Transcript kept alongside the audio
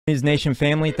News Nation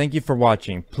family, thank you for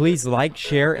watching. Please like,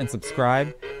 share, and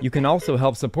subscribe. You can also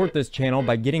help support this channel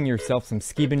by getting yourself some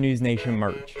Skiba News Nation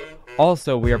merch.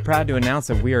 Also, we are proud to announce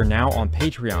that we are now on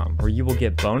Patreon, where you will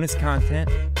get bonus content,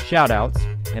 shoutouts,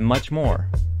 and much more.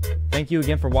 Thank you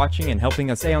again for watching and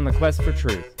helping us stay on the quest for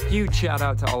truth. Huge shout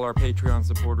out to all our Patreon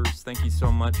supporters. Thank you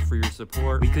so much for your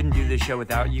support. We couldn't do this show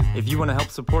without you. If you want to help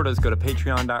support us, go to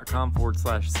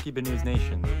patreon.com/Skiba News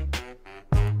Nation.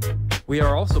 We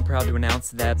are also proud to announce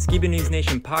that Skiba News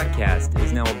Nation podcast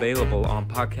is now available on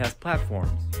podcast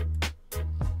platforms.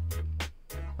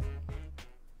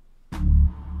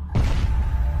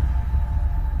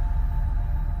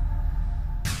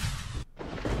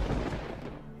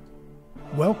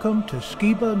 Welcome to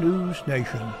Skiba News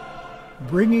Nation,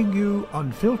 bringing you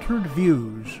unfiltered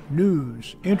views,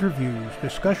 news, interviews,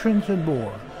 discussions, and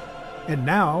more. And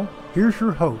now, here's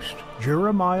your host,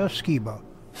 Jeremiah Skiba,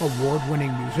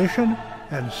 award-winning musician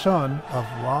and son of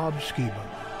Rob Skiba.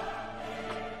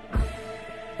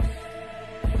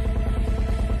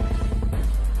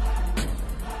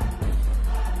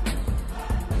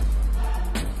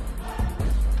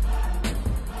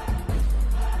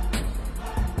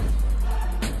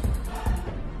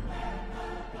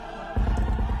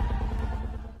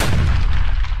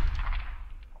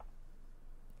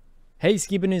 Hey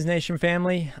Skiba News Nation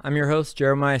family, I'm your host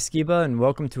Jeremiah Skiba and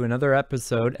welcome to another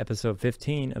episode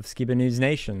 15 of Skiba News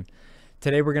Nation.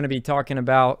 Today we're going to be talking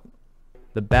about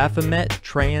the Baphomet,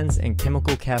 trans, and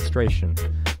chemical castration.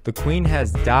 The Queen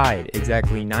has died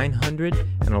exactly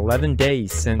 911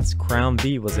 days since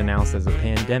coronaV was announced as a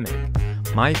pandemic.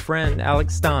 My friend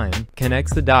Alex Stein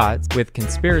connects the dots with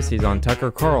Conspiracies on Tucker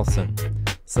Carlson.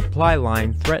 Supply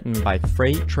line threatened by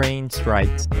freight train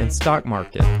strikes and stock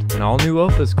market, an all-new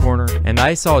Opas corner, and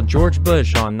I saw George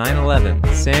Bush on 9/11,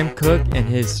 Sam Cooke and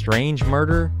his strange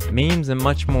murder, memes, and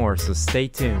much more, so stay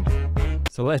tuned.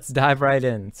 So let's dive right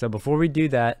in. So before we do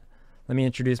that, let me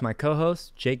introduce my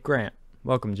co-host, Jake Grant.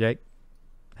 Welcome, Jake.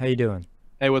 How you doing?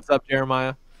 Hey, what's up,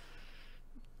 Jeremiah?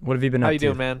 What have you been up to? How you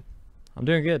doing, man? I'm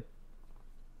doing good.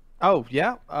 Oh,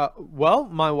 yeah. Well,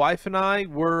 my wife and I,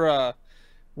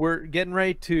 we're getting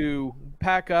ready to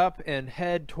pack up and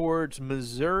head towards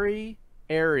Missouri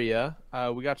area.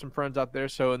 We got some friends out there,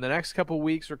 so in the next couple of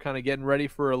weeks we're kind of getting ready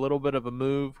for a little bit of a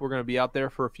move. We're going to be out there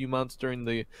for a few months during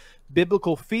the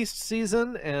biblical feast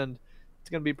season, and it's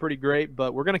going to be pretty great.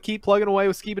 But we're going to keep plugging away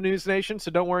with Skiba News Nation, so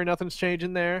don't worry, nothing's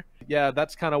changing there. Yeah,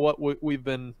 that's kind of what we've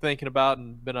been thinking about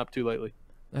and been up to lately.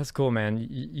 That's cool, man.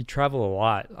 You travel a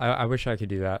lot. I wish I could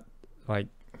do that. Like,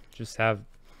 just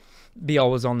be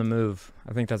always on the move.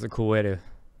 I think that's a cool way to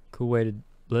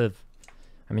live.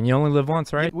 I mean, you only live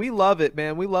once, right? We love it,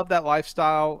 man. We love that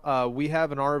lifestyle. We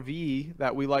have an RV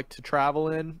that we like to travel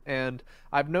in, and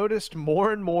I've noticed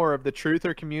more and more of the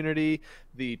truther community,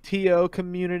 the TO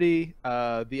community,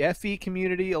 the FE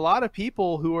community, a lot of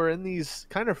people who are in these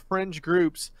kind of fringe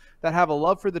groups that have a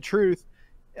love for the truth.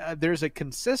 There's a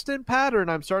consistent pattern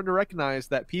I'm starting to recognize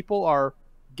that people are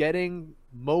getting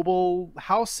mobile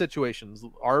house situations,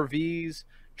 RVs,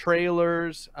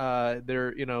 trailers.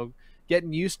 They're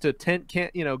getting used to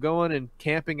going and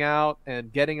camping out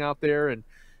and getting out there, and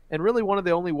really one of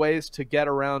the only ways to get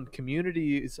around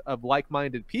communities of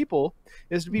like-minded people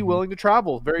is to be willing to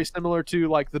travel. Very similar to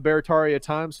like the Beartaria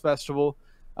Times Festival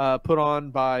put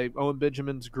on by Owen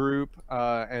Benjamin's group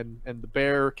and the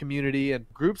Bear community, and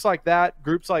groups like that,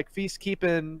 groups like Feast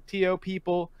Keeping TO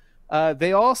people.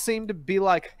 They all seem to be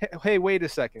like, hey, wait a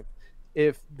second.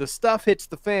 If the stuff hits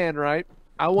the fan, right,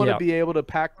 I want to be able to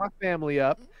pack my family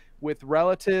up with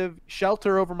relative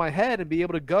shelter over my head and be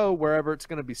able to go wherever it's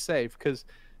going to be safe, because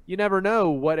you never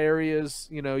know what areas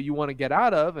you want to get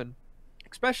out of, and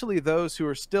especially those who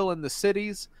are still in the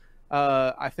cities.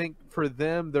 I think for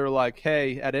them, they're like,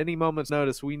 hey, at any moment's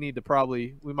notice, we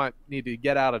might need to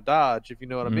get out of Dodge, if you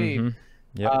know what I mean.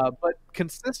 Yep. But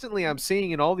consistently, I'm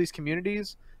seeing in all these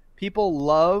communities, people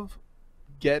love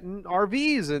getting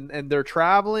RVs and they're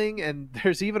traveling, and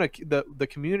there's even the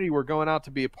community we're going out to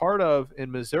be a part of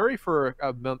in Missouri for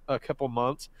a couple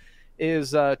months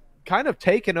is kind of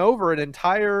taken over an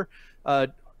entire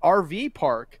RV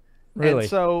park. Really? And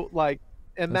so, like,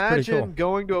 imagine cool.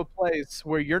 going to a place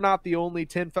where you're not the only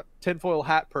tinfoil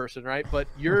hat person, right? But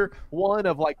you're one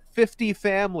of like 50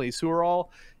 families who are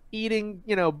all eating,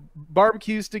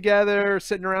 barbecues together,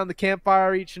 sitting around the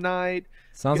campfire each night.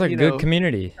 Sounds like a good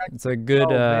community. It's a good,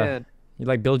 you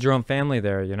like build your own family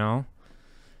there,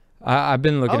 I've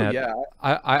been looking at,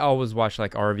 I always watch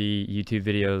like RV YouTube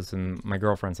videos, and my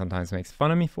girlfriend sometimes makes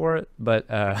fun of me for it. But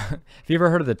have you ever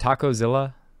heard of the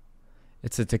Tacozilla?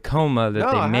 It's a Tacoma that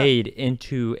No, they I have. made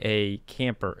into a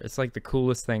camper. It's like the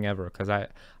coolest thing ever because I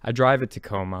drive a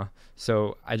Tacoma,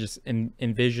 so I just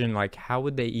envision like how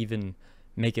would they even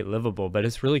make it livable? But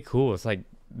it's really cool. It's like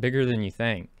bigger than you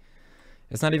think.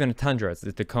 It's not even a Tundra. It's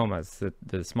the Tacoma. It's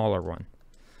the smaller one.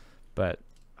 But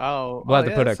we'll have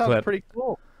to Yeah, put that a sounds clip. pretty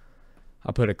cool.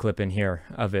 I'll put a clip in here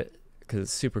of it because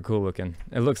it's super cool looking.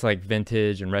 It looks like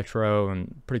vintage and retro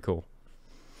and pretty cool.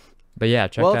 But yeah,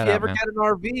 check Well, that if you out, ever man. get an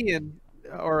RV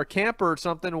or a camper or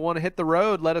something and want to hit the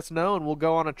road, let us know and we'll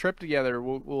go on a trip together.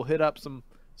 We'll hit up some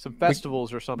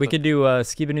festivals or something. We could do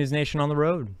Skiba News Nation on the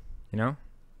road, you know?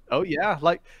 Oh yeah,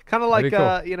 like kind of That'd like be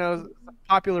cool. you know,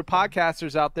 popular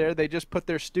podcasters out there. They just put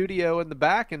their studio in the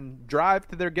back and drive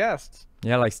to their guests.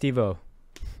 Yeah, like Steve-O.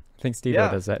 I think Steve-O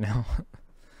Yeah. does that now.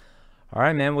 All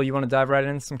right, man. Well, you want to dive right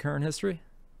into some current history?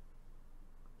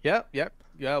 Yep.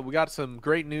 Yeah, we got some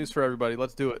great news for everybody.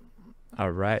 Let's do it.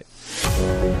 All right.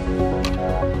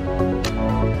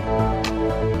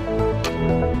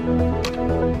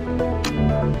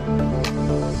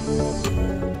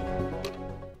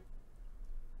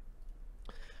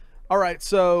 All right,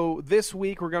 so this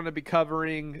week we're going to be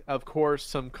covering, of course,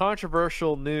 some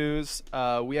controversial news.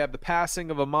 We have the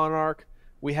passing of a monarch.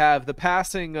 We have the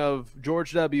passing of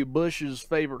George W. Bush's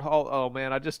favorite hall. Oh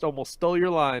man, I just almost stole your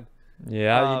line.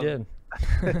 Yeah, you did.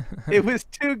 It was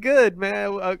too good,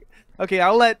 man. Okay,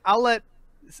 I'll let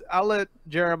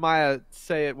Jeremiah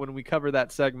say it when we cover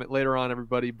that segment later on,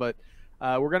 everybody. But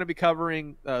we're going to be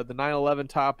covering the 9/11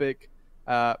 topic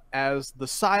as the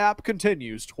PSYOP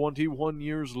continues 21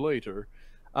 years later.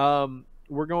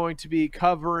 We're going to be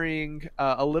covering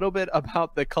a little bit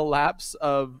about the collapse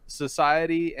of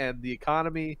society and the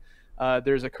economy.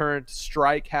 There's a current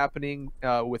strike happening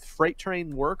with freight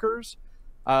train workers.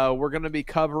 We're going to be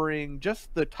covering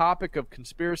just the topic of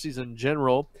conspiracies in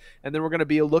general, and then we're going to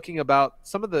be looking about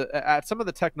some of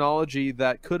the technology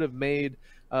that could have made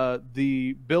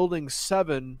the Building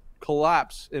 7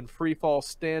 collapse in free fall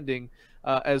standing,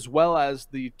 as well as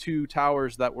the two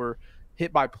towers that were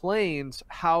hit by planes,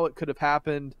 how it could have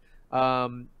happened.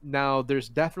 Now, there's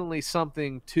definitely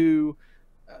something to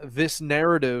this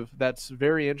narrative that's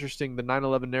very interesting. The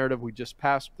 9/11 narrative, we just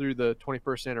passed through the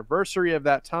 21st anniversary of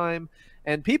that time,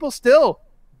 and people still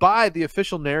buy the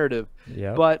official narrative.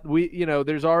 Yep. But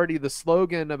there's already the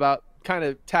slogan about kind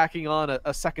of tacking on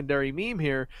a secondary meme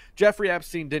here. Jeffrey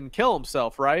Epstein didn't kill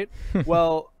himself, right?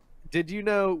 Well, did you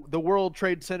know the World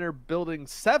Trade Center Building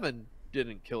 7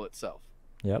 didn't kill itself?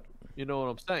 Yep. You know what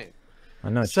I'm saying? I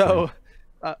know. What you're saying.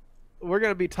 We're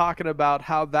going to be talking about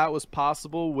how that was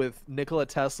possible with Nikola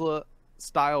Tesla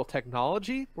style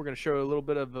technology. We're going to show a little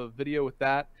bit of a video with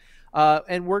that.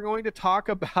 And we're going to talk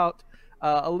about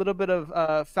a little bit of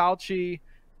Fauci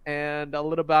and a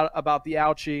little about the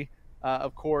ouchie,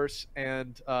 of course.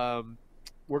 And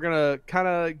we're going to kind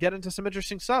of get into some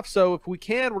interesting stuff. So if we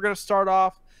can, we're going to start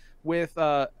off with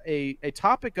a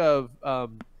topic of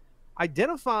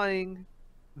identifying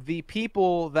the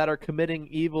people that are committing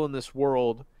evil in this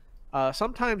world.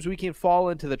 Sometimes we can fall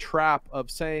into the trap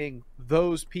of saying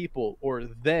those people or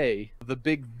they, the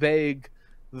big vague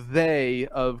they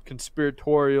of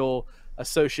conspiratorial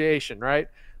association, right?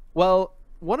 Well,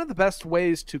 one of the best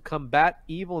ways to combat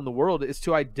evil in the world is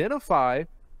to identify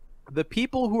the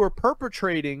people who are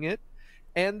perpetrating it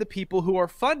and the people who are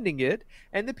funding it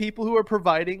and the people who are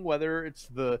providing, whether it's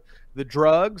the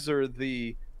drugs or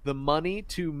the money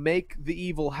to make the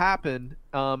evil happen.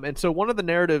 And so one of the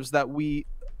narratives that we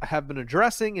have been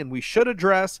addressing and we should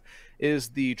address is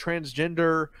the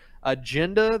transgender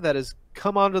agenda that has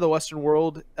come onto the Western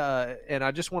world. And I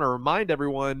just want to remind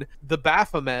everyone, the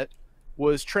Baphomet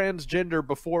was transgender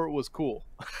before it was cool.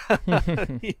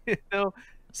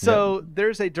 So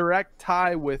there's a direct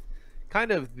tie with kind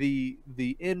of the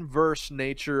inverse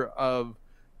nature of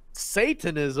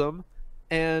Satanism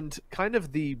and kind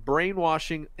of the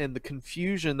brainwashing and the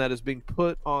confusion that is being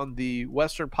put on the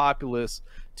Western populace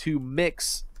to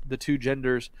mix the two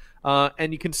genders.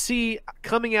 And you can see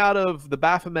coming out of the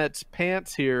Baphomet's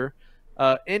pants here,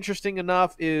 interesting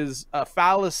enough, is a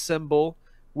phallus symbol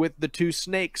with the two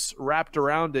snakes wrapped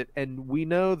around it. And we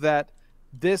know that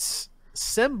this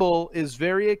symbol is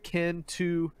very akin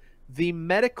to the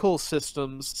medical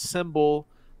system's symbol.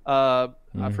 I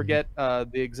forget the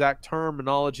exact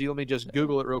terminology. Let me just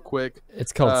Google it real quick.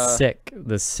 It's called SICK,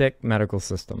 the SICK medical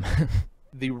system.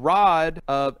 The rod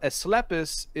of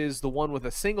Asclepius is the one with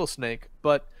a single snake,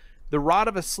 but the rod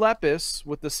of Asclepius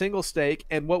with the single snake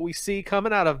and what we see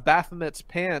coming out of Baphomet's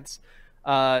pants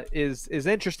is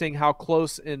interesting how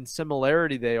close in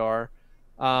similarity they are.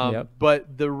 Yep.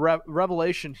 But the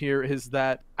revelation here is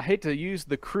that, I hate to use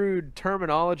the crude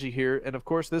terminology here, and of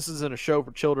course this isn't a show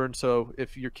for children, so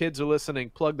if your kids are listening,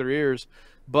 plug their ears,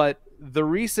 but the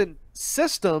recent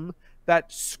system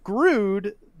that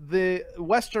screwed the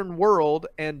Western world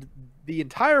and the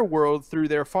entire world through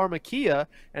their pharmakeia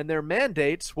and their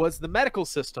mandates was the medical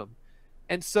system.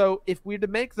 And so if we're to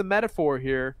make the metaphor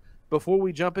here, before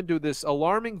we jump into this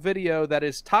alarming video that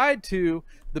is tied to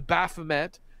the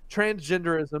Baphomet,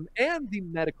 transgenderism, and the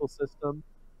medical system,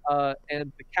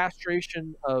 and the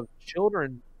castration of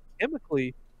children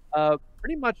chemically,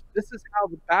 pretty much this is how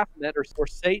the Baphomet, or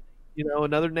Satan,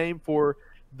 another name for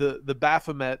the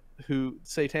Baphomet, who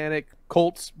satanic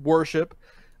cults worship,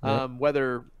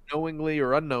 whether knowingly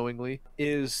or unknowingly,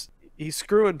 he's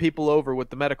screwing people over with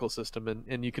the medical system,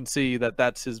 and you can see that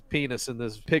that's his penis in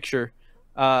this picture.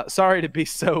 Sorry to be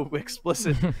so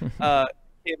explicit.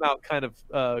 Came out kind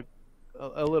of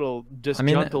a little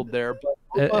disjuntled there,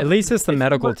 but at least it's the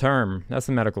medical term. That's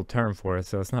the medical term for it,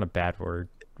 so it's not a bad word,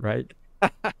 right?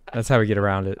 That's how we get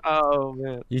around it. Oh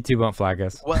man, YouTube won't flag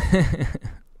us.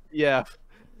 Yeah.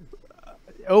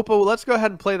 Opa, let's go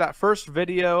ahead and play that first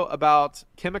video about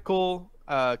chemical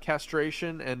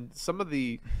castration and some of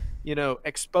the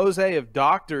expose of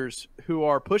doctors who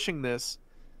are pushing this.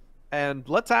 And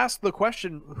let's ask the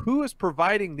question, who is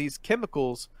providing these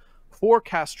chemicals for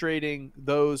castrating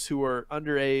those who are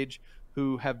underage,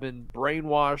 who have been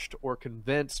brainwashed or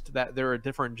convinced that they're a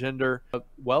different gender?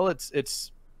 Well,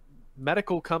 it's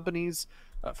medical companies,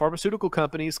 pharmaceutical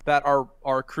companies that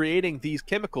are creating these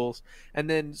chemicals, and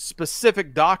then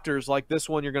specific doctors like this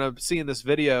one you're going to see in this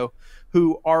video,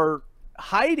 who are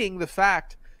hiding the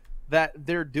fact that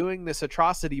they're doing this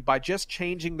atrocity by just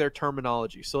changing their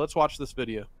terminology. So let's watch this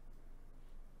video.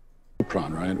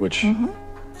 Right, which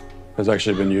has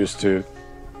actually been used to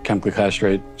chemically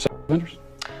castrate sex offenders.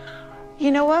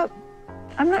 You know what?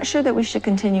 I'm not sure that we should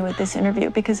continue with this interview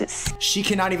because it's... She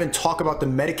cannot even talk about the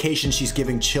medication she's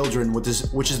giving children, which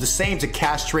is the same to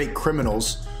castrate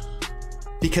criminals,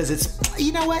 because it's,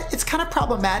 you know what? It's kind of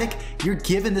problematic. You're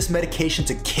giving this medication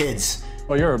to kids.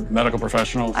 Well, you're a medical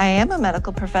professional. I am a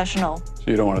medical professional. So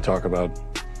you don't want to talk about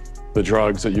the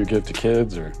drugs that you give to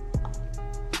kids, or...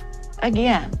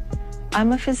 Again,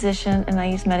 I'm a physician and I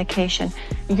use medication.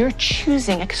 You're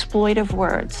choosing exploitive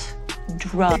words.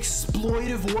 Drugs.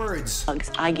 Exploitive words.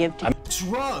 Drugs I give to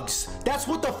drugs. That's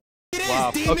what the it is,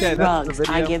 wow. demon. Okay, that's the drugs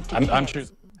video. I give to I'm kids.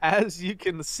 choosing. As you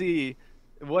can see,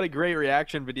 what a great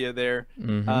reaction video there.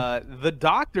 The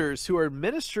doctors who are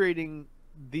administrating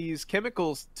these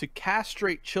chemicals to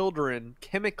castrate children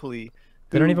chemically,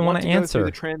 They don't even want to go through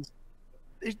answer.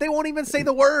 They won't even say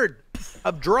the word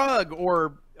of drug,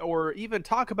 or even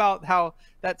talk about how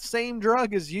that same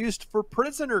drug is used for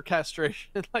prisoner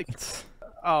castration. Like,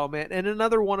 oh man. And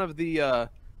another one of the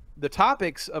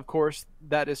topics, of course,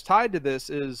 that is tied to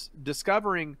this is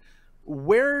discovering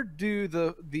where do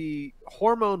the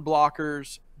hormone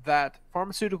blockers that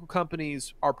pharmaceutical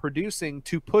companies are producing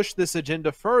to push this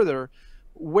agenda further,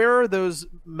 where are those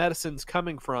medicines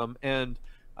coming from? And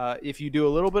if you do a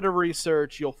little bit of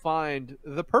research, you'll find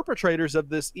the perpetrators of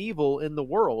this evil in the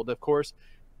world. Of course,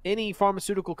 any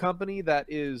pharmaceutical company that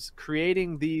is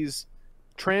creating these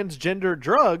transgender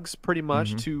drugs pretty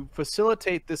much to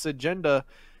facilitate this agenda,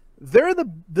 they're the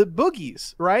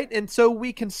boogies, right? And so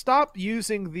we can stop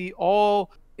using the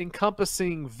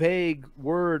all-encompassing vague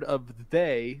word of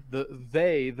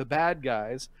the bad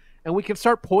guys, and we can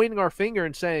start pointing our finger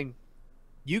and saying,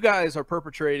 you guys are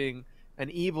perpetrating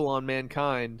an evil on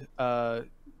mankind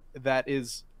that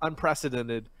is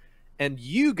unprecedented, and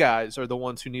you guys are the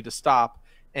ones who need to stop.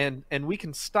 And we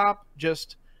can stop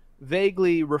just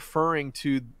vaguely referring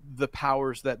to the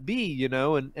powers that be,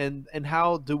 and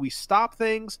how do we stop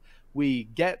things? We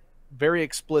get very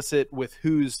explicit with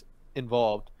who's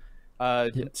involved,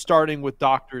 starting with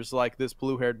doctors like this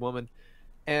blue-haired woman.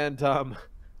 And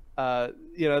that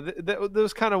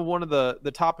was kind of one of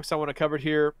the topics I want to cover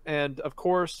here. And of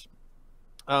course,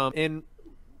 in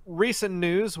recent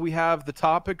news, we have the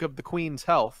topic of the Queen's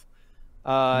health.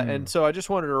 And so I just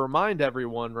wanted to remind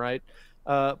everyone, right?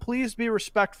 Please be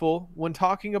respectful when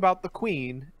talking about the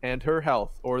Queen and her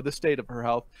health, or the state of her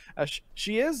health.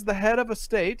 She is the head of a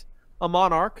state, a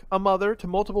monarch, a mother to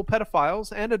multiple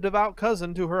pedophiles, and a devout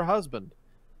cousin to her husband.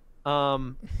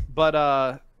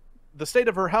 But the state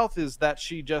of her health is that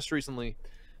she just recently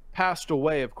passed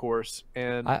away, of course.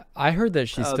 And I heard that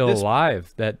she's still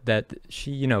alive, that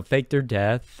she, faked her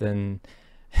death and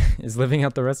is living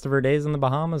out the rest of her days in the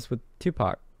Bahamas with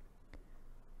Tupac.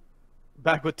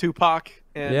 Back with Tupac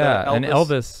and and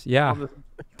Elvis, yeah.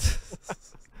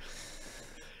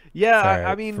 Yeah, Sorry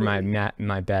I mean, for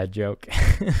my bad joke.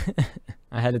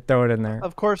 I had to throw it in there.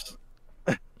 of course,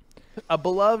 a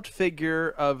beloved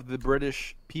figure of the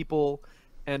British people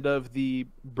and of the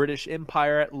British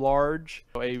Empire at large,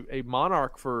 a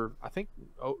monarch for, I think,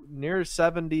 near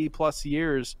 70 plus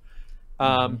years.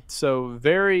 So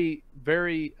very,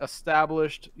 very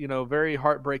established, very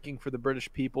heartbreaking for the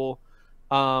British people.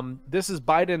 This is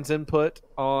Biden's input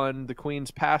on the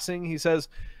Queen's passing. He says,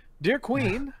 "Dear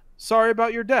Queen, sorry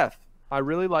about your death. I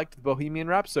really liked the Bohemian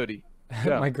Rhapsody."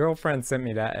 Yeah. My girlfriend sent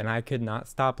me that, and I could not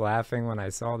stop laughing when I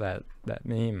saw that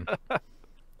meme.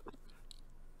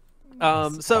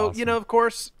 So, awesome. of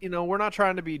course, we're not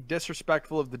trying to be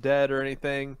disrespectful of the dead or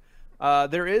anything.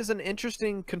 There is an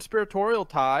interesting conspiratorial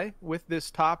tie with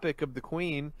this topic of the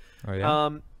Queen. Oh, yeah?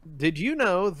 Did you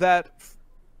know that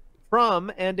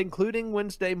from and including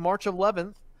Wednesday, March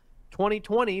 11th,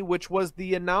 2020, which was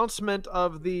the announcement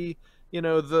of the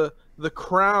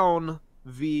Crown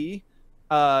V,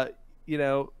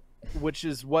 which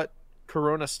is what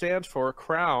Corona stands for,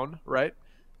 Crown, right?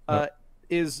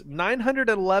 Is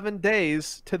 911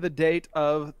 days to the date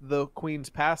of the Queen's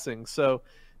passing. So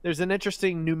there's an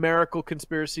interesting numerical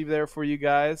conspiracy there for you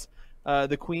guys.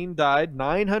 The Queen died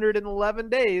 911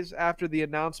 days after the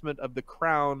announcement of the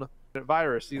Crown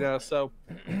virus, so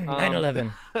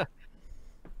 9/11.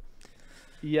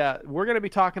 Yeah, we're going to be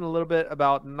talking a little bit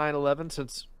about 9/11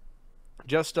 since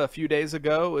just a few days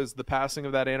ago is the passing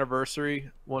of that anniversary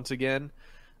once again.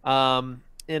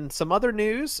 In some other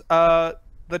news,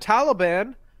 the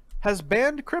Taliban has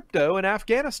banned crypto in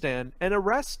Afghanistan and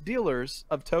arrests dealers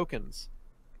of tokens.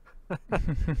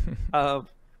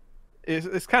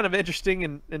 It's kind of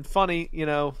interesting and funny,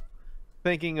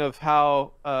 thinking of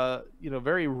how,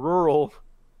 very rural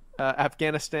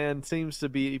Afghanistan seems to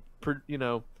be,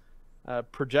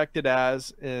 projected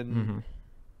as, in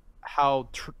how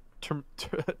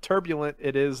turbulent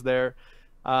it is there.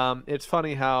 It's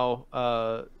funny how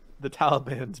the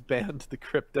Taliban's banned the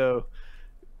crypto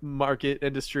market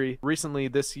industry. Recently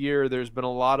this year, there's been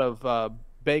a lot of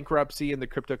bankruptcy in the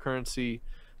cryptocurrency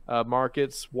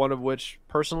markets, one of which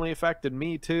personally affected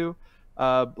me too.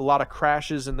 A lot of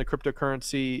crashes in the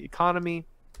cryptocurrency economy.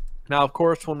 Now, of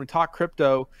course, when we talk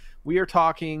crypto, we are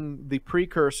talking the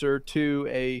precursor to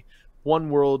a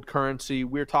one world currency.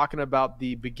 We're talking about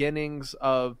the beginnings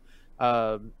of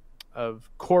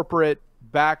corporate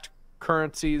backed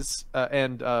currencies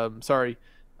and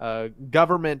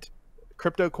government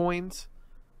crypto coins.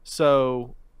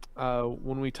 So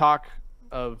when we talk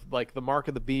of like the mark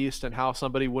of the beast and how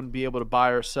somebody wouldn't be able to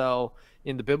buy or sell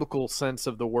in the biblical sense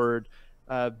of the word,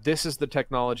 this is the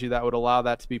technology that would allow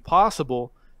that to be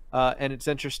possible. And it's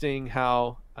interesting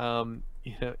how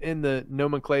in the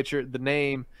nomenclature, the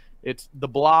name, it's the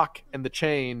block and the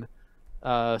chain.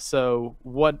 So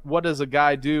what does a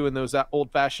guy do in those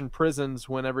old-fashioned prisons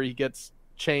whenever he gets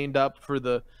chained up for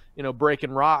the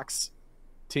breaking rocks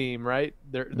team, right?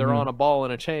 They're on a ball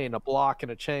and a chain, a block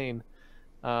and a chain,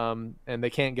 and they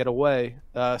can't get away.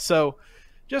 So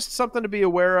just something to be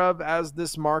aware of as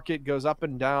this market goes up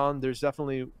and down. There's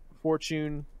definitely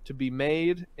fortune to be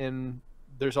made, and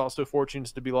there's also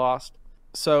fortunes to be lost.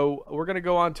 So we're going to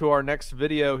go on to our next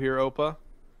video here, Opa.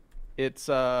 It's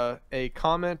a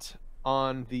comment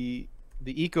on the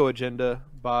eco agenda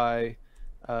by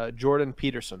Jordan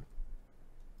Peterson.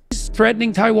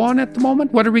 Threatening Taiwan at the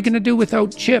moment. What are we going to do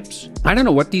without chips? I don't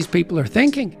know what these people are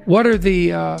thinking. What are the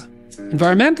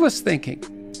environmentalists thinking?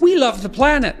 We love the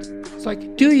planet. It's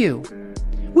like, do you?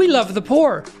 We love the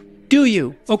poor. Do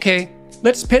you? Okay,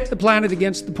 let's pit the planet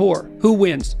against the poor. Who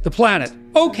wins? The planet.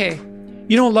 Okay,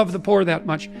 you don't love the poor that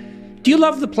much. Do you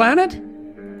love the planet?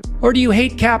 Or do you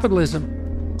hate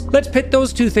capitalism? Let's pit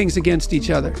those two things against each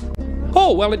other.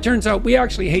 Oh, well, it turns out we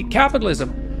actually hate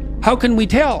capitalism. How can we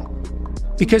tell?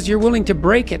 Because you're willing to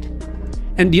break it.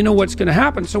 And you know what's going to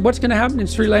happen. So what's going to happen in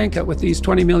Sri Lanka with these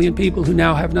 20 million people who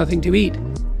now have nothing to eat?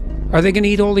 Are they going to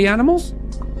eat all the animals?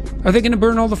 Are they going to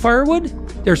burn all the firewood?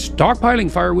 They're stockpiling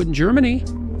firewood in Germany.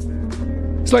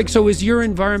 It's like, so is your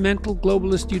environmental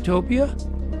globalist utopia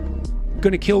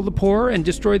going to kill the poor and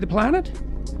destroy the planet?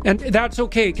 And that's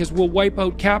okay, because we'll wipe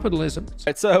out capitalism. All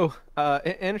right, so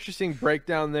an interesting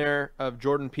breakdown there of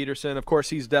Jordan Peterson. Of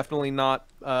course, he's definitely not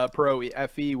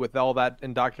pro-FE with all that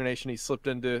indoctrination he slipped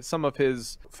into. Some of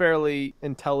his fairly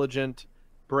intelligent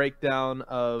breakdown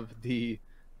of the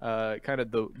kind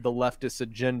of the leftist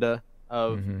agenda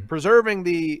of preserving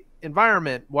the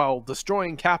environment while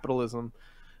destroying capitalism.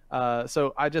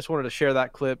 So I just wanted to share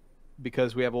that clip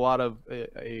because we have a lot of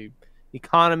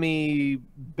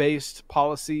economy-based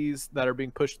policies that are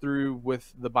being pushed through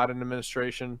with the Biden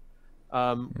administration.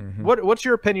 What's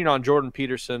your opinion on Jordan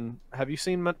Peterson? Have you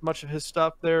seen much of his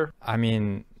stuff there? I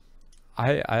mean,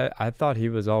 I thought he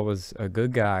was always a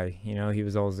good guy. You know, he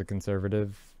was always a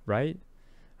conservative, right?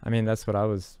 I mean, that's what I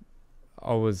was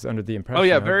always under the impression. Oh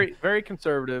yeah, of. very very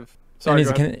conservative. Sorry,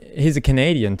 he's a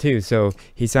Canadian too, so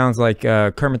he sounds like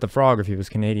Kermit the Frog if he was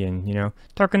Canadian, you know,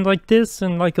 talking like this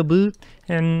and like a boot,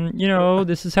 and you know,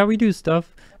 this is how we do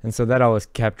stuff. And so that always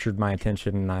captured my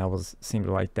attention, and I always seemed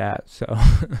to like that. So,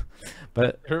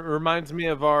 but it reminds me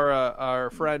of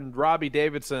our friend Robbie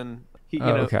Davidson. He,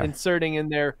 inserting in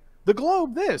there the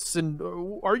globe this, and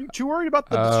are you too worried about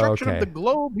the destruction of the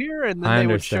globe here? And then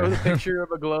they would show the picture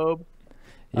of a globe.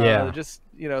 Yeah, just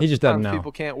you know, he just doesn't know.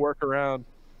 People can't work around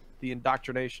the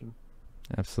indoctrination.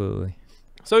 Absolutely.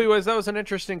 So anyways, that was an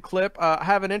interesting clip. I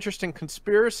have an interesting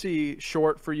conspiracy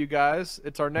short for you guys.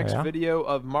 It's our next video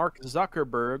of Mark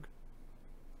Zuckerberg.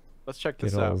 Let's check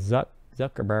this out.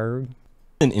 Zuckerberg.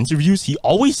 In interviews, he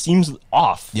always seems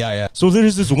off. Yeah. So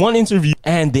there's this one interview,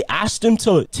 and they asked him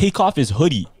to take off his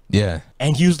hoodie. Yeah.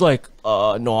 And he was like,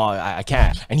 no, I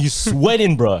can't. And he's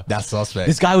sweating, bro. That's suspect.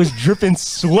 This guy was dripping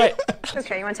sweat.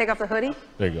 Okay, you want to take off the hoodie?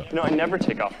 There you go. No, I never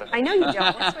take off the hoodie. I know you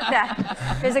don't. What's with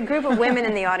that? There's a group of women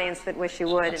in the audience that wish you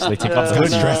would. So they take off the hoodie.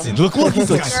 Stressing. Look, he's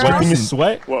like swiping his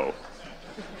sweat. Whoa.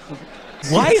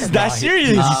 Why is that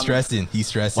serious? He's stressing. He's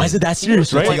stressing. Why is it that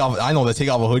serious, right? I know, they take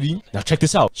off a hoodie. Now check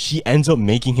this out. She ends up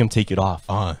making him take it off.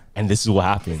 And this is what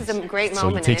happens. This is a great So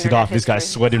moment. he takes it off. This guy's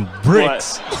sweating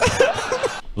bricks.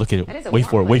 Look at it. Wait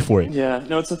for it. Wait for it. Yeah,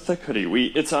 no, it's a thick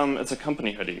hoodie. It's a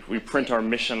company hoodie. We print our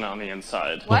mission on the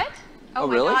inside. What? Oh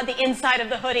my really? God, the inside of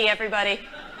the hoodie, everybody.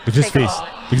 Look at his face. Look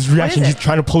at his reaction. He's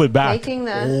trying to pull it back. Making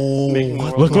the...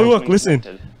 Look,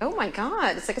 listen. Oh my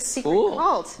God, it's like a secret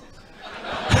cult.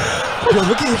 Yo,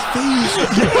 look at his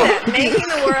face. Making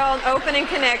the world open and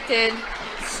connected.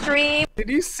 Stream. Did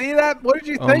you see that? What did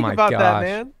you think about that,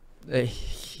 man?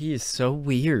 He is so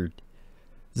weird.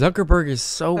 Zuckerberg is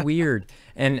so weird.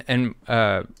 And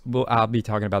I'll be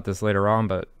talking about this later on,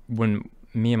 but when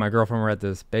me and my girlfriend were at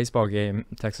this baseball game,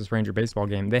 Texas Ranger baseball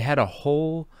game, they had a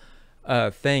whole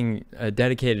thing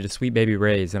dedicated to Sweet Baby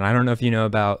Ray's. And I don't know if you know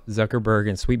about Zuckerberg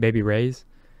and Sweet Baby Ray's.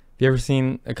 Have you ever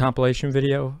seen a compilation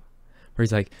video where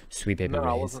he's like, Sweet Baby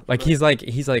Ray's? Like he's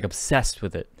like obsessed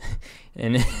with it.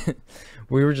 And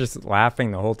we were just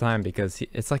laughing the whole time because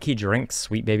it's like he drinks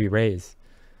Sweet Baby Ray's.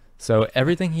 So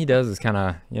everything he does is kind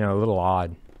of, you know, a little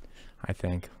odd, I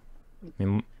think.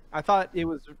 I thought it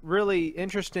was really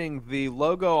interesting, the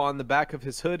logo on the back of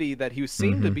his hoodie, that he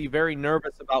seemed to be very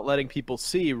nervous about letting people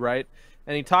see, right?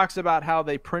 And he talks about how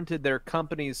they printed their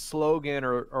company's slogan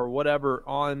or whatever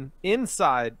on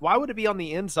inside. Why would it be on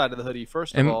the inside of the hoodie,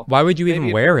 first of all? Why would you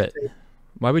even wear it?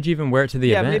 Why would you even wear it to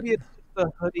the event? Yeah, maybe it's the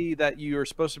hoodie that you are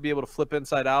supposed to be able to flip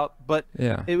inside out. But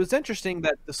it was interesting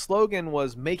that the slogan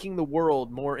was making the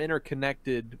world more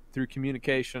interconnected through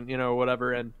communication, you know, or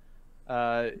whatever. And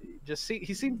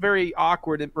he seemed very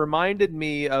awkward. It reminded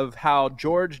me of how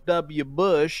George W.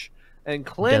 Bush and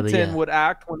Clinton would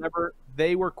act whenever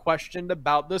they were questioned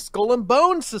about the Skull and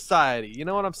Bones Society. You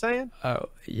know what I'm saying? Oh,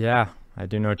 yeah. I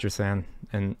do know what you're saying.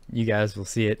 And you guys will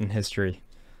see it in history.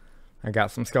 I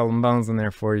got some Skull and Bones in there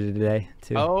for you today,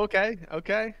 too. Oh, okay.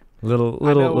 Okay. Little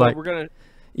like we're gonna...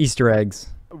 Easter eggs.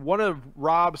 One of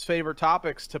Rob's favorite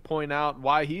topics to point out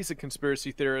why he's a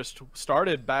conspiracy theorist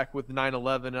started back with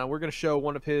 9/11. Now we're going to show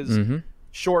one of his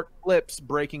short clips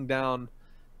breaking down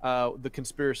the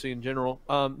conspiracy in general.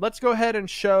 Let's go ahead and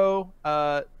show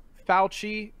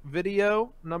Fauci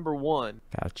video number 1.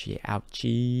 Fauci,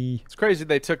 ouchie. It's crazy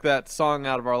they took that song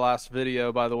out of our last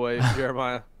video, by the way,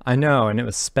 Jeremiah. I know, and it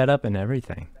was sped up and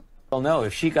everything. Well, no,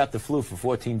 if she got the flu for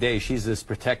 14 days, she's as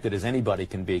protected as anybody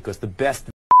can be, because the best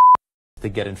to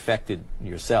get infected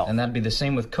yourself. And that'd be the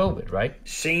same with COVID, right?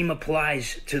 Same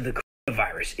applies to the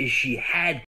coronavirus. If she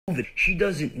had COVID, she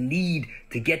doesn't need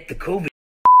to get the COVID.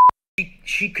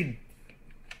 She could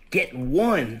get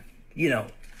one, you know,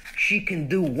 she can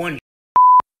do one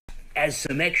as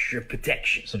some extra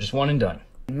protection. So just one and done.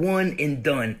 One and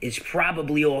done is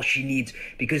probably all she needs,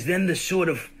 because then the sort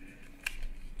of,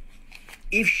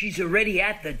 if she's already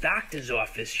at the doctor's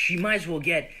office, she might as well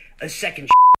get a second.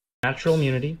 Natural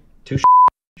immunity, 2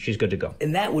 she's good to go.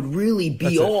 And that would really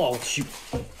be all she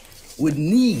would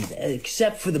need,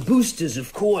 except for the boosters,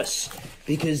 of course,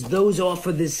 because those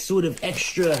offer this sort of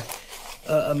extra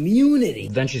immunity.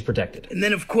 Then she's protected. And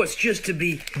then, of course, just to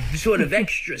be sort of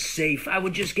extra safe, I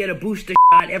would just get a booster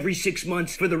shot every 6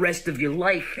 months for the rest of your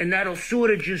life, and that'll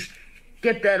sort of just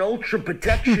get that ultra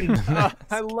protection.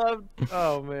 I love.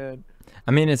 Oh man.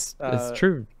 I mean, it's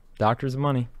true. Doctors of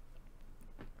money.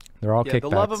 They're all Yeah, kickbacks. the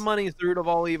love of money is the root of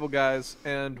all evil, guys.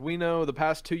 And we know the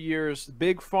past 2 years,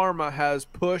 Big Pharma has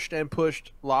pushed and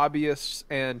pushed lobbyists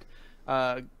and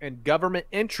government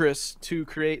interests to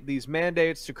create these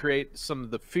mandates, to create some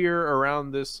of the fear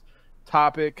around this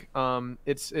topic.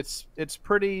 It's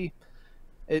pretty.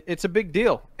 It's a big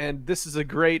deal, and this is a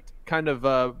great kind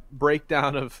of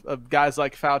breakdown of guys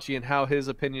like Fauci and how his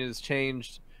opinion has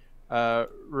changed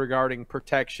regarding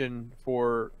protection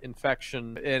for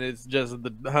infection, and it's just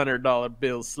the $100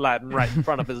 bill sliding right in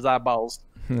front of his eyeballs.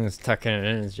 He's tucking it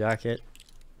in his jacket.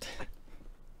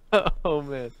 Oh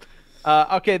man.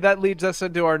 Okay, that leads us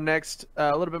into our next,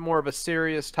 a little bit more of a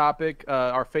serious topic,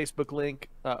 our Facebook link,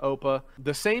 Opa.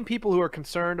 The same people who are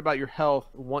concerned about your health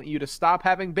want you to stop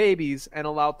having babies and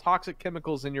allow toxic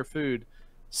chemicals in your food.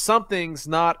 Something's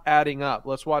not adding up.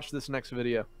 Let's watch this next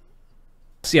video.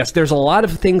 Yes, there's a lot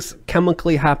of things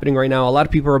chemically happening right now. A lot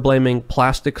of people are blaming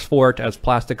plastics for it, as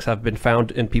plastics have been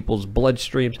found in people's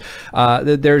bloodstreams.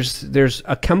 There's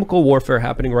a chemical warfare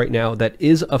happening right now that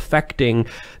is affecting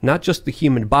not just the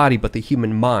human body, but the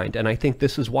human mind. And I think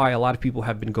this is why a lot of people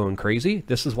have been going crazy.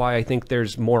 This is why I think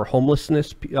there's more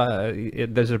homelessness.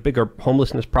 There's a bigger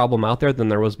homelessness problem out there than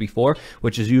there was before,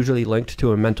 which is usually linked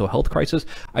to a mental health crisis.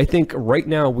 I think right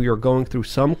now we are going through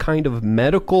some kind of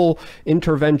medical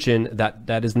intervention that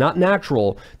is not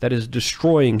natural, that is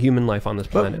destroying human life on this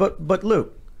planet. But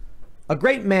Luke, a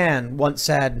great man once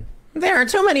said, "There are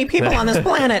too many people on this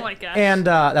planet." Oh my gosh. And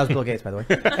that was Bill Gates, by the way.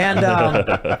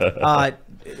 And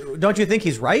don't you think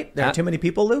he's right? There are too many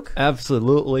people, Luke?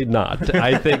 Absolutely not.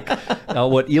 I think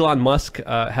what Elon Musk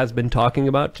has been talking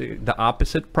about, the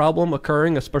opposite problem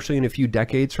occurring, especially in a few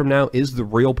decades from now, is the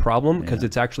real problem, because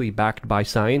it's actually backed by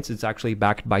science. It's actually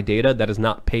backed by data that is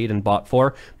not paid and bought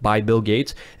for by Bill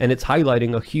Gates. And it's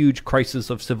highlighting a huge crisis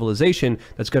of civilization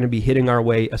that's going to be hitting our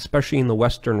way, especially in the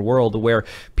Western world, where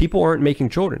people aren't making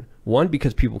children. One,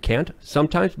 because people can't.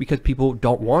 Sometimes because people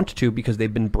don't want to, because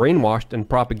they've been brainwashed and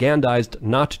propagandized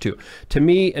not to. To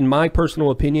me, in my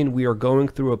personal opinion, we are going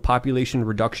through a population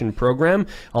reduction program.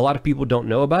 A lot of people don't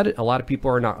know about it. A lot of people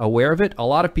are not aware of it. A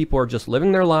lot of people are just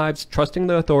living their lives, trusting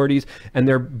the authorities, and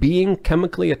they're being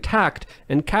chemically attacked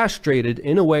and castrated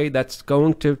in a way that's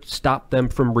going to stop them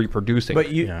from reproducing. But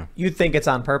you think it's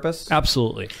on purpose?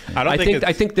 Absolutely.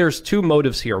 I think there's two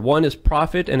motives here. One is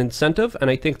profit and incentive, and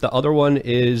I think the other one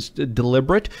is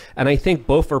deliberate, and I think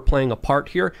both are playing a part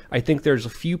here. I think there's a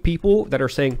few people that are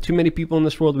saying too many people in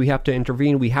this world, we have to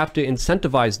intervene, we have to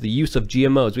incentivize the use of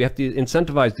GMOs, we have to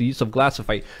incentivize the use of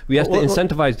glyphosate, we have to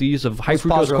incentivize the use of high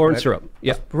fructose corn syrup.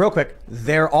 Yeah, real quick,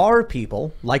 there are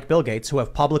people like Bill Gates who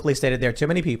have publicly stated there are too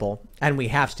many people and we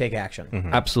have to take action.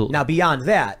 Absolutely. Now beyond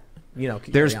that,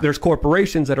 there's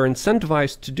corporations that are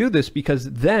incentivized to do this, because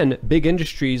then big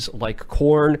industries like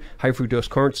corn, high fructose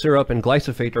corn syrup, and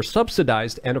glyphosate are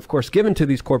subsidized and of course given to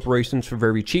these corporations for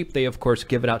very cheap. They of course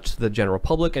give it out to the general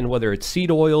public, and whether it's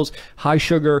seed oils, high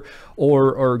sugar,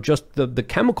 or just the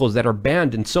chemicals that are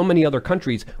banned in so many other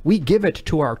countries, we give it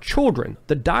to our children.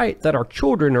 The diet that our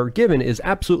children are given is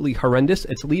absolutely horrendous.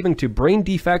 It's leading to brain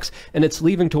defects, and it's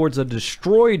leading towards a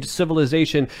destroyed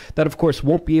civilization that of course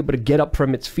won't be able to get up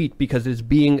from its feet, because it's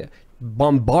being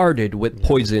bombarded with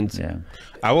poisons.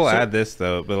 I will add this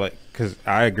though, but because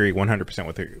I agree 100%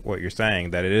 with what you're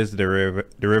saying, that it is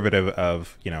derivative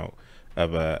of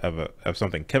of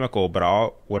something chemical, but I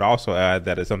would also add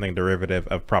that it's something derivative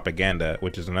of propaganda,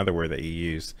 which is another word that you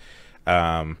use.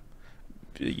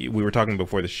 We were talking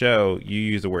before the show. You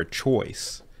use the word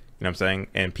choice. You know what I'm saying?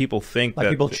 And people think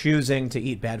that people choosing to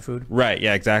eat bad food. Right.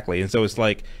 Yeah, exactly. And so it's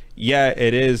like, yeah,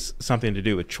 it is something to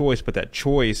do with choice, but that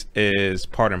choice is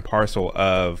part and parcel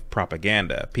of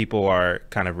propaganda. People are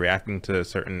kind of reacting to a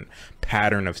certain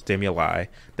pattern of stimuli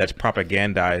that's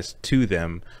propagandized to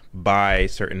them by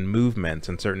certain movements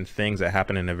and certain things that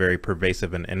happen in a very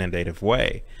pervasive and inundative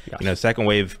way. Yes. Second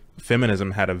wave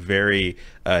feminism had a very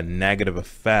negative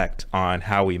effect on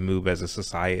how we move as a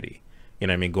society.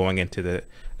 Going into the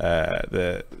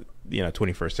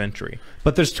 21st century.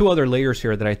 But there's two other layers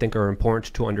here that I think are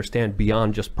important to understand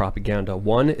beyond just propaganda.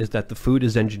 One is that the food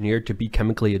is engineered to be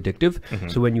chemically addictive.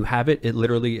 So when you have it, it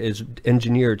literally is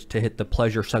engineered to hit the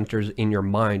pleasure centers in your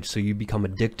mind, so you become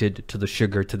addicted to the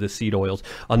sugar, to the seed oils.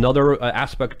 Another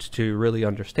aspect to really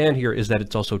understand here is that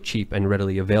it's also cheap and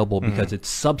readily available, because it's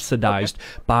subsidized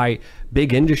by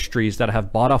big industries that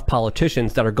have bought off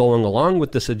politicians that are going along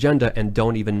with this agenda and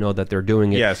don't even know that they're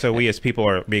doing it. Yeah, so we as people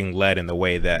are being led in the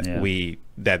way that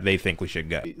that they think we should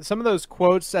go. Some of those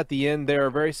quotes at the end there are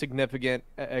very significant,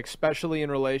 especially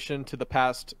in relation to the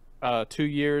past 2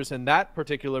 years and that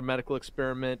particular medical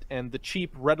experiment and the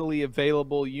cheap, readily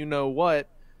available,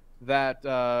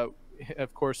 that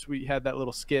of course, we had that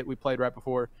little skit we played right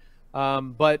before.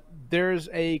 But there's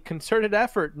a concerted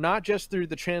effort, not just through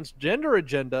the transgender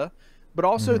agenda, but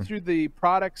also through the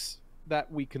products that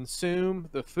we consume,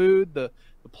 the food, the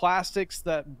plastics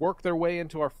that work their way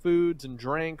into our foods and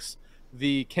drinks,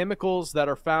 the chemicals that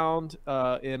are found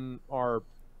in our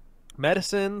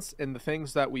medicines and the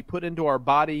things that we put into our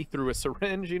body through a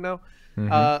syringe,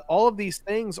 all of these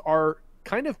things are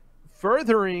kind of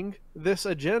furthering this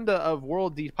agenda of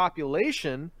world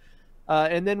depopulation.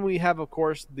 And then we have, of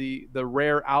course, the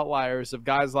rare outliers of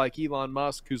guys like Elon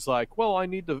Musk, who's like, well, I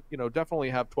need to, definitely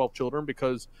have 12 children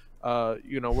because,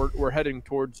 we're heading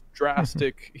towards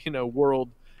drastic, world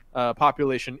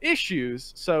population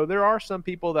issues. So there are some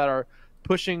people that are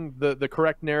pushing the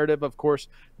correct narrative. Of course,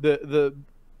 the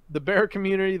bear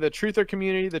community, the truther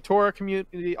community, the Torah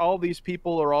community, all these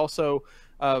people are also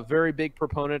very big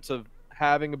proponents of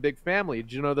having a big family.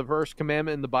 Do you know the first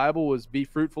commandment in the Bible was be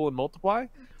fruitful and multiply?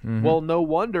 Well, no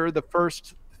wonder the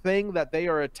first thing that they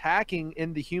are attacking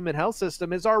in the human health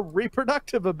system is our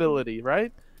reproductive ability,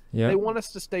 right? Yeah. They want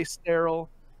us to stay sterile.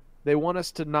 They want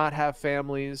us to not have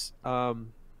families. And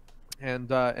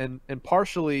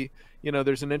partially,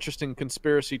 there's an interesting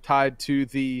conspiracy tied to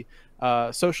the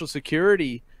Social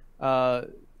Security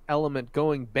element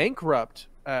going bankrupt.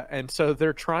 And so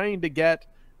they're trying to get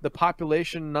the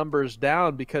population numbers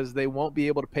down because they won't be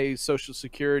able to pay Social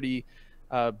Security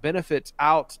benefits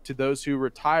out to those who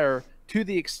retire to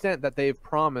the extent that they've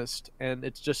promised. And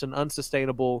it's just an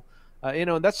unsustainable,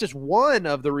 and that's just one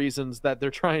of the reasons that they're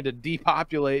trying to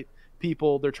depopulate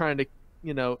people. They're trying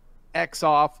to, X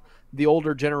off the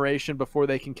older generation before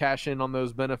they can cash in on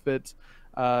those benefits.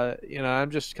 I'm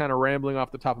just kind of rambling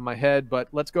off the top of my head, but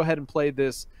let's go ahead and play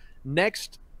this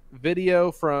next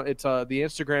video from the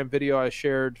Instagram video I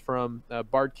shared from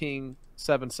Bard King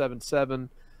 777.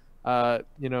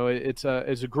 It's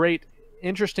a great,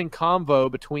 interesting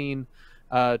convo between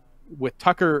with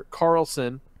Tucker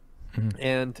Carlson,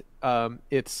 and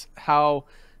it's how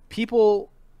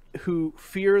people who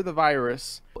fear the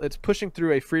virus, it's pushing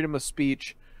through a freedom of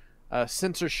speech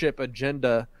censorship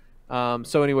agenda.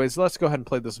 So anyways, let's go ahead and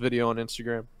play this video on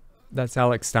Instagram. That's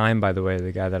Alex Stein, by the way,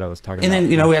 the guy that I was talking about.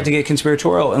 And then, we have to get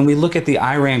conspiratorial, and we look at the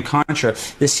Iran-Contra.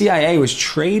 The CIA was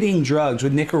trading drugs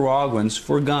with Nicaraguans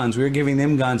for guns. We were giving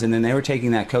them guns, and then they were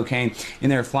taking that cocaine, and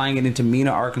they were flying it into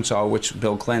Mena, Arkansas, which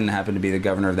Bill Clinton happened to be the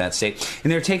governor of that state.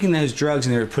 And they were taking those drugs,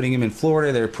 and they were putting them in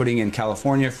Florida. They were putting in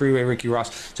California, Freeway Ricky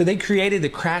Ross. So they created the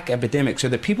crack epidemic. So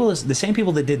the same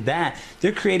people that did that,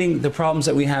 they're creating the problems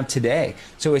that we have today.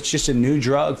 So it's just a new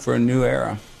drug for a new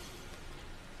era.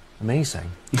 Amazing.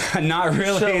 Not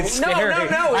really. So, it's scary.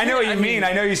 No. I know what you mean.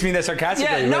 I know you mean that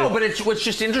sarcastically. Yeah, no, but it's what's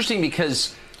just interesting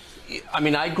because,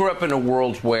 I grew up in a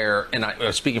world where,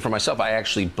 and speaking for myself, I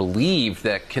actually believed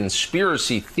that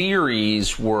conspiracy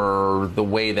theories were the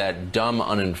way that dumb,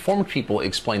 uninformed people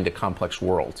explained a complex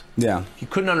world. Yeah. If you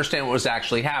couldn't understand what was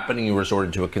actually happening, you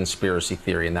resorted to a conspiracy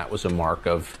theory, and that was a mark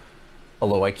of a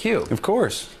low IQ. Of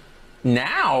course.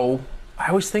 Now, I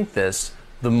always think this.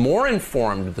 The more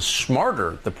informed, the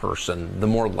smarter the person, the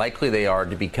more likely they are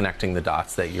to be connecting the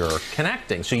dots that you're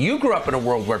connecting. So you grew up in a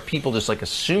world where people just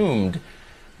assumed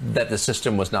that the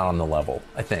system was not on the level,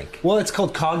 I think. Well, it's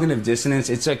called cognitive dissonance.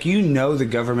 It's like, the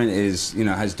government is,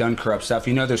 has done corrupt stuff.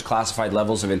 There's classified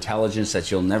levels of intelligence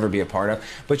that you'll never be a part of.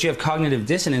 But you have cognitive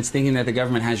dissonance thinking that the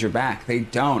government has your back. They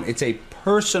don't. It's a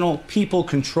personal people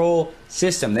control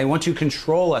system. They want to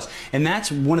control us. And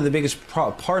that's one of the biggest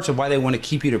parts of why they want to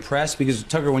keep you depressed. Because,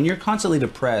 Tucker, when you're constantly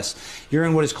depressed, you're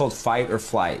in what is called fight or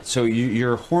flight. So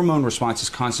your hormone response is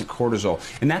constant cortisol.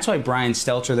 And that's why Brian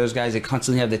Stelter, those guys, they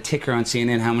constantly have the ticker on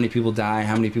CNN, how many people die,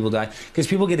 how many people die. Because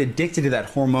people get addicted to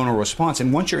that hormonal response.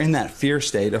 And once you're in that fear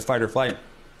state of fight or flight,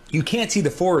 you can't see the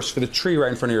forest for the tree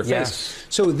right in front of your face.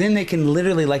 So then they can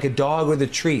literally, like a dog with a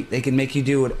treat, they can make you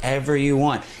do whatever you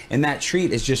want. And that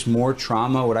treat is just more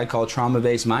trauma, what I call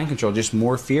trauma-based mind control, just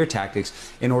more fear tactics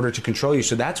in order to control you.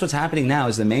 So that's what's happening now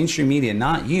is the mainstream media,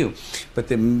 not you,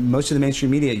 but most of the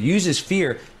mainstream media uses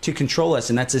fear to control us.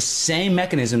 And that's the same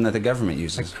mechanism that the government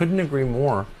uses. I couldn't agree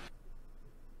more.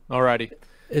 Alrighty.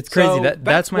 It's crazy.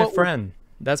 That's my friend.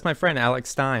 That's my friend, Alex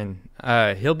Stein.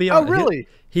 He'll be on. Oh, really?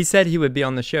 He said he would be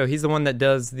on the show. He's the one that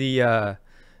does the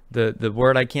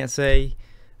word I can't say.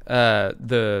 What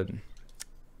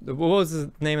was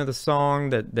the name of the song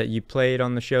that you played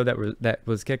on the show that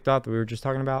was kicked off that we were just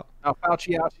talking about? Oh,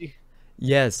 Fauci ouchie.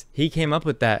 Yes, he came up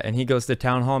with that, and he goes to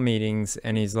town hall meetings,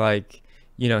 and he's like,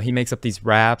 he makes up these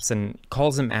raps and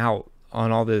calls him out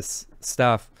on all this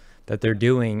stuff that they're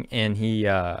doing, and he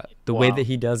the way that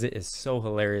he does it is so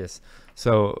hilarious.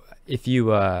 So if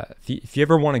you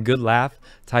ever want a good laugh,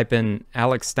 type in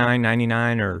Alex Stein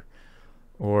 99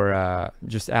 or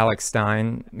just Alex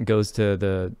Stein goes to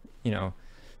the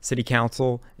city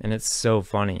council, and it's so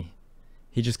funny.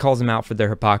 He just calls them out for their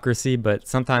hypocrisy, but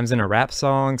sometimes in a rap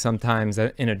song, sometimes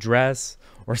in a dress,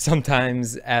 or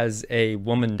sometimes as a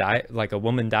woman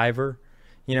diver,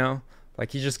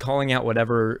 like he's just calling out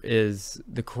whatever is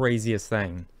the craziest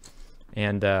thing.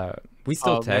 And we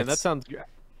still text. Man, that sounds good.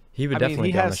 He would definitely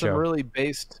he be on the has some show. really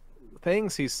based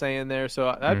things he's saying there,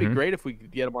 so that'd be great if we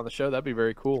could get him on the show. That'd be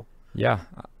very cool. Yeah,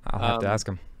 I'll have to ask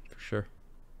him for sure.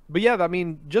 But yeah, I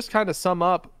mean, just kind of sum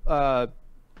up,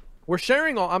 I'm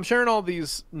sharing all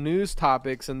these news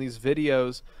topics and these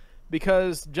videos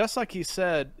because, just like he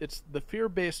said, it's the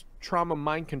fear-based trauma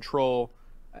mind control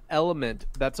element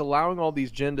that's allowing all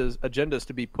these agendas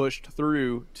to be pushed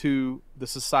through to the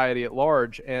society at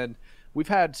large. And we've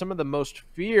had some of the most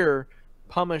fear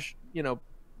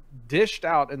dished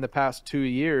out in the past 2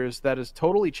 years that has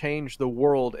totally changed the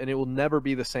world, and it will never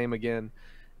be the same again.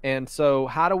 And so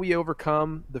how do we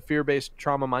overcome the fear-based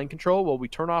trauma mind control? Well, we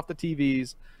turn off the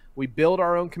TVs, we build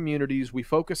our own communities, we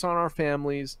focus on our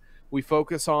families, we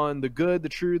focus on the good, the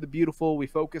true, the beautiful, we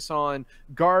focus on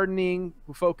gardening,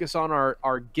 we focus on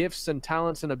our gifts and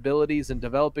talents and abilities and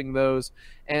developing those.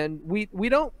 And we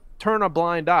don't turn a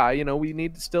blind eye. We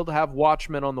need still to have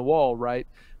watchmen on the wall, right?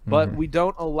 But we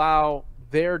don't allow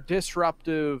their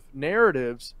disruptive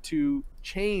narratives to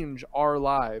change our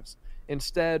lives.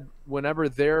 Instead, whenever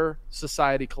their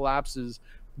society collapses,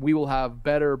 we will have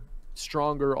better,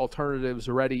 stronger alternatives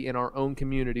ready in our own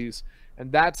communities.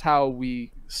 And that's how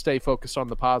we stay focused on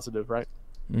the positive, right?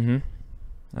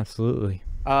 Absolutely.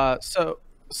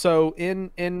 So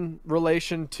in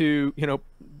relation to,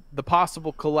 the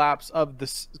possible collapse of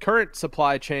the current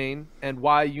supply chain and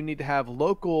why you need to have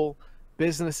local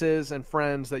businesses and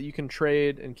friends that you can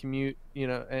trade and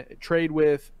trade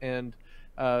with and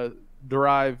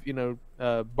derive,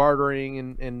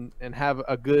 bartering and have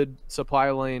a good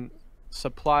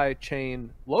supply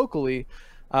chain locally.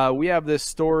 We have this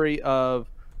story of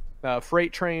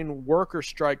freight train worker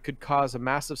strike could cause a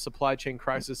massive supply chain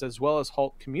crisis as well as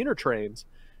halt commuter trains.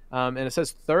 And it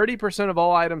says 30% of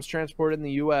all items transported in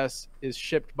the U.S. is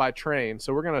shipped by train.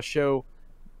 So we're going to show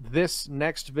this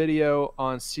next video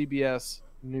on CBS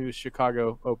News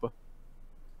Chicago, Opa.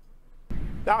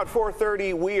 Now at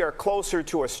 4:30, we are closer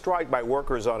to a strike by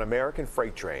workers on American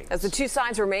freight trains. As the two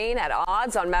sides remain at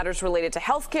odds on matters related to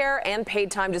health care and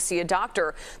paid time to see a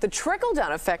doctor, the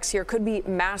trickle-down effects here could be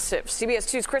massive. CBS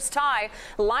 2's Chris Ty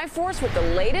live for us with the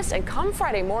latest. And come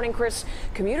Friday morning, Chris,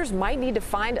 commuters might need to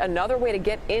find another way to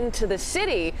get into the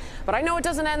city. But I know it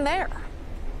doesn't end there.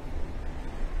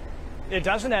 It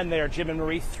doesn't end there, Jim and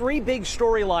Marie. Three big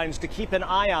storylines to keep an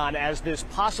eye on as this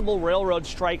possible railroad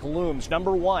strike looms.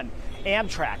 Number one,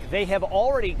 Amtrak. They have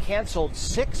already canceled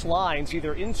 6 lines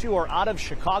either into or out of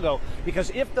Chicago because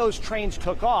if those trains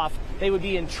took off, they would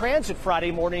be in transit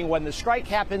Friday morning when the strike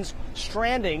happens,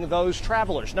 stranding those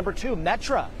travelers. Number two,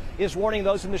 Metra is warning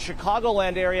those in the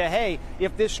Chicagoland area, hey,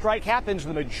 if this strike happens,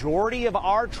 the majority of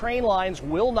our train lines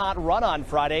will not run on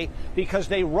Friday because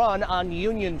they run on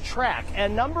Union track.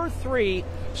 And number three,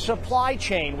 supply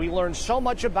chain. We learned so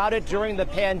much about it during the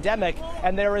pandemic,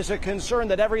 and there is a concern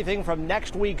that everything from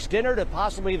next week's dinner to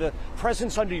possibly the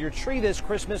presents under your tree this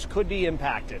Christmas could be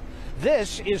impacted.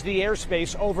 This is the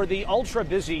airspace over the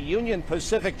ultra-busy Union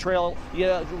Pacific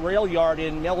rail yard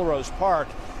in Melrose Park.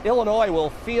 Illinois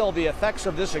will feel the effects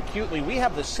of this acutely. We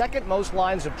have the second most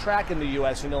lines of track in the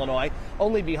U.S. in Illinois,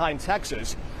 only behind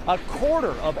Texas. A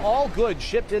quarter of all goods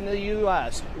shipped in the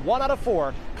U.S., 1 out of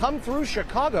 4, come through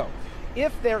Chicago.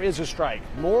 If there is a strike,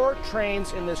 more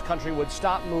trains in this country would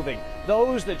stop moving.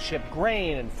 Those that ship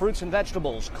grain and fruits and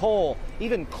vegetables, coal,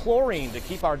 even chlorine to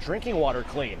keep our drinking water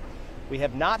clean. We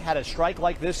have not had a strike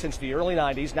like this since the early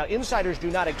 90s. Now, insiders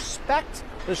do not expect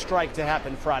the strike to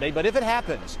happen Friday, but if it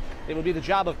happens, it will be the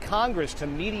job of Congress to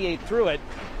mediate through it,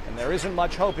 and there isn't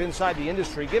much hope inside the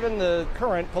industry given the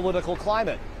current political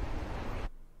climate.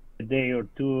 A day or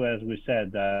two, as we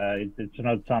said, it's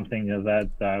not something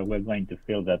that we're going to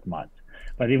feel that much.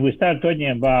 But if we start talking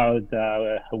about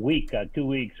a week, 2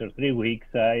 weeks, or 3 weeks,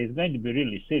 it's going to be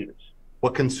really serious.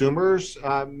 What consumers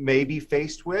may be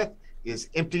faced with is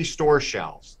empty store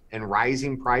shelves and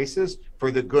rising prices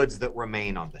for the goods that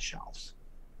remain on the shelves.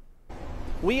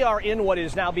 We are in what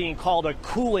is now being called a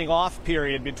cooling off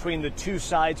period between the two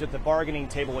sides at the bargaining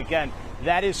table. Again,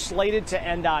 that is slated to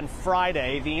end on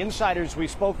Friday. The insiders we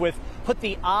spoke with put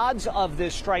the odds of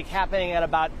this strike happening at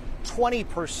about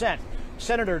 20%.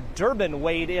 Senator Durbin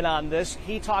weighed in on this.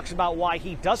 He talks about why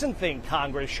he doesn't think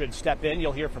Congress should step in.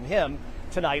 You'll hear from him.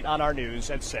 tonight on our news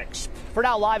at 6. For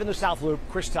now, live in the South Loop,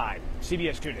 Chris Ty,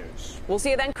 CBS 2 News. We'll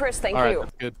see you then, Chris. Thank All right, you.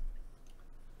 that's good.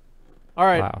 All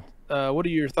right. Wow. What are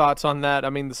your thoughts on that? I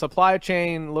mean, the supply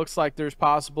chain looks like there's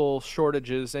possible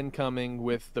shortages incoming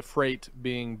with the freight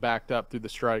being backed up through the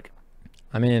strike.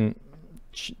 I mean,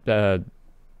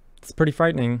 it's pretty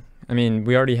frightening. I mean,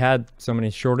 we already had so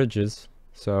many shortages,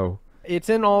 so... It's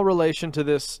in all relation to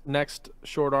this next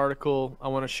short article I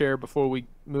want to share before we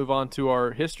move on to our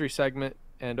history segment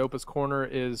and Opas Corner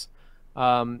is,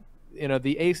 the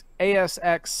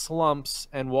ASX slumps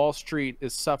and Wall Street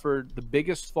has suffered the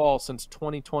biggest fall since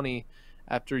 2020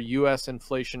 after U.S.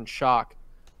 inflation shock.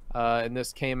 And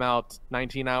this came out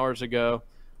 19 hours ago.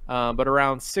 But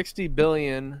around 60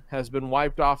 billion has been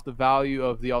wiped off the value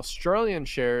of the Australian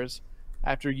shares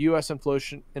after U.S.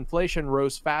 inflation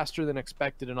rose faster than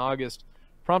expected in August,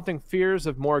 prompting fears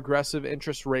of more aggressive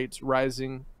interest rates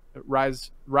rises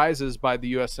by the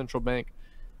U.S. central bank.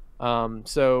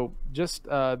 So just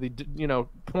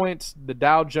points, the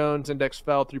Dow Jones index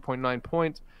fell 3.9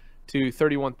 points to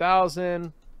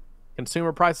 31,000.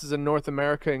 Consumer prices in North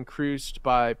America increased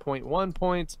by 0.1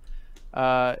 points,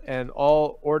 and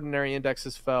all ordinary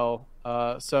indexes fell.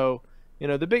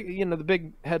 The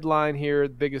big headline here,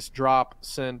 the biggest drop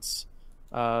since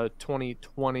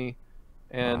 2020,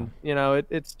 and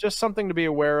it's just something to be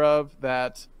aware of,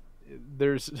 that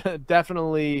there's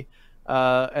definitely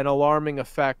an alarming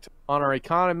effect on our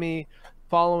economy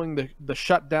following the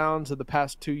shutdowns of the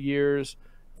past 2 years,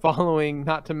 following,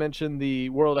 not to mention, the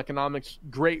World Economic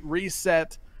Great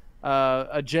Reset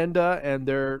agenda and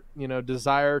their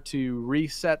desire to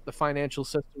reset the financial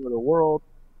system of the world.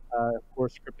 Of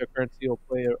course, cryptocurrency will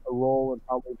play a role in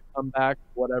probably the comeback,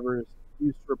 whatever is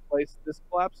used to replace this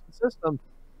collapsing system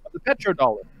of the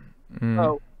petrodollar.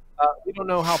 So we don't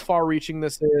know how far-reaching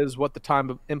this is, what the time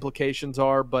of implications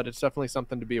are, but it's definitely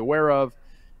something to be aware of,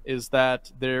 is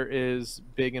that there is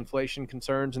big inflation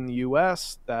concerns in the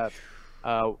U.S., that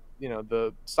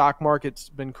the stock market's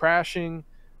been crashing.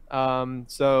 Well,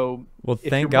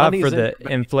 thank God for the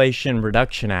Inflation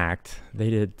Reduction Act. They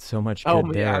did so much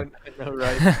good there. I know,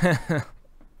 right?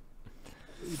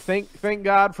 Thank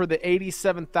God for the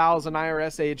 87,000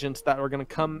 IRS agents that are going to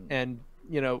come and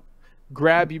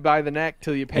grab you by the neck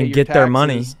till you pay and your get taxes. their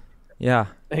money. Yeah.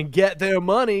 And get their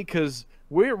money, because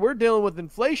we're dealing with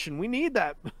inflation. We need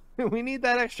that. We need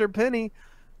that extra penny.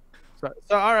 So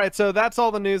all right. So that's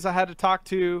all the news I had to talk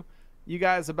to you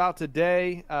guys about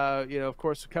today. Of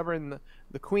course, covering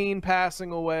the Queen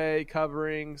passing away,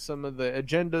 covering some of the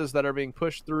agendas that are being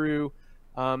pushed through,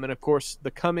 and of course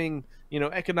the coming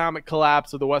economic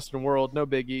collapse of the Western world. No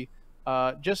biggie.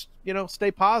 Just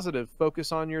stay positive.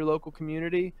 Focus on your local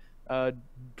community.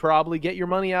 Probably get your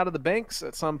money out of the banks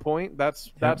at some point.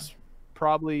 That's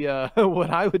probably what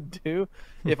I would do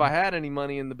if I had any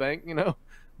money in the bank.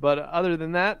 But other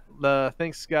than that,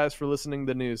 thanks guys for listening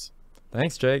to the news.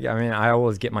 Thanks, Jake. I mean, I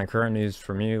always get my current news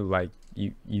from you. Like,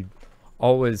 you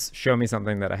always show me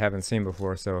something that I haven't seen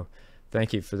before. So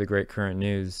thank you for the great current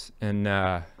news. And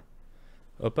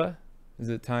Opa, is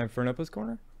it time for an Opa's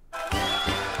Corner?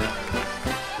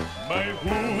 Mein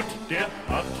Hut, der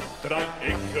hat 3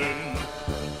 Ecken.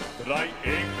 3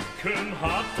 Ecken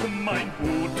hat mein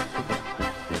Hut.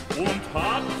 Und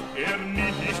hat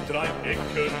nicht 3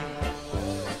 Ecken,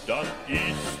 dann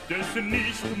ist es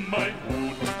nicht mein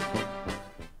Hut.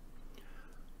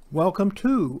 Welcome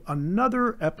to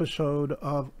another episode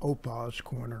of Opa's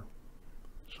Corner.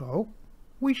 So,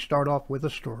 we start off with a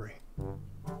story.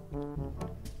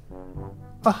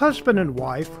 A husband and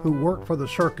wife who work for the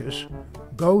circus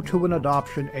go to an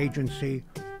adoption agency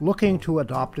looking to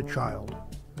adopt a child.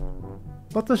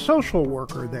 But the social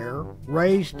worker there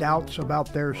raised doubts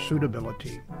about their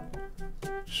suitability.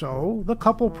 So the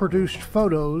couple produced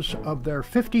photos of their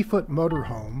 50-foot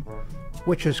motorhome,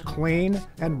 which is clean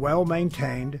and well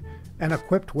maintained and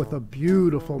equipped with a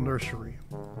beautiful nursery.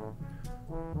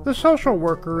 The social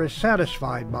worker is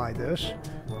satisfied by this,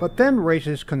 but then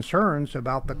raises concerns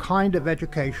about the kind of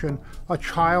education a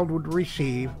child would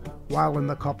receive while in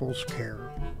the couple's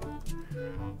care.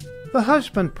 The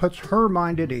husband puts her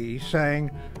mind at ease,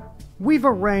 saying, "We've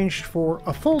arranged for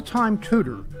a full-time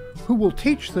tutor who will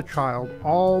teach the child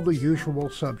all the usual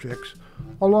subjects,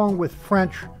 along with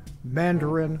French,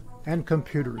 Mandarin, and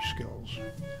computer skills."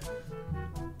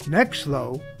 Next,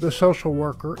 though, the social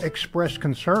worker expressed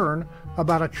concern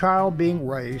about a child being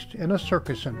raised in a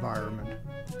circus environment.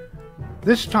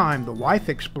 This time, the wife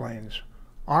explains,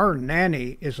 "Our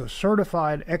nanny is a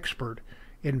certified expert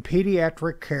in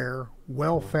pediatric care,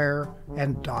 welfare,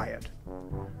 and diet."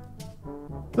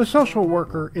 The social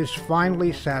worker is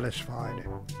finally satisfied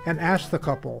and asks the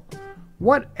couple,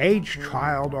 What age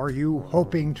child are you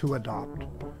hoping to adopt?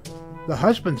 The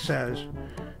husband says,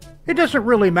 it doesn't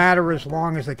really matter as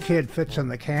long as the kid fits in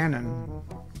the canon.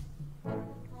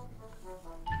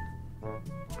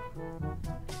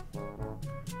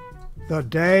 The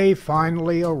day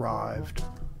finally arrived.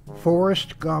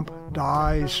 Forrest Gump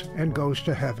dies and goes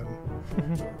to heaven.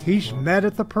 He's met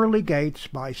at the pearly gates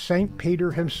by St.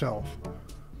 Peter himself.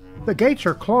 The gates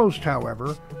are closed,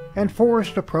 however, and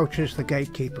Forrest approaches the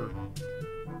gatekeeper.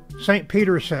 St.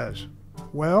 Peter says,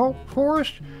 "Well,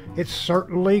 Forrest, it's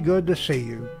certainly good to see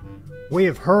you. We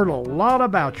have heard a lot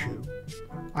about you.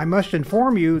 I must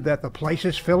inform you that the place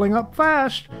is filling up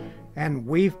fast, and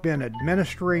we've been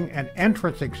administering an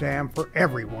entrance exam for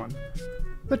everyone.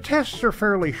 The tests are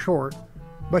fairly short,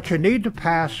 but you need to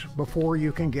pass before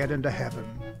you can get into heaven."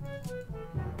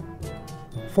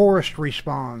 Forrest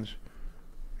responds,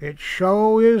 "It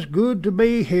sure is good to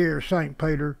be here, St.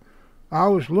 Peter. I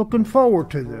was looking forward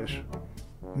to this.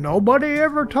 Nobody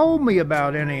ever told me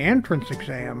about any entrance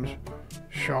exams.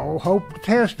 Sure hope the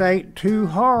test ain't too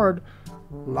hard.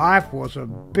 Life was a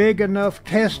big enough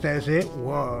test as it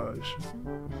was."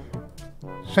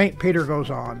 St. Peter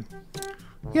goes on,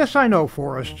 "Yes, I know,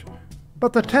 Forrest,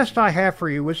 but the test I have for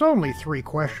you is only 3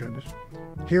 questions.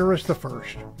 Here is the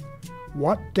first.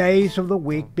 What days of the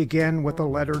week begin with the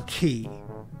letter T?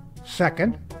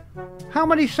 Second, how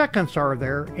many seconds are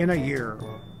there in a year?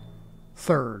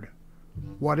 Third,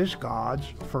 what is God's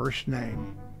first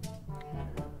name?"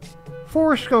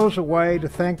 Forrest goes away to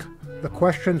think the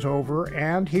questions over,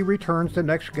 and he returns the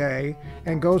next day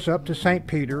and goes up to St.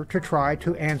 Peter to try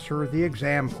to answer the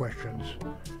exam questions.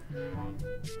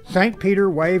 St. Peter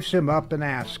waves him up and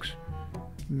asks,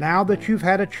 "Now that you've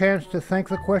had a chance to think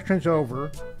the questions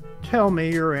over, tell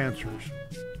me your answers."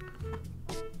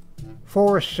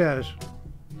 Forrest says,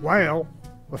 "Well,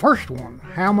 the first one,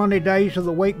 how many days of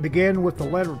the week begin with the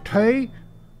letter T?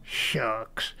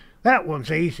 Shucks, that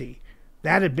one's easy.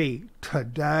 That'd be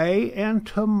today and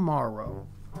tomorrow."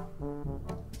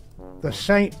 The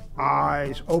saint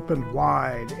eyes open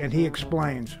wide and he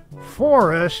explains,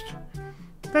 "Forrest,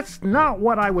 that's not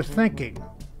what I was thinking.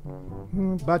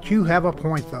 But you have a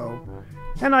point though,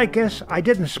 and I guess I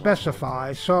didn't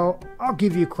specify, so I'll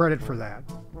give you credit for that."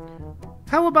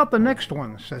 "How about the next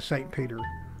one?" says St. Peter.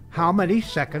 "How many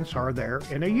seconds are there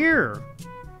in a year?"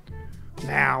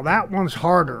 "Now that one's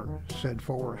harder," said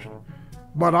Forrest.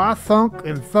 "But I thunk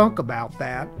and thunk about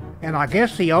that, and I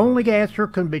guess the only answer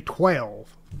can be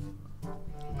 12.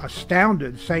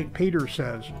 Astounded, St. Peter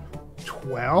says,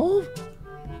 12?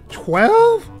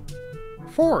 12?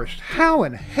 Forrest, how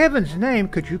in heaven's name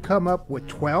could you come up with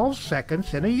 12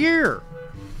 seconds in a year?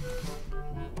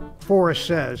 Forrest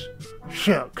says,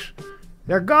 "Shucks,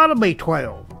 there gotta be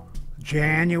 12.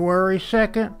 January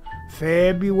 2nd,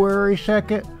 February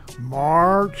 2nd,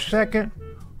 March 2nd.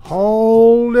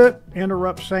 Hold it,"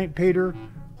 interrupts St. Peter.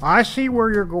 "I see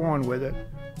where you're going with it,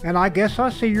 and I guess I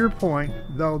see your point,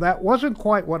 though that wasn't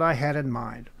quite what I had in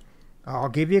mind. I'll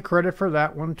give you credit for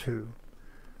that one too.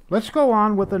 Let's go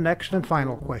on with the next and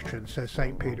final question," says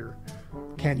St. Peter.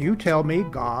 "Can you tell me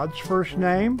God's first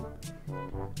name?"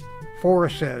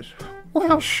 Forrest says,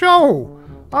 "Well, sure.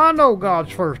 I know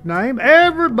God's first name.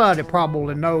 Everybody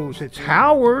probably knows it's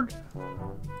Howard."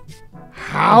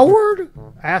 "Howard?"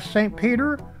 asked St.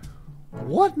 Peter.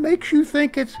 "What makes you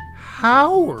think it's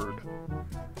Howard?"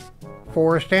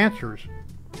 Forrest answers,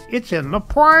 "It's in the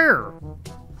prayer."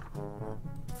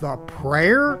 "The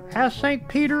prayer?" asked St.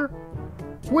 Peter.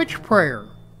 "Which prayer?"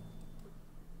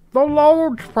 "The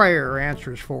Lord's Prayer,"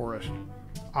 answers Forrest.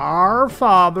 "Our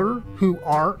Father, who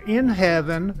art in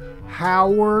heaven,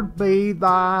 hallowed be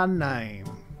thy name."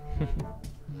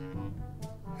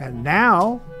 And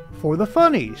now for the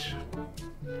funnies.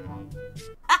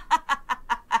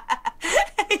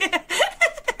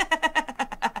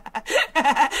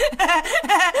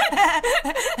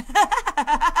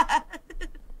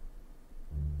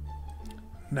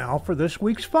 Now for this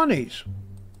week's funnies.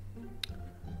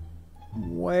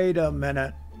 Wait a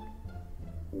minute.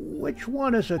 Which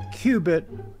one is a cubit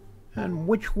and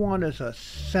which one is a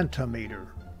centimeter?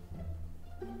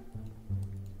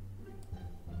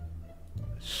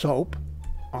 Soap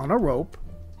on a rope,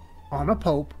 on a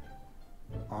pope,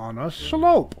 on a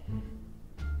slope.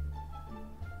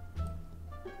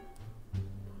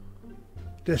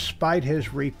 Despite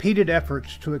his repeated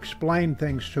efforts to explain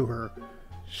things to her,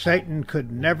 Satan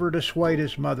could never dissuade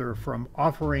his mother from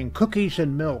offering cookies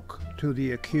and milk to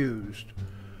the accused.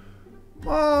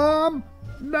 "Mom,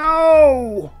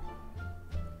 no!"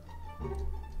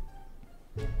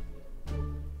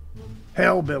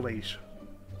 Hellbillies.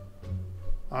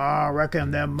 "I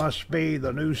reckon them must be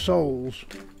the new souls."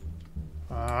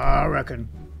 I reckon.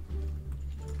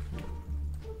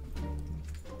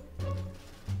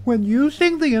 When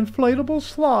using the inflatable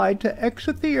slide to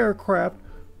exit the aircraft,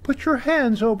 put your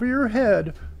hands over your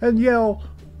head and yell,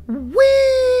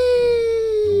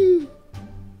 "Whee!"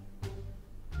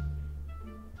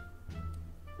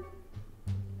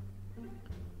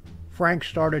 Frank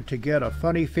started to get a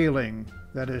funny feeling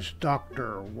that his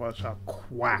doctor was a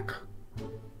quack.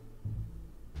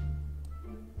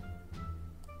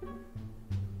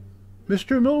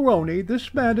 Mr. Mulroney,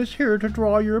 this man is here to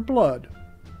draw your blood.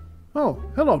 Oh,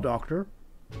 hello, Doctor.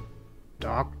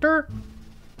 Doctor?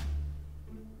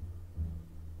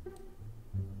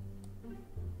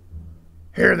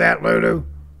 Hear that, Lulu?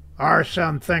 Our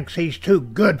son thinks he's too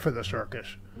good for the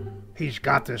circus. He's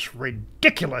got this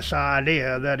ridiculous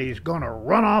idea that he's going to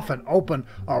run off and open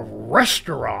a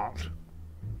restaurant.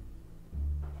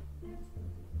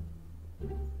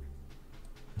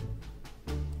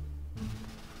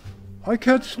 I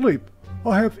can't sleep.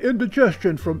 I have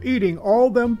indigestion from eating all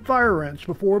them fire ants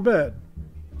before bed.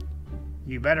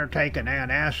 You better take an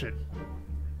antacid.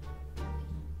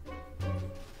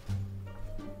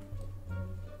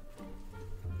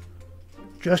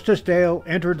 Justice Dale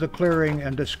entered the clearing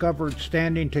and discovered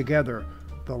standing together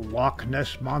the Loch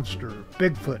Ness Monster,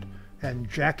 Bigfoot, and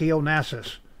Jackie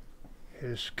Onassis.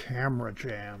 His camera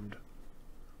jammed.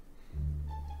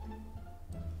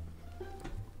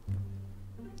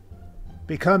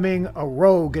 Becoming a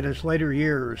rogue in his later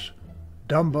years,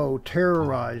 Dumbo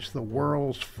terrorized the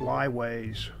world's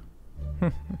flyways.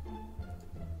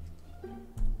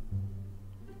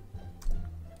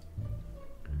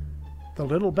 The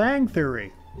Little Bang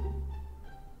Theory.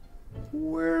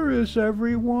 Where is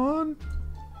everyone?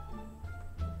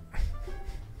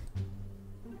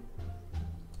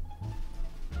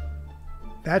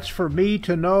 That's for me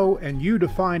to know and you to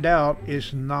find out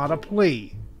is not a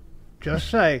plea. Just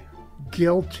say,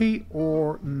 guilty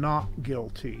or not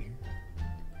guilty.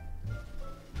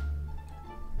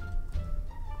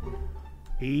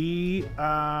 Can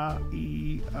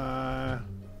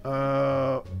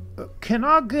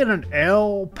I get an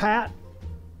L, Pat?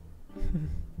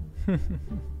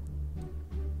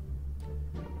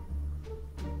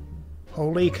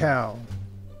 Holy cow.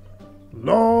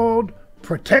 Lord,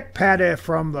 protect Patty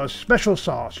from the special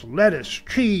sauce, lettuce,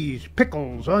 cheese,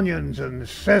 pickles, onions, and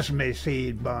sesame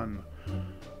seed bun.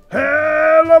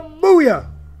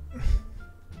 Hallelujah!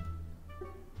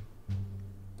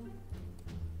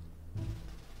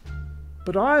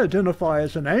 But I identify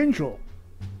as an angel.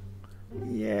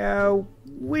 Yeah,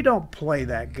 we don't play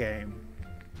that game.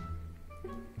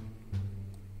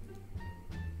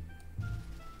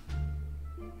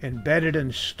 Embedded in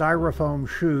styrofoam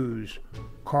shoes,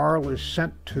 Carl is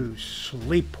sent to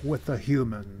sleep with the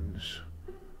humans.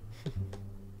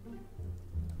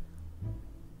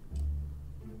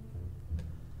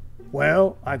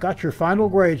 Well, I got your final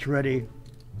grades ready,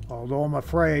 although I'm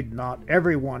afraid not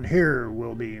everyone here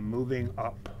will be moving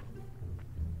up.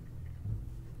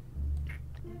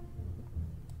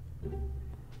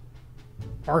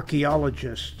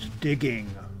 Archaeologists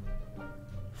digging.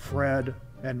 Fred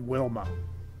and Wilma.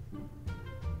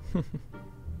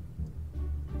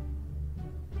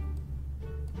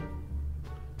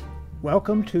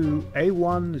 Welcome to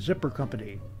A1 Zipper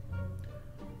Company.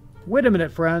 Wait a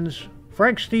minute, friends.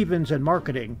 Frank Stevens in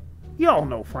marketing, y'all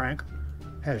know Frank,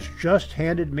 has just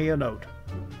handed me a note.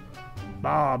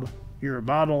 Bob, your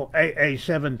bottle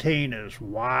AA-17 is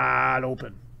wide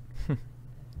open.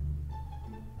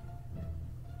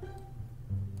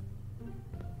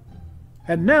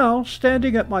 And now,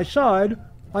 standing at my side,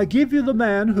 I give you the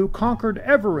man who conquered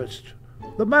Everest,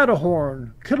 the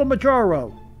Matterhorn,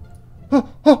 Kilimanjaro.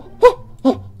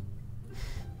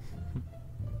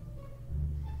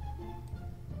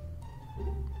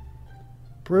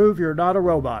 Prove you're not a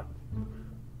robot.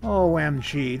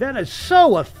 OMG, that is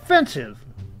so offensive.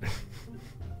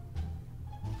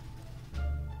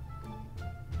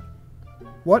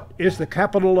 What is the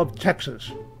capital of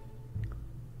Texas?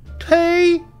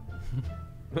 Tay.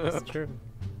 That's true.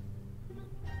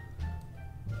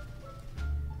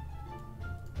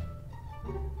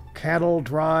 Cattle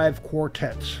Drive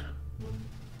Quartets.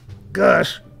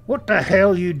 Gus, what the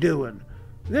hell you doing?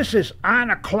 This is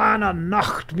Eine kleine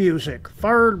Nacht music,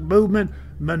 third movement,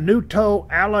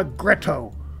 Minuto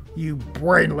Allegretto, you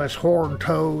brainless horn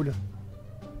toad.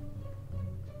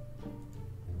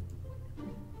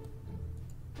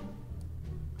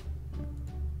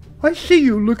 I see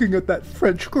you looking at that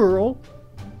French girl.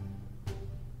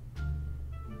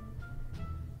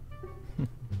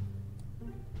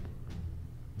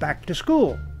 Back to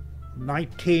school,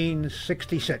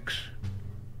 1966.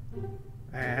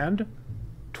 And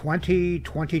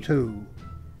 2022.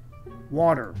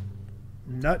 Water,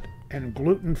 nut and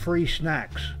gluten-free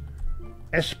snacks,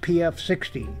 SPF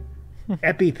 60,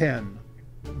 EpiPen,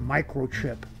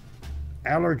 microchip,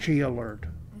 allergy alert,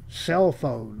 cell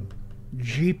phone,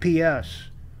 GPS,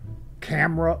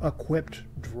 camera-equipped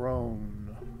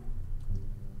drone.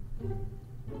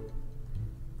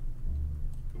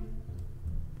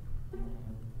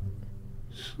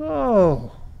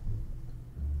 So,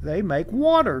 they make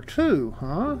water too,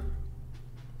 huh?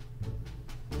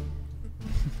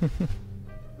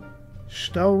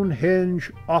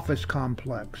 Stonehenge office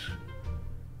complex.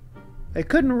 They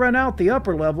couldn't rent out the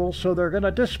upper level, so they're going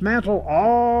to dismantle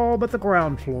all but the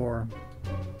ground floor.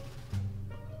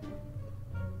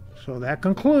 So that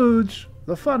concludes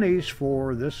the funnies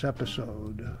for this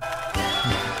episode.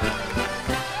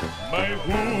 Mein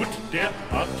Hut, der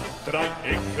hat 3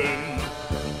 Ecken.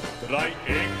 3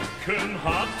 Ecken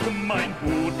hat mein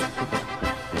Hut.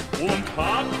 Und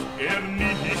hat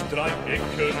nicht 3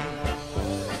 Ecken,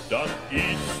 dann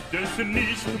ist es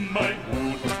nicht mein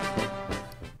Hut.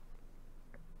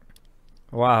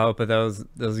 Wow, Opa, that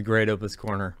was a great Opus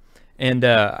Corner. And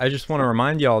I just want to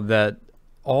remind y'all that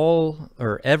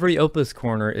every Opus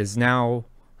Corner is now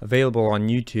available on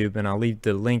YouTube, and I'll leave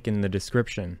the link in the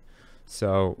description.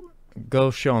 So go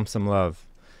show them some love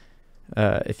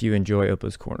if you enjoy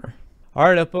Opus Corner. All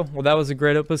right, Opa. Well, that was a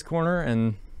great Opus Corner,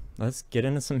 and let's get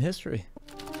into some history.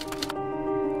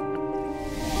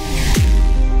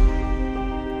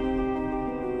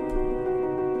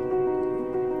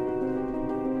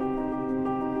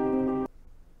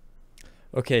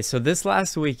 Okay, so this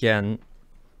last weekend,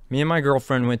 me and my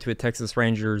girlfriend went to a Texas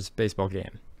Rangers baseball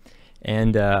game.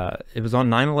 And it was on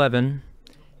 9/11,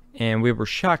 and we were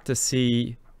shocked to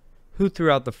see who threw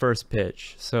out the first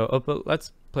pitch. So, Opa,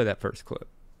 let's play that first clip.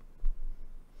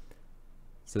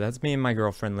 So that's me and my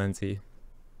girlfriend, Lindsay.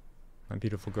 My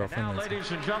beautiful girlfriend, Now, Lindsay.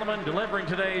 ladies and gentlemen, delivering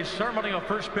today's ceremonial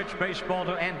first pitch baseball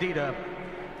to Andita,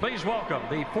 please welcome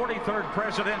the 43rd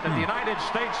President of the United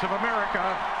States of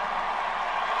America,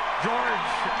 George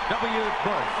W.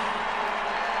 Bush.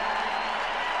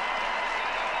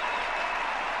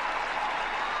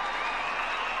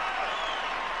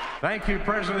 Thank you,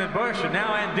 President Bush. And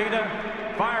now,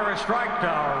 Andita, fire a strike to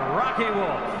Rocky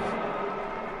Wolf.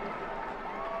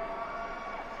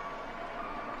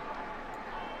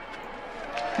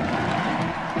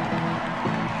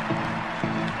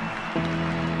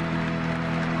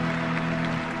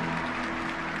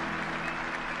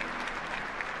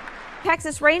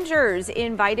 Texas Rangers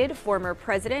invited former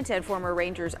president and former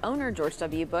Rangers owner George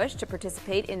W. Bush to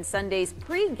participate in Sunday's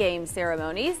pre-game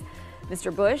ceremonies.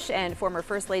 Mr. Bush and former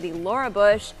First Lady Laura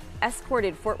Bush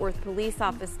escorted Fort Worth police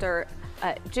officer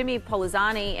Jimmy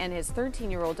Polizani and his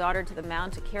 13-year-old daughter to the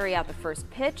mound to carry out the first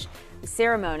pitch. The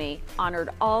ceremony honored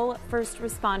all first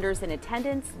responders in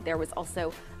attendance. There was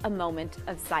also a moment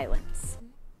of silence.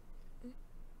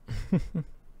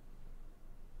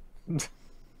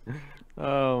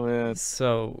 Oh, man.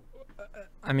 So,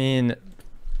 I mean,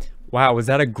 wow, was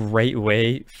that a great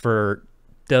way for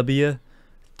W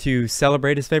to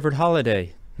celebrate his favorite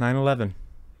holiday, 9/11?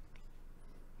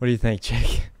 What do you think,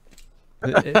 Jake?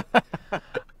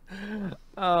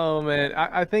 Oh, man.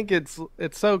 I think it's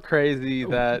so crazy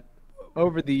that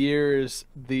over the years,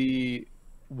 the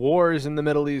wars in the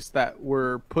Middle East that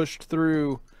were pushed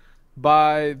through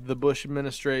by the Bush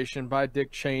administration, by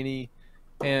Dick Cheney,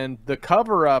 and the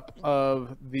cover-up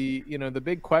of the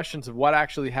big questions of what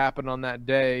actually happened on that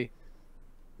day,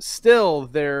 still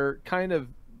they're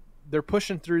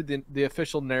pushing through the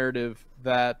official narrative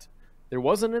that there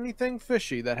wasn't anything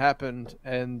fishy that happened,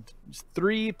 and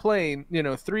 3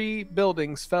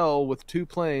 buildings fell with 2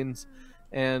 planes,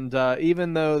 and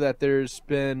even though that there's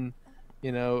been,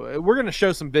 we're going to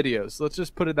show some videos. Let's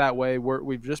just put it that way.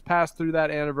 We've just passed through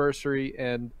that anniversary,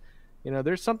 and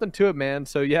there's something to it, man.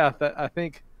 So yeah, I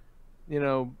think,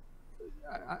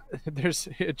 there's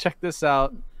check this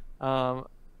out.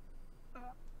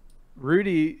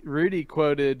 Rudy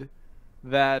quoted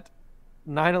that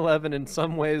 9/11 in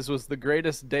some ways was the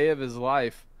greatest day of his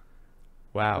life.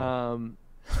 Wow.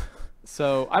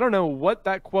 So I don't know what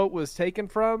that quote was taken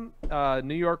from.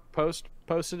 New York Post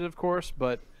posted it, of course,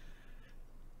 but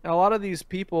a lot of these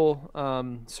people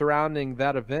surrounding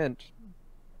that event,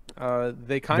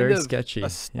 they kind Very of sketchy,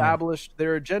 established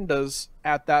their agendas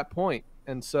at that point.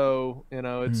 And so,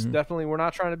 it's definitely, we're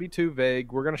not trying to be too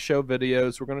vague. We're going to show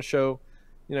videos. We're going to show,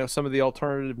 some of the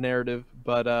alternative narrative.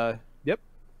 But, yep.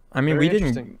 I mean, we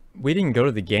didn't go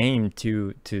to the game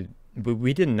but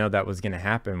we didn't know that was going to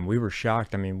happen. We were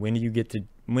shocked. I mean, when do you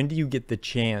get the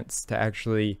chance to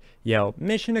actually yell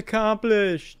 "Mission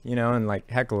accomplished," and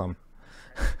like heckle them?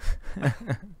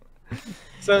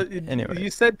 So Anyway. you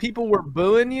said people were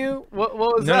booing you? What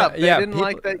was No, up? no, They yeah, didn't people-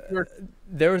 like that you were...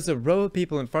 There was a row of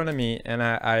people in front of me, and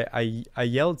I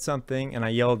yelled something, and I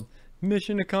yelled,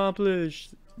 "Mission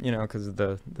accomplished," you know, because of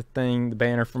the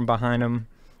banner from behind them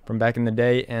from back in the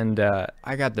day, and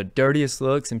I got the dirtiest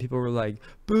looks, and people were like,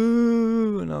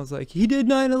 "Boo!" and I was like, "He did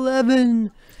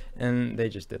 9/11," and they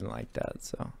just didn't like that,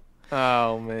 so.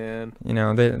 Oh, man. You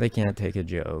know, they can't take a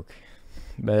joke.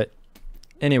 But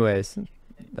anyways,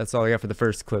 that's all I got for the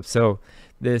first clip. So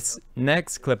this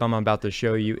next clip I'm about to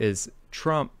show you is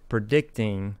Trump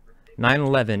predicting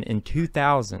 9/11 in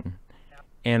 2000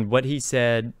 and what he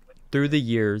said through the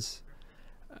years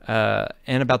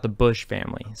and about the Bush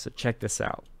family. So check this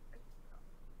out.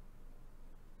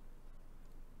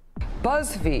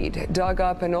 BuzzFeed dug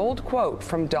up an old quote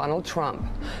from Donald Trump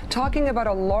talking about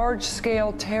a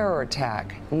large-scale terror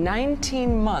attack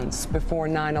 19 months before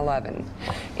 9/11.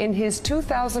 In his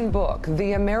 2000 book,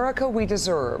 The America We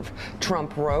Deserve,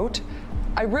 Trump wrote,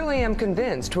 "I really am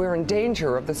convinced we're in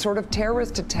danger of the sort of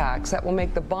terrorist attacks that will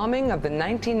make the bombing of the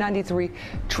 1993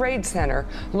 Trade Center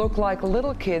look like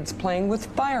little kids playing with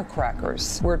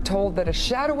firecrackers." We're told that a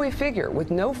shadowy figure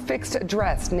with no fixed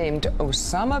address named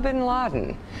Osama bin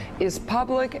Laden is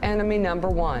public enemy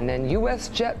 #1, and U.S.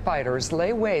 jet fighters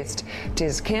lay waste to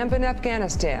his camp in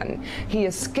Afghanistan. He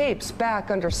escapes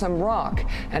back under some rock,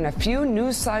 and a few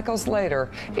news cycles later,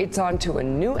 it's on to a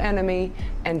new enemy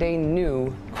and a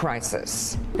new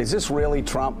crisis. Is this really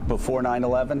Trump before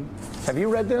 9/11? Have you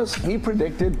read this? He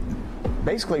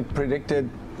basically predicted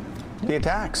the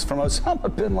attacks from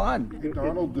Osama bin Laden.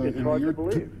 Donald, in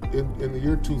the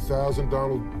year 2000,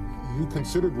 Donald, you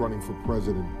considered running for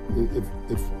president.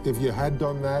 If you had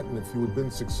done that and if you had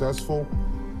been successful,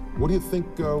 what do you think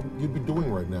you'd be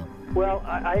doing right now? Well,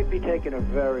 I'd be taking a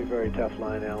very, very tough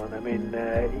line, Alan. I mean,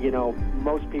 you know,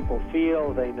 most people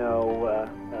feel they know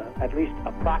at least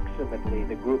approximately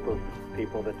the group of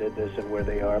people that did this and where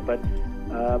they are, but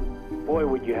boy,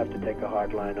 would you have to take a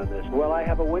hard line on this. Well, I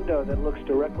have a window that looks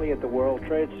directly at the World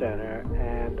Trade Center,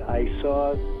 and I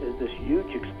saw this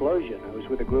huge explosion. I was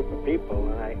with a group of people,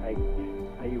 and I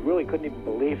really couldn't even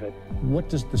believe it. What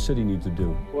does the city need to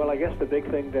do? Well, I guess the big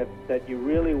thing that you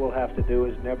really will have to do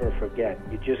is never forget.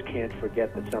 You just can't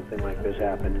forget that something like this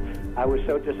happened. I was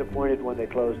so disappointed when they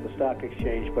closed the stock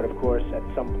exchange, but of course, at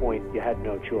some point, you had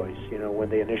no choice, you know, when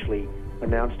they initially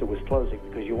announced it was closing,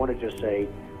 because you want to just say,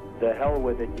 the hell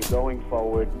with it, you're going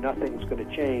forward, nothing's going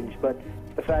to change. But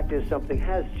the fact is something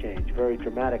has changed very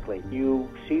dramatically. You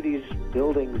see these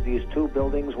buildings, these two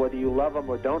buildings, whether you love them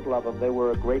or don't love them, they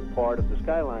were a great part of the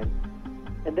skyline.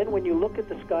 And then when you look at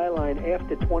the skyline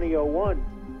after 2001,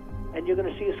 and you're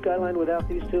going to see a skyline without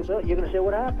these two buildings, you're going to say,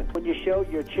 what happened? When you show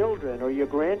your children or your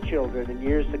grandchildren in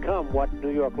years to come what New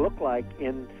York looked like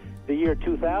in the year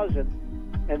 2000,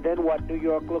 and then what New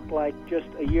York looked like just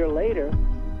a year later,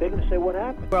 they're going to say, what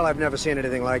happened? Well, I've never seen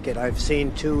anything like it. I've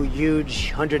seen two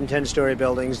huge 110-story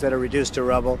buildings that are reduced to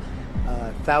rubble,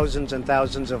 thousands and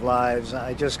thousands of lives.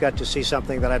 I just got to see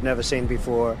something that I've never seen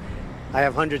before. I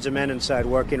have hundreds of men inside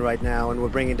working right now, and we're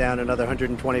bringing down another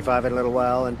 125 in a little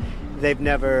while, and they've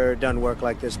never done work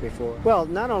like this before. Well,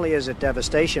 not only is it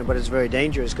devastation, but it's very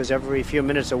dangerous, because every few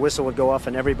minutes a whistle would go off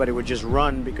and everybody would just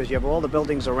run, because you have all the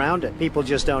buildings around it. People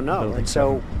just don't know, and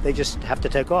so they just have to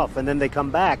take off, and then they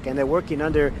come back, and they're working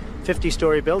under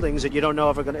 50-story buildings that you don't know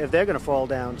if they're going to fall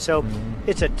down. So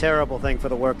it's a terrible thing for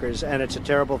the workers, and it's a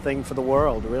terrible thing for the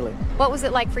world, really. What was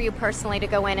it like for you personally to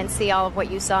go in and see all of what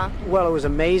you saw? Well, it was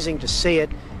amazing to see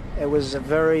it. It was a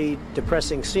very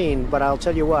depressing scene, but I'll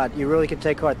tell you what, you really can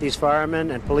take heart. These firemen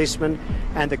and policemen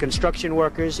and the construction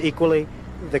workers equally,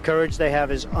 the courage they have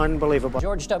is unbelievable.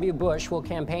 George W. Bush will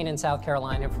campaign in South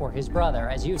Carolina for his brother.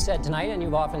 As you said tonight, and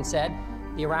you've often said,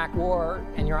 the Iraq War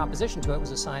and your opposition to it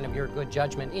was a sign of your good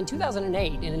judgment. In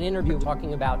 2008, in an interview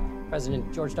talking about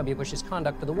President George W. Bush's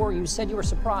conduct of the war, you said you were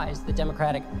surprised that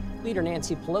Democratic leader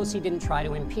Nancy Pelosi didn't try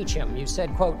to impeach him. You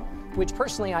said, quote, which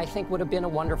personally I think would have been a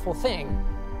wonderful thing.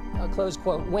 Close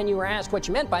quote. When you were asked what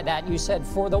you meant by that, you said,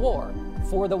 for the war.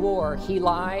 For the war. He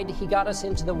lied. He got us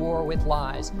into the war with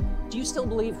lies. Do you still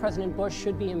believe President Bush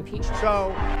should be impeached?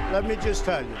 So, let me just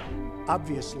tell you,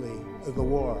 obviously, the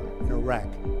war in Iraq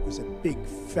was a big,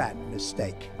 fat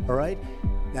mistake, all right?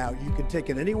 Now, you can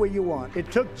take it any way you want.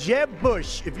 It took Jeb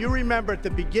Bush, if you remember at the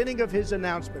beginning of his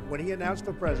announcement, when he announced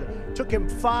for president, it took him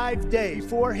 5 days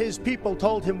before his people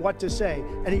told him what to say,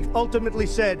 and he ultimately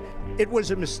said it was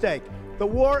a mistake. The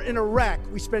war in Iraq,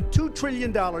 we spent $2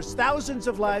 trillion, thousands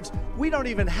of lives. We don't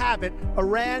even have it.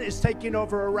 Iran is taking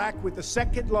over Iraq with the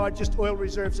second largest oil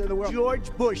reserves in the world.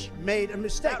 George Bush made a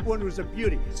mistake. That one was a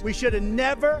beauty. We should have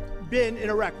never been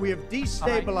in Iraq. We have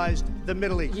destabilized the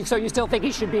Middle East. So you still think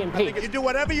he should be impeached? You do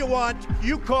whatever you want.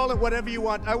 You call it whatever you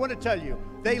want. I want to tell you,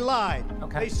 they lied.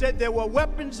 Okay. They said there were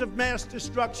weapons of mass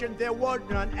destruction. There were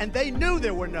none, and they knew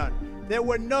there were none. There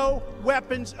were no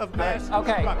weapons of mass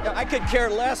destruction. I could care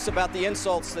less about the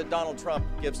insults that Donald Trump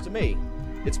gives to me.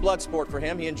 It's blood sport for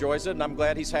him. He enjoys it, and I'm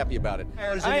glad he's happy about it.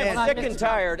 I am sick and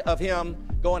tired of him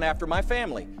going after my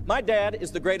family. My dad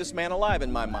is the greatest man alive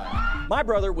in my mind. My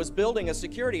brother was building a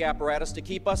security apparatus to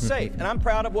keep us safe, and I'm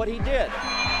proud of what he did.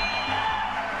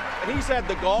 And he's had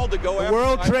the gall to go after the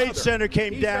World my Trade mother. Center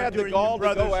came He's down had the during gall your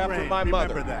to go brother's after reign. my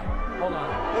mother. Remember that. Hold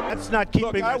on. That's not keeping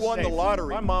Look, I us won safe. the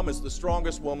lottery. My mom is the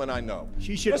strongest woman I know.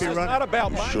 She should this be is running. not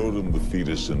about my... Showed him the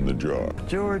fetus in the jar.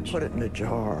 George put it in a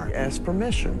jar, he asked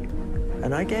permission,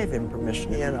 and I gave him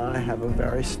permission. He and I have a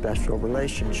very special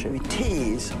relationship. We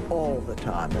tease all the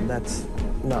time, and that's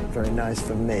not very nice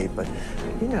for me, but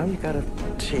you know, you gotta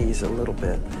tease a little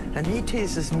bit. And he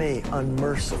teases me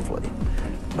unmercifully,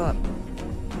 but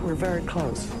we're very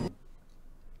close.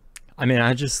 I mean,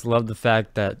 I just love the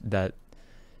fact that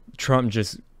Trump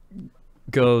just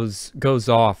goes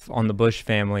off on the Bush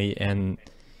family, and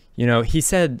you know, he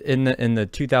said in the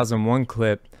 2001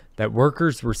 clip that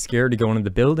workers were scared to go into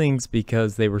the buildings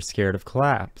because they were scared of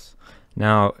collapse.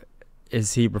 Now,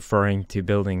 is he referring to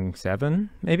Building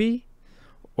 7, maybe?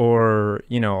 Or,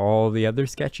 you know, all the other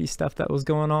sketchy stuff that was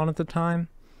going on at the time?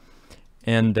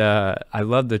 And I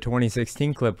love the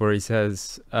 2016 clip where he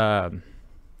says, I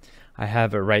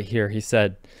have it right here. He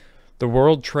said, "The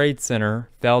World Trade Center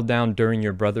fell down during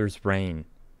your brother's reign."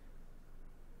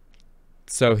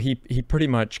 So he pretty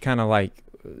much kind of like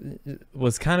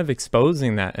was kind of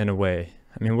exposing that in a way.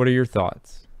 I mean, what are your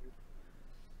thoughts?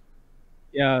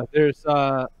 Yeah, there's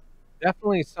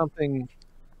definitely something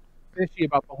fishy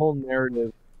about the whole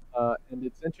narrative, and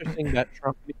it's interesting that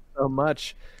Trump did so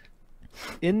much.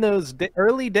 In those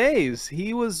early days,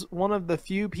 he was one of the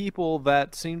few people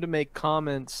that seemed to make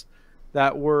comments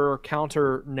that were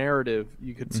counter narrative,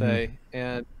 you could say.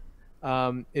 And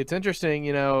it's interesting,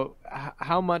 you know,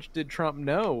 how much did Trump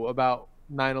know about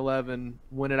 9/11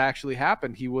 when it actually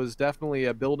happened? He was definitely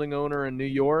a building owner in New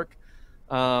York.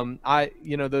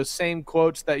 You know, those same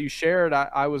quotes that you shared,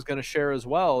 I was going to share as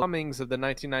well. Bombings of the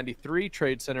 1993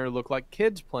 Trade Center look like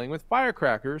kids playing with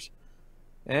firecrackers.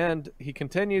 And he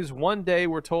continues, "One day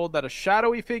we're told that a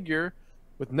shadowy figure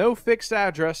with no fixed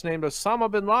address named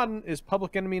Osama bin Laden is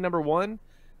public enemy number 1,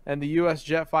 and the U.S.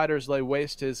 jet fighters lay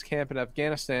waste to his camp in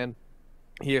Afghanistan.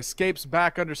 He escapes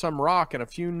back under some rock, and a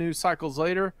few news cycles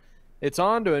later, it's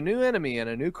on to a new enemy and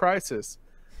a new crisis."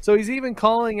 So he's even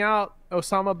calling out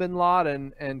Osama bin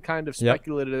Laden and kind of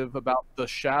speculative about the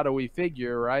shadowy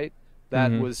figure, right?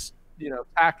 That was, you know,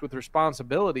 tasked with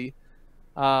responsibility.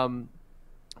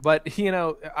 But, you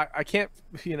know, I can't,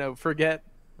 you know, forget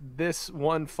this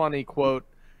one funny quote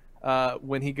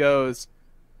when he goes,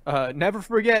 "Never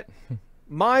forget,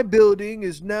 my building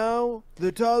is now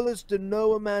the tallest in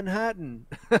Lower Manhattan."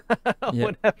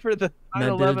 Whenever the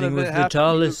 9/11 event happened, the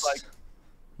tallest. Like,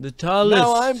 the tallest.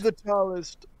 "No, I'm the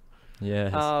tallest."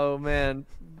 Yes. Oh, man.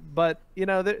 But, you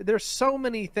know, there's so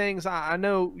many things. I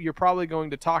know you're probably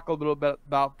going to talk a little bit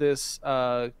about this.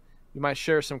 You might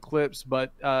share some clips,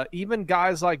 but even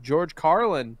guys like George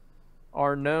Carlin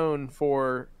are known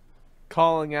for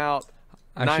calling out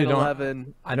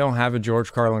 9/11. I don't have a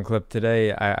George Carlin clip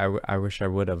today. I wish I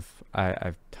would have.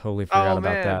 I totally forgot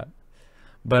about that.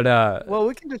 But well,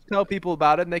 we can just tell people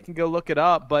about it and they can go look it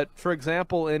up. But for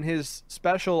example, in his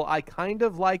special, I Kind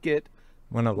of Like It,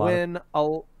 when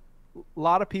a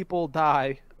lot of people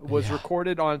die, was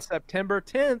recorded on September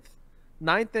 10th,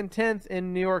 9th and 10th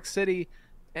in New York City.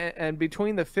 And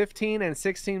between the 15 and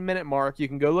 16-minute mark, you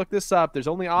can go look this up. There's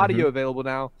only audio available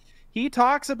now. He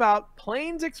talks about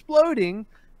planes exploding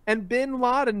and bin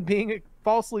Laden being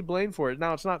falsely blamed for it.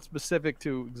 Now, it's not specific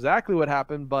to exactly what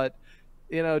happened, but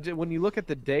you know, when you look at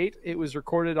the date, it was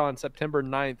recorded on September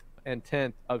 9th and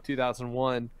 10th of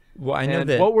 2001. Well, I know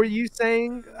that. What were you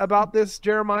saying about this,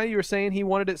 Jeremiah? You were saying he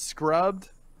wanted it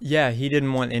scrubbed? Yeah, he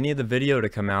didn't want any of the video to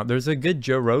come out. There's a good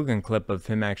Joe Rogan clip of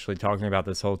him actually talking about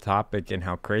this whole topic and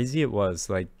how crazy it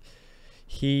was. Like,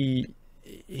 he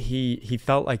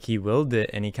felt like he willed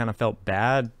it, and he kind of felt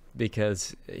bad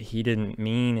because he didn't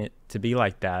mean it to be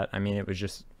like that. I mean, it was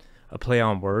just a play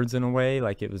on words in a way.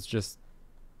 Like, it was just,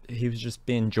 he was just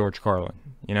being George Carlin,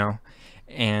 you know?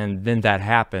 And then that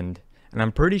happened, and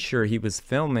I'm pretty sure he was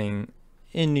filming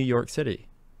in New York City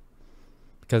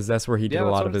because that's where he did a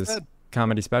lot of his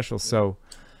comedy specials. So,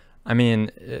 I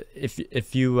mean,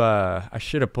 if you, I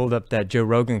should have pulled up that Joe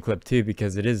Rogan clip too,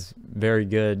 because it is very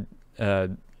good.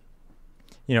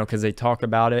 You know, because they talk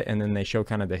about it and then they show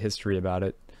kind of the history about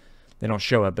it. They don't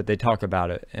show it, but they talk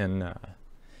about it. And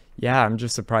yeah, I'm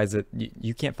just surprised that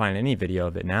you can't find any video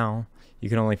of it now. You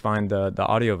can only find the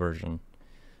audio version.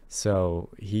 So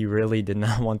he really did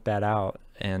not want that out.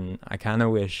 And I kind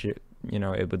of wish it, you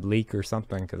know, it would leak or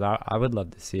something, because I would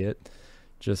love to see it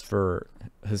just for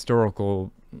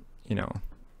historical, you know,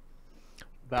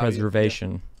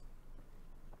 preservation. Yeah.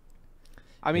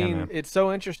 I mean, it's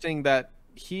so interesting that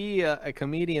he, a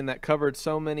comedian that covered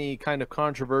so many kind of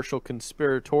controversial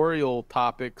conspiratorial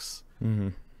topics,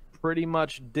 pretty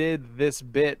much did this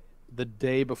bit the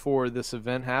day before this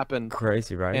event happened.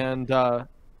 Crazy, right? And are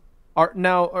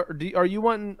you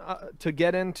wanting to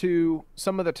get into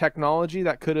some of the technology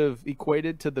that could have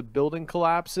equated to the building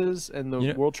collapses and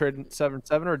the World Trade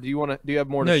 77, or do you have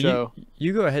more to show?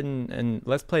 You go ahead and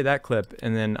let's play that clip,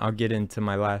 and then I'll get into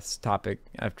my last topic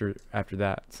after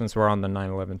that, since we're on the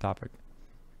 9/11 topic.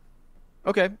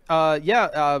 Okay.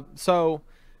 So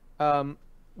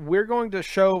we're going to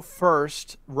show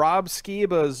first Rob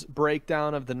Skiba's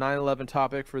breakdown of the 9/11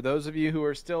 topic. For those of you who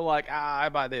are still like, I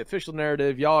buy the official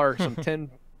narrative, y'all are some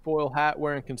tinfoil hat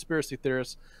wearing conspiracy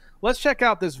theorists. Let's check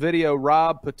out this video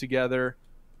Rob put together,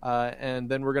 and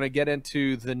then we're going to get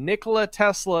into the Nikola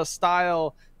Tesla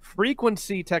style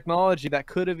frequency technology that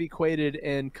could have equated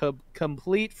in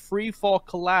complete free fall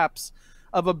collapse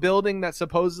of a building that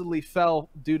supposedly fell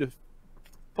due to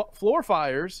floor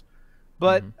fires,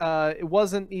 but it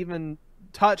wasn't even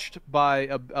touched by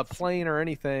a plane or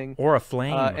anything, or a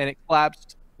flame, and it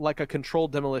collapsed like a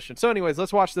controlled demolition. So anyways,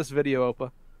 let's watch this video,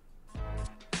 Opa.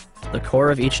 The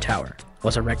core of each tower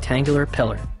was a rectangular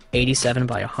pillar 87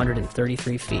 by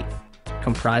 133 feet,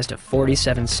 comprised of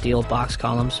 47 steel box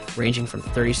columns ranging from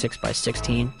 36 by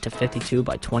 16 to 52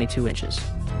 by 22 inches.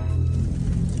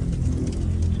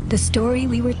 The story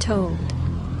we were told: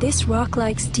 this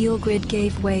rock-like steel grid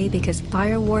gave way because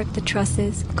fire warped the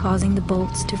trusses, causing the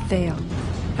bolts to fail.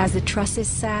 As the trusses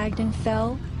sagged and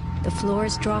fell, the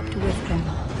floors dropped with them.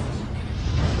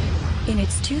 In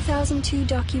its 2002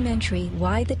 documentary,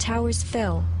 Why the Towers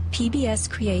Fell, PBS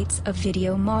creates a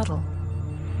video model.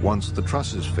 Once the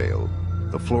trusses fail,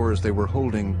 the floors they were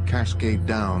holding cascade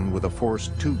down with a force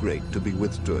too great to be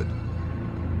withstood.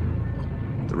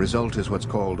 The result is what's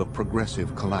called a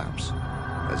progressive collapse,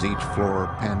 as each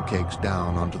floor pancakes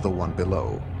down onto the one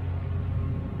below.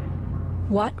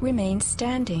 What remains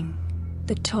standing?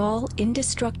 The tall,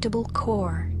 indestructible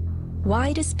core.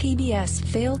 Why does PBS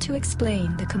fail to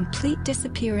explain the complete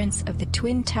disappearance of the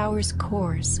Twin Towers'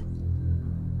 cores?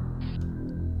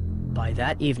 By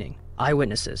that evening,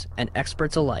 eyewitnesses and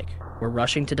experts alike were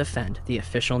rushing to defend the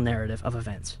official narrative of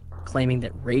events, claiming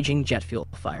that raging jet fuel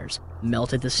fires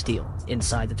melted the steel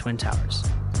inside the Twin Towers.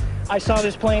 I saw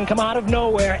this plane come out of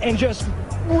nowhere and just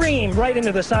ream right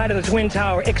into the side of the Twin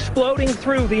Tower, exploding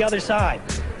through the other side.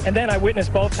 And then I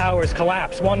witnessed both towers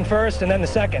collapse, one first and then the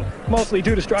second, mostly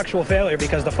due to structural failure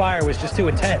because the fire was just too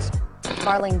intense.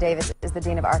 Marlene Davis is the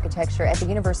Dean of Architecture at the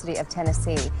University of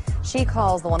Tennessee. She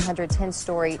calls the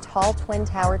 110-story tall twin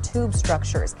tower tube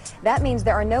structures. That means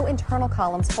there are no internal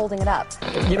columns holding it up.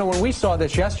 You know, when we saw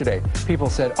this yesterday, people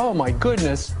said, oh my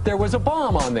goodness, there was a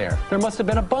bomb on there. There must have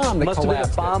been a bomb that collapsed. Must have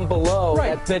been a bomb below.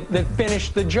 Right, that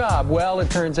finished the job. Well, it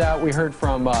turns out we heard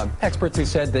from experts who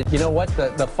said that, you know what,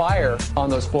 the fire on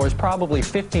those floors, probably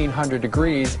 1,500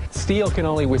 degrees. Steel can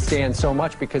only withstand so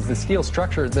much because the steel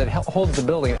structure that holds the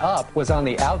building up was on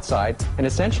the outside, and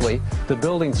essentially the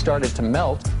building started to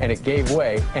melt and it gave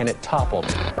way and it toppled.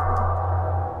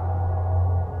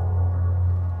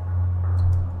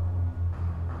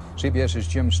 CBS's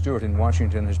Jim Stewart in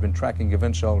Washington has been tracking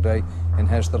events all day and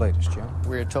has the latest. Jim?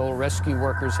 We're told rescue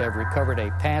workers have recovered a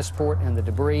passport in the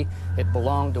debris. It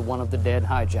belonged to one of the dead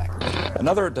hijackers.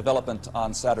 Another development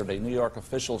on Saturday. New York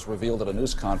officials revealed at a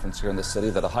news conference here in the city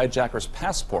that a hijacker's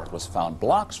passport was found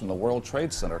blocks from the World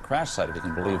Trade Center crash site, if you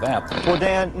can believe that. Well,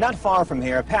 Dan, not far from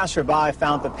here, a passerby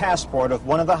found the passport of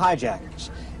one of the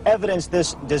hijackers. Evidence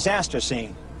this disaster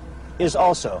scene is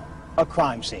also a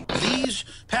crime scene. These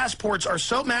passports are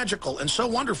so magical and so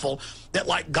wonderful that,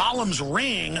 like Gollum's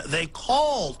ring, they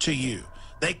call to you.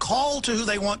 They call to who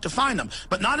they want to find them,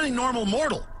 but not any normal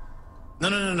mortal.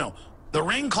 No. The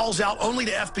ring calls out only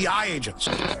to FBI agents.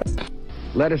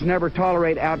 Let us never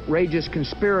tolerate outrageous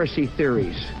conspiracy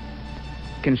theories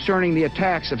concerning the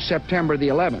attacks of September the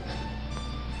 11th.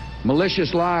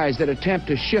 Malicious lies that attempt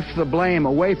to shift the blame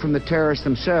away from the terrorists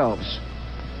themselves,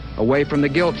 away from the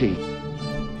guilty.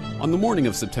 On the morning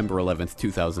of September 11,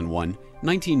 2001,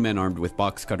 19 men armed with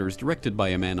box cutters, directed by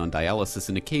a man on dialysis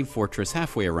in a cave fortress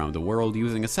halfway around the world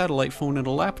using a satellite phone and a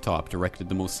laptop, directed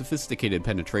the most sophisticated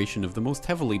penetration of the most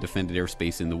heavily defended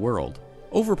airspace in the world,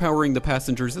 overpowering the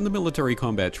passengers and the military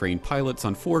combat-trained pilots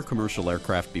on 4 commercial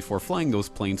aircraft before flying those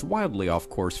planes wildly off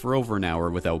course for over an hour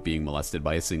without being molested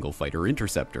by a single fighter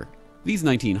interceptor. These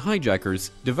 19 hijackers,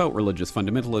 devout religious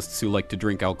fundamentalists who like to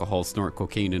drink alcohol, snort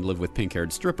cocaine, and live with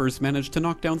pink-haired strippers, managed to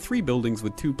knock down 3 buildings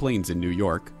with 2 planes in New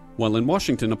York, while in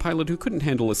Washington, a pilot who couldn't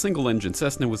handle a single-engine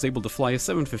Cessna was able to fly a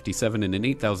 757 in an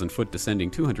 8,000-foot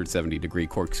descending 270-degree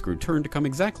corkscrew turn to come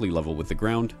exactly level with the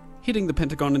ground, hitting the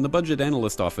Pentagon in the budget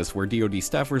analyst office where DoD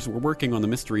staffers were working on the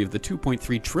mystery of the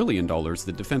 $2.3 trillion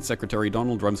that Defense Secretary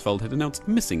Donald Rumsfeld had announced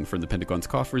missing from the Pentagon's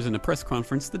coffers in a press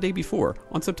conference the day before,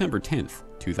 on September 10th,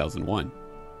 2001.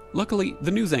 Luckily,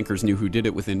 the news anchors knew who did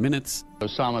it within minutes.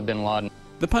 Osama bin Laden.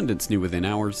 The pundits knew within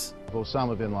hours.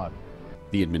 Osama bin Laden.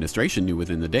 The administration knew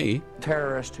within the day.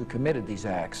 Terrorists who committed these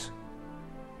acts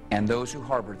and those who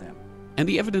harbored them. And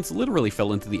the evidence literally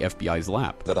fell into the FBI's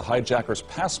lap. That a hijacker's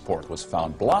passport was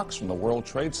found blocks from the World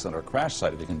Trade Center crash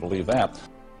site, if you can believe that.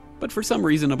 But for some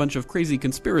reason, a bunch of crazy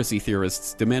conspiracy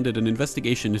theorists demanded an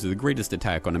investigation into the greatest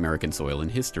attack on American soil in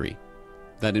history.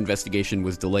 That investigation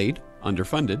was delayed,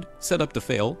 underfunded, set up to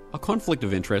fail, a conflict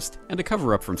of interest, and a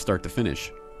cover-up from start to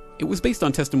finish. It was based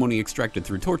on testimony extracted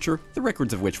through torture, the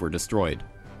records of which were destroyed.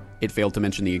 It failed to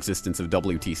mention the existence of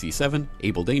WTC-7,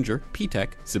 Able Danger,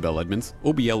 P-TECH, Sibel Edmonds,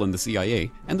 OBL and the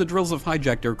CIA, and the drills of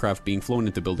hijacked aircraft being flown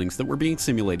into buildings that were being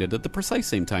simulated at the precise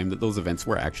same time that those events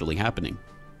were actually happening.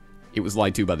 It was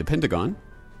lied to by the Pentagon,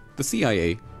 the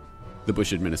CIA, the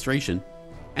Bush administration,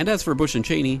 and as for Bush and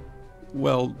Cheney,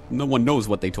 well, no one knows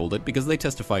what they told it because they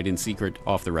testified in secret,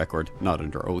 off the record, not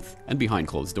under oath, and behind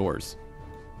closed doors.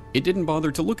 It didn't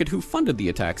bother to look at who funded the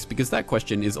attacks because that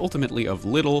question is ultimately of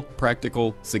little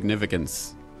practical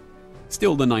significance.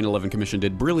 Still, the 9/11 Commission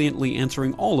did brilliantly,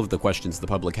 answering all of the questions the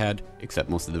public had, except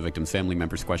most of the victims' family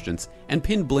members' questions, and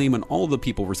pinned blame on all the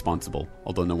people responsible,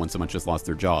 although no one so much as lost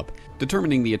their job,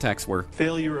 determining the attacks were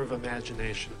failure of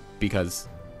imagination. Because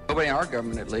nobody in our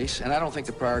government, at least, and I don't think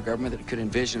the prior government that could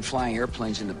envision flying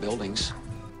airplanes into buildings.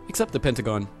 Except the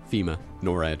Pentagon, FEMA,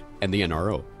 NORAD, and the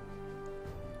NRO.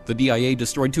 The DIA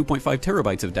destroyed 2.5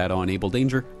 terabytes of data on Able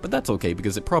Danger, but that's okay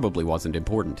because it probably wasn't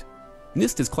important.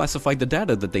 NIST has classified the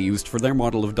data that they used for their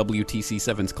model of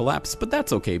WTC-7's collapse, but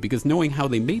that's okay because knowing how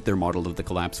they made their model of the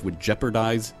collapse would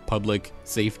jeopardize public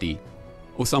safety.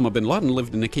 Osama bin Laden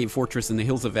lived in a cave fortress in the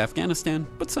hills of Afghanistan,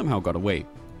 but somehow got away.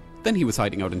 Then he was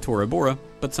hiding out in Tora Bora,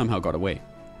 but somehow got away.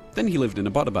 Then he lived in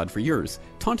Abbottabad for years,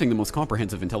 taunting the most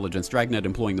comprehensive intelligence dragnet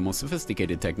employing the most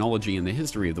sophisticated technology in the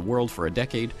history of the world for a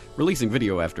decade, releasing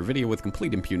video after video with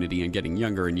complete impunity and getting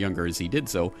younger and younger as he did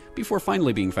so, before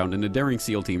finally being found in a daring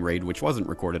SEAL team raid which wasn't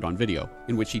recorded on video,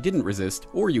 in which he didn't resist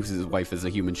or use his wife as a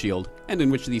human shield, and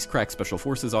in which these crack special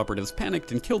forces operatives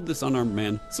panicked and killed this unarmed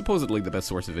man, supposedly the best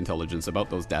source of intelligence about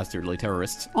those dastardly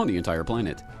terrorists on the entire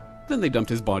planet. Then they dumped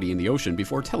his body in the ocean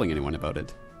before telling anyone about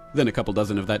it. Then a couple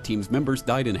dozen of that team's members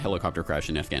died in a helicopter crash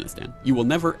in Afghanistan. You will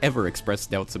never ever express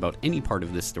doubts about any part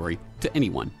of this story to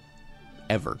anyone.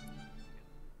 Ever.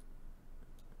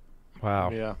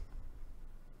 Wow. Yeah.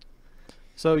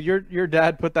 So your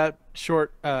dad put that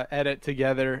short edit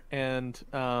together, and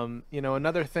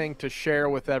another thing to share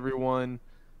with everyone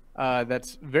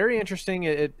that's very interesting.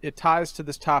 It ties to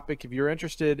this topic. If you're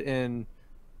interested in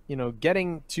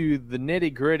getting to the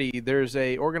nitty-gritty, there's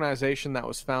a organization that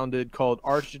was founded called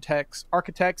Architects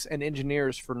and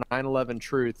Engineers for 9/11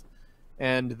 Truth,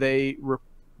 and they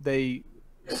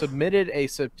submitted a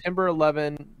September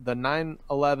 11, the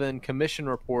 9/11 Commission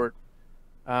report,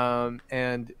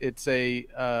 and it's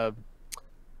a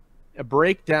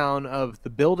breakdown of the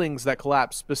buildings that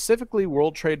collapsed, specifically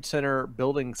World Trade Center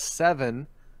Building 7,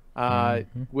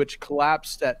 which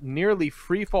collapsed at nearly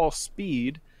freefall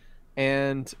speed.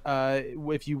 And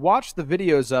if you watch the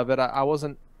videos of it, I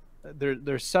wasn't there.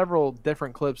 There's several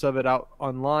different clips of it out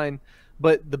online,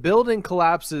 but the building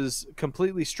collapses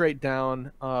completely straight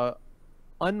down,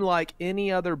 unlike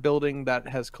any other building that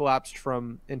has collapsed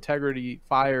from integrity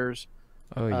fires.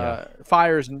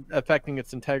 Fires affecting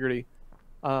its integrity.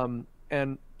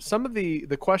 And some of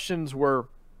the questions were,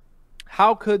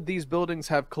 how could these buildings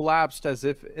have collapsed as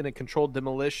if in a controlled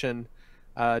demolition?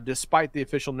 Despite the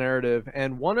official narrative.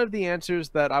 And one of the answers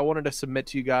that I wanted to submit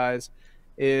to you guys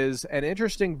is an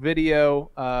interesting video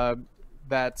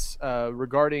that's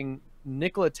regarding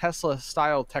Nikola Tesla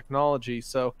style technology.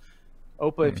 So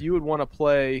Opa, if you would want to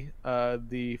play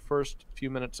the first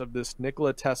few minutes of this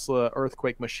Nikola Tesla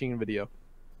earthquake machine video.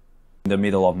 In the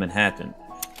middle of Manhattan.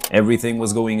 Everything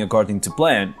was going according to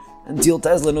plan until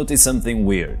Tesla noticed something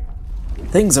weird.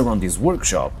 Things around his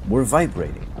workshop were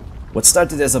vibrating. What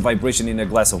started as a vibration in a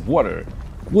glass of water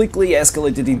quickly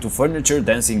escalated into furniture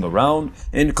dancing around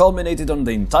and culminated on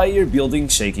the entire building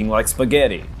shaking like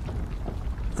spaghetti.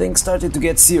 Things started to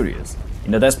get serious.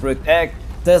 In a desperate act,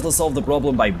 Tesla solved the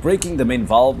problem by breaking the main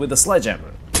valve with a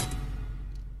sledgehammer.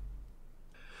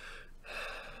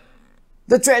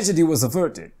 The tragedy was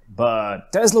averted,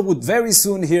 but Tesla would very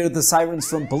soon hear the sirens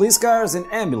from police cars and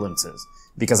ambulances,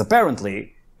 because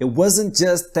apparently it wasn't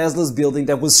just Tesla's building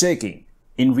that was shaking.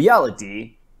 In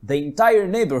reality, the entire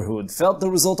neighborhood felt the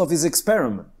result of his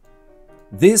experiment.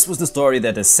 This was the story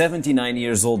that a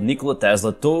 79-year-old Nikola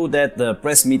Tesla told at the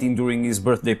press meeting during his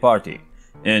birthday party.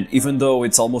 And even though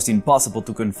it's almost impossible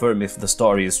to confirm if the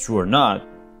story is true or not,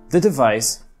 the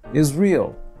device is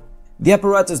real. The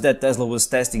apparatus that Tesla was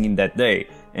testing in that day,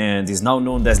 and is now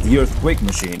known as the earthquake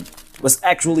machine, was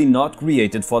actually not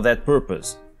created for that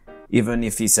purpose, even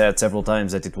if he said several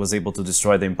times that it was able to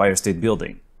destroy the Empire State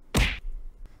Building.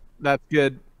 That's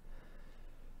good.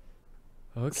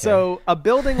 Okay. So a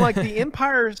building like the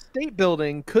Empire State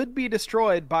Building could be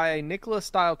destroyed by a Nikola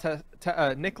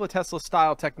Tesla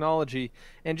style technology.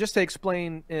 And just to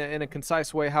explain in a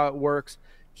concise way how it works,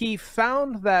 he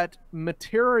found that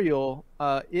material,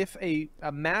 if a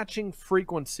matching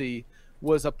frequency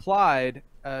was applied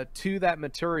to that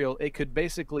material, it could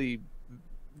basically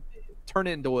turn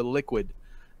it into a liquid.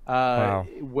 Wow.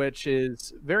 Which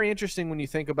is very interesting when you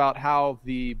think about how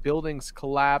the buildings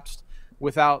collapsed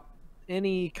without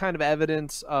any kind of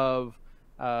evidence of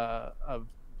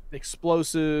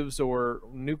explosives or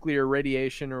nuclear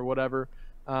radiation or whatever.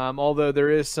 Although there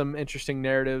is some interesting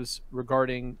narratives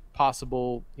regarding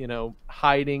possible,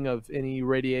 hiding of any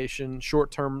radiation,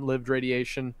 short-term lived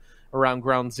radiation around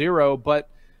ground zero. But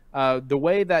the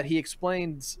way that he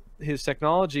explains his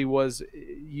technology was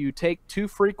you take two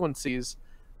frequencies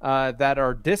that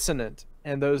are dissonant,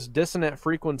 and those dissonant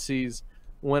frequencies,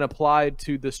 when applied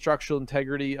to the structural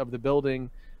integrity of the building,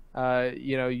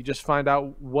 you just find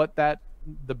out what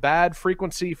the bad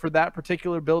frequency for that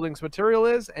particular building's material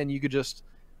is, and you could just,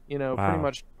 pretty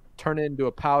much turn it into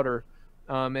a powder.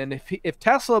 And if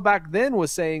Tesla back then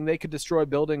was saying they could destroy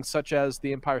buildings such as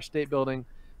the Empire State Building,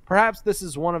 perhaps this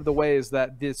is one of the ways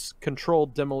that this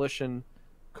controlled demolition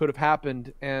could have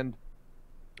happened. And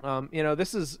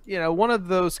this is one of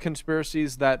those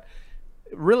conspiracies that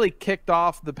really kicked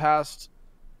off the past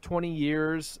 20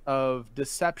 years of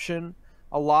deception.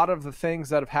 A lot of the things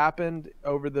that have happened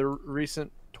over the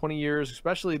recent 20 years,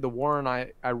 especially the war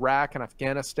in Iraq and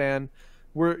Afghanistan,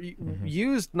 were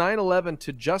used 9/11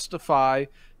 to justify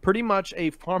pretty much a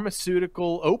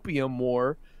pharmaceutical opium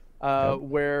war,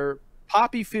 where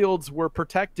poppy fields were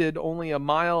protected only a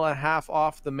mile and a half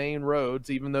off the main roads,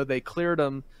 even though they cleared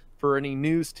them for any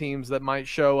news teams that might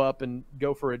show up and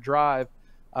go for a drive.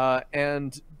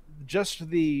 And just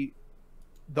the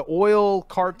oil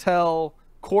cartel,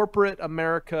 corporate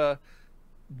America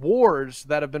wars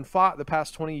that have been fought the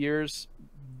past 20 years,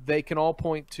 they can all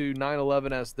point to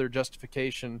 9/11 as their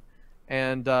justification.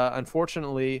 And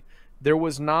unfortunately, there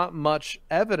was not much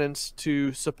evidence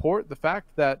to support the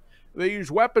fact that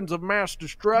these weapons of mass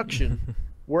destruction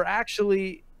were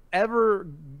actually ever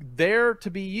there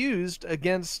to be used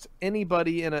against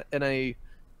anybody in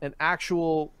an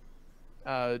actual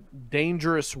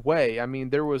dangerous way. I mean,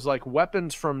 there was like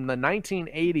weapons from the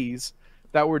 1980s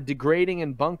that were degrading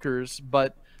in bunkers,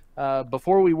 but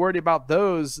before we worried about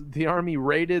those, the Army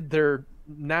raided their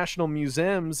national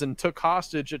museums and took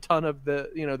hostage a ton of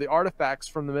the artifacts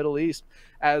from the Middle East,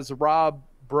 as Rob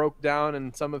broke down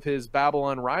in some of his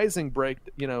Babylon Rising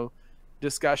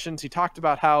discussions. He talked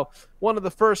about how one of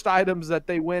the first items that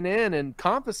they went in and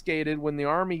confiscated when the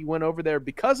Army went over there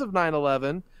because of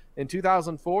 9/11 in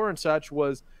 2004 and such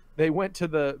was they went to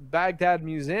the Baghdad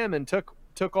Museum and took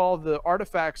all the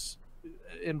artifacts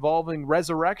involving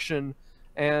resurrection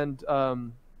and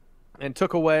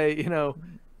took away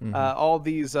all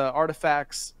these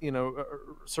artifacts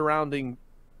surrounding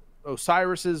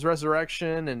Osiris's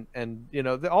resurrection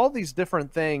and all these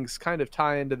different things kind of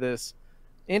tie into this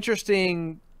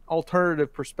interesting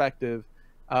alternative perspective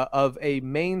of a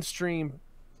mainstream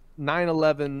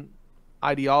 9/11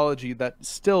 ideology that's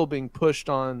still being pushed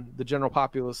on the general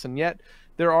populace. And yet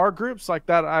there are groups like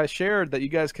that I shared that you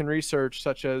guys can research,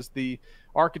 such as the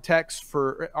architects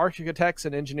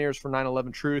and engineers for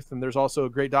 9/11 Truth. And there's also a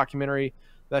great documentary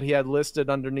that he had listed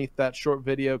underneath that short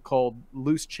video called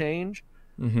Loose Change.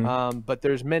 But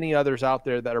there's many others out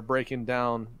there that are breaking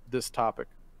down this topic.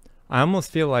 I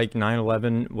almost feel like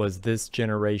 9/11 was this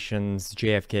generation's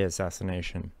JFK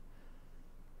assassination,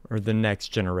 or the next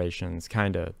generation's,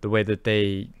 kind of the way that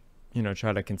they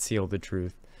try to conceal the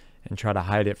truth and try to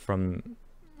hide it from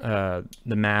the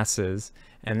masses,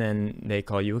 and then they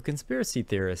call you a conspiracy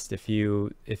theorist if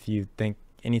you think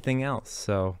anything else.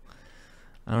 So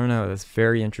I don't know, that's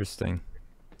very interesting.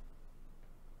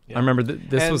 I remember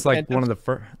this was like one of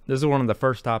the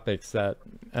first topics that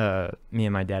me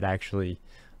and my dad actually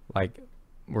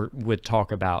would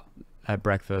talk about at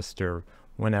breakfast or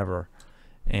whenever.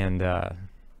 And yeah,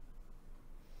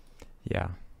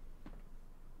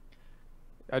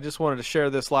 I just wanted to share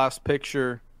this last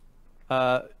picture.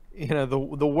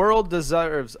 The world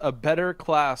deserves a better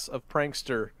class of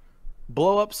prankster.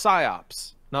 Blow up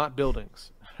psyops, not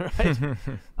buildings. Right?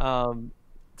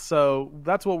 So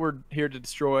that's what we're here to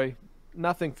destroy.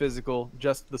 Nothing physical,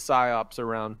 just the psyops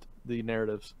around the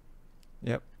narratives.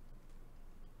 Yep.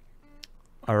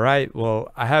 All right.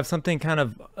 Well, I have something kind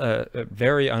of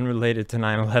very unrelated to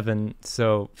 9/11.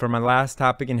 So for my last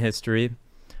topic in history,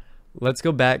 let's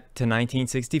go back to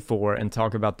 1964 and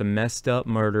talk about the messed up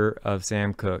murder of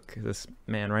Sam Cooke, this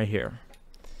man right here.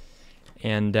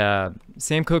 And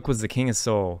Sam Cooke was the king of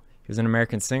soul. He was an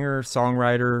American singer,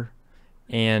 songwriter,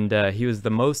 and he was the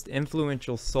most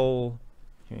influential soul.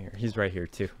 Here, he's right here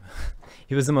too.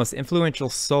 He was the most influential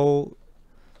soul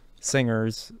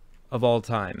singers of all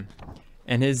time.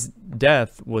 And his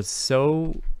death was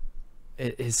so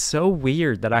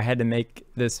weird that I had to make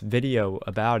this video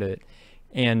about it.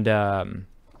 And I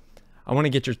want to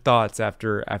get your thoughts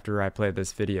after I play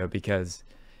this video, because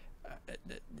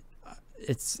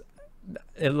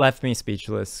it left me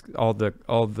speechless, all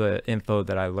the info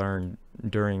that I learned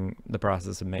during the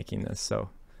process of making this. So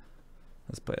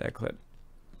let's play that clip.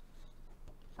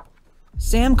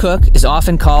 Sam Cooke is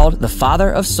often called the father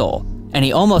of soul, and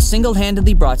he almost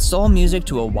single-handedly brought soul music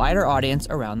to a wider audience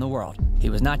around the world. He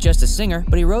was not just a singer,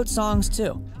 but he wrote songs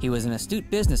too. He was an astute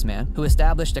businessman who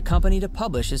established a company to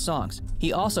publish his songs.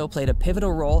 He also played a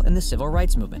pivotal role in the civil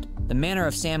rights movement. The manner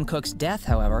of Sam Cooke's death,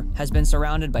 however, has been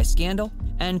surrounded by scandal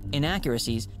and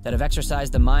inaccuracies that have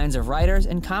exercised the minds of writers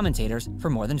and commentators for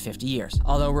more than 50 years.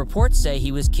 Although reports say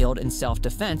he was killed in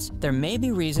self-defense, there may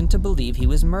be reason to believe he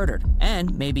was murdered,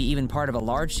 and maybe even part of a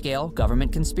large-scale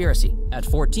government conspiracy. At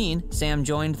 14, Sam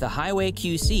joined the Highway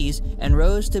QCs and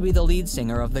rose to be the lead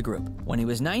singer of the group. When he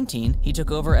was 19, he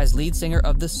took over as lead singer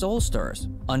of the Soul Stirrers.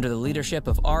 Under the leadership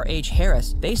of R.H.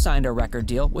 Harris, they signed a record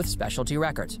deal with Specialty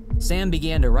Records. Sam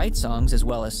began to write songs as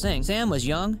well as sing. Sam was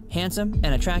young, handsome,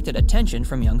 and attracted attention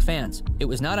from young fans. It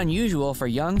was not unusual for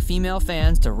young female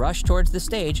fans to rush towards the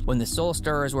stage when the Soul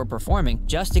Stirrers were performing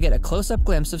just to get a close-up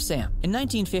glimpse of Sam. In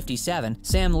 1957,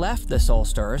 Sam left the Soul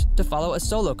Stirrers to follow a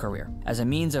solo career. As a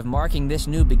means of marking this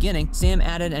new beginning, Sam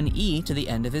added an E to the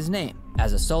end of his name.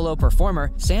 As a solo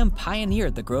performer, Sam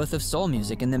pioneered the growth of soul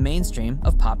music in the mainstream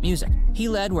of pop music. He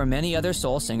led where many other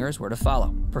soul singers were to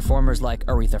follow. Performers like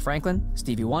Aretha Franklin,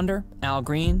 Stevie Wonder, Al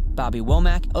Green, Bobby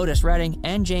Womack, Otis Redding,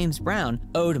 and James Brown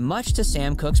owed much to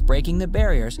Sam Cooke's breaking the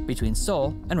barriers between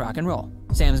soul and rock and roll.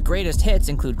 Sam's greatest hits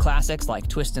include classics like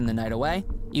Twistin' the Night Away,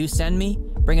 You Send Me,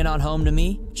 Bring It On Home to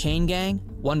Me, Chain Gang,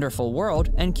 Wonderful World,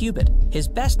 and Cupid. His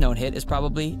best-known hit is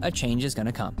probably A Change Is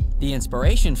Gonna Come. The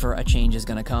inspiration for A Change Is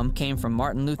Gonna Come came from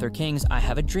Martin Luther King's I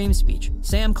Have a Dream speech.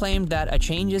 Sam claimed that A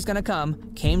Change Is Gonna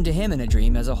Come came to him in a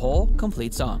dream as a whole,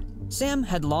 complete song. Sam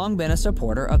had long been a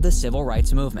supporter of the civil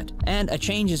rights movement, and A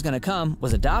Change Is Gonna Come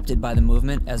was adopted by the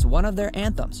movement as one of their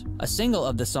anthems. A single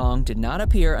of the song did not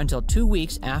appear until 2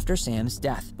 weeks after Sam's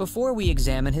death. Before we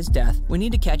examine his death, we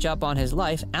need to catch up on his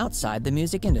life outside the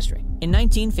music industry. In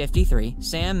 1953,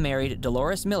 Sam married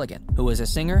Dolores Milligan, who was a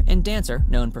singer and dancer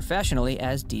known professionally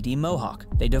as Dee Dee Mohawk.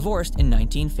 They divorced in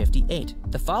 1958.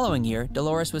 The following year,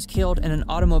 Dolores was killed in an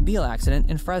automobile accident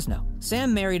in Fresno.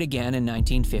 Sam married again in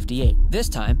 1958, this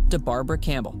time to Barbara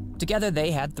Campbell. Together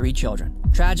they had 3 children.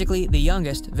 Tragically, the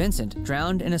youngest, Vincent,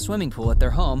 drowned in a swimming pool at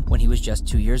their home when he was just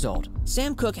 2 years old.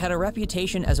 Sam Cooke had a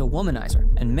reputation as a womanizer,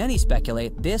 and many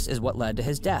speculate this is what led to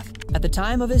his death. At the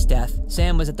time of his death,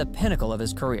 Sam was at the pinnacle of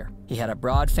his career. He had a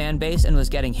broad fan base and was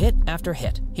getting hit after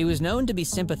hit. He was known to be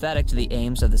sympathetic to the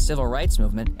aims of the civil rights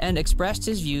movement and expressed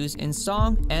his views in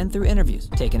song and through interviews.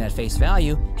 Taken at face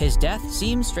value, his death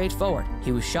seems straightforward.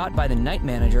 He was shot by the night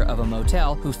manager of a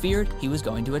motel who feared he was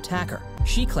going to attack her.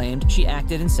 She claimed she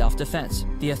acted in self-defense.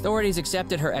 The authorities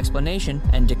accepted her explanation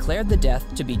and declared the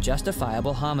death to be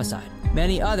justifiable homicide.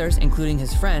 Many others, including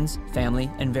his friends,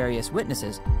 family, and various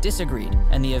witnesses, disagreed,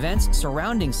 and the events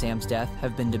surrounding Sam's death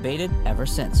have been debated ever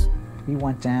since. He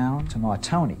went down to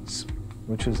Martoni's,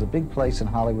 which was a big place in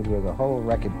Hollywood where the whole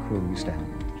record crew used to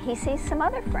hang. He sees some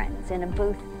other friends in a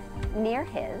booth near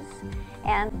his,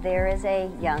 and there is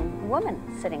a young woman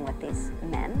sitting with these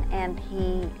men, and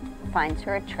he finds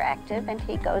her attractive, and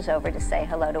he goes over to say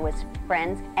hello to his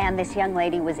friends, and this young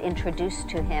lady was introduced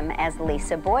to him as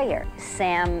Lisa Boyer.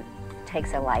 Sam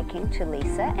takes a liking to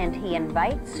Lisa, and he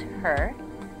invites her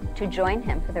to join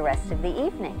him for the rest of the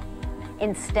evening.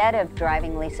 Instead of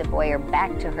driving Lisa Boyer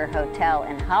back to her hotel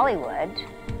in Hollywood,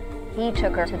 he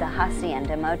took her to the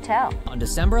Hacienda Motel. On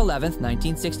December 11th,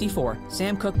 1964,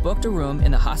 Sam Cooke booked a room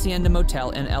in the Hacienda Motel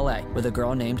in LA with a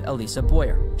girl named Elisa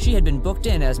Boyer. She had been booked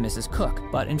in as Mrs. Cooke,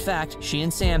 but in fact, she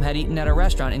and Sam had eaten at a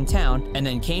restaurant in town and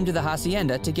then came to the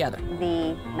Hacienda together.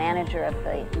 The manager of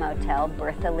the motel,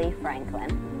 Bertha Lee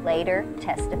Franklin, later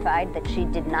testified that she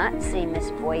did not see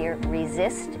Miss Boyer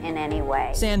resist in any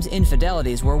way. Sam's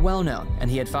infidelities were well known,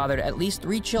 and he had fathered at least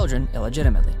 3 children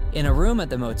illegitimately. In a room at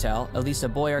the motel, Elisa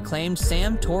Boyer claimed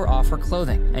Sam tore off her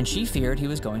clothing, and she feared he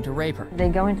was going to rape her. They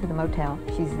go into the motel.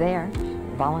 She's there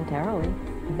voluntarily.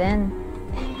 Then,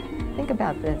 think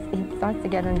about this. He starts to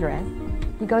get undressed.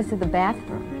 He goes to the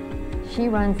bathroom. She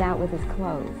runs out with his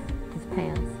clothes, his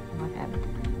pants, what have you.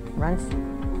 Runs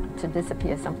to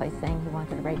disappear someplace saying he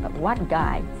wanted to rape her. What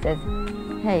guy says,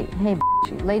 hey,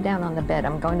 lay down on the bed.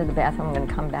 I'm going to the bathroom. I'm going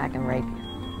to come back and rape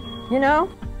you. You know?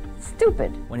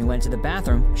 Stupid. When he went to the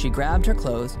bathroom, she grabbed her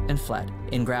clothes and fled.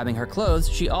 In grabbing her clothes,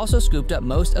 she also scooped up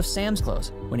most of Sam's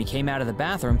clothes. When he came out of the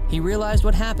bathroom, he realized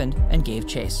what happened and gave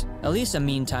chase. Elisa,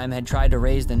 meantime, had tried to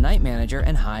raise the night manager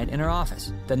and hide in her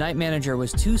office. The night manager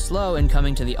was too slow in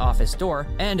coming to the office door,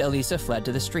 and Elisa fled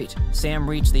to the street. Sam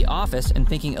reached the office and,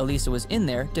 thinking Elisa was in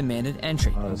there, demanded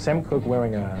entry. Sam Cooke,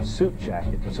 wearing a suit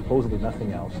jacket and supposedly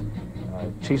nothing else,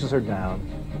 chases her down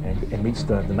and meets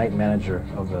the night manager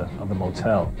of the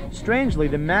motel. Strangely,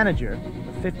 the manager,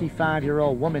 a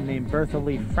 55-year-old woman named Bertha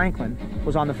Lee Franklin,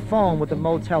 was on the phone with the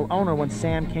motel owner when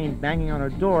Sam came banging on her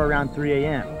door around 3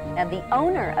 a.m. Now, the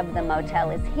owner of the motel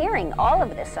is hearing all of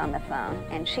this on the phone,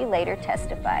 and she later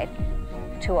testified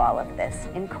to all of this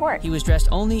in court. He was dressed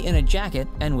only in a jacket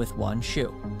and with one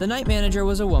shoe. The night manager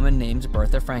was a woman named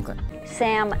Bertha Franklin.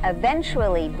 Sam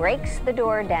eventually breaks the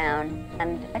door down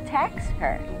and attacks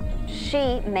her.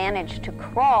 She managed to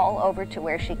crawl over to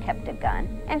where she kept a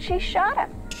gun, and she shot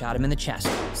him. Shot him in the chest.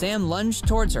 Sam lunged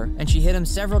towards her, and she hit him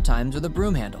several times with a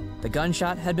broom handle. The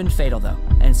gunshot had been fatal, though,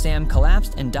 and Sam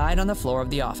collapsed and died on the floor of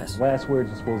the office. Last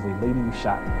words are supposedly, "Lady, you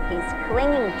shot me." He's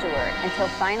clinging to her until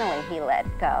finally he let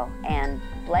go and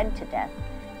bled to death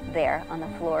there on the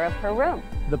floor of her room.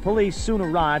 The police soon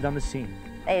arrived on the scene.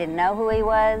 They didn't know who he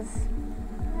was.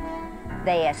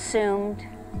 They assumed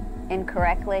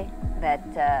incorrectly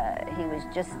that he was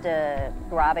just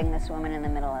robbing this woman in the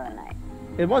middle of the night.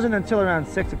 It wasn't until around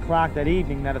 6 o'clock that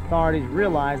evening that authorities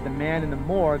realized the man in the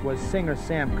morgue was singer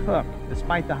Sam Cooke.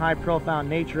 Despite the high-profile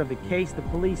nature of the case, the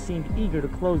police seemed eager to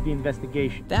close the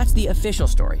investigation. That's the official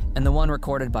story, and the one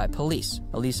recorded by police.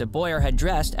 Elisa Boyer had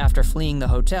dressed after fleeing the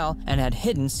hotel and had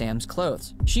hidden Sam's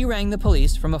clothes. She rang the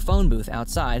police from a phone booth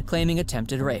outside, claiming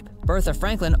attempted rape. Bertha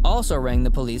Franklin also rang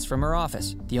the police from her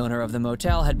office. The owner of the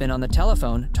motel had been on the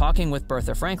telephone talking with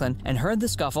Bertha Franklin and heard the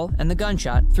scuffle and the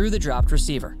gunshot through the dropped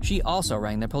receiver. She also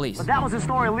rang the police. But that was the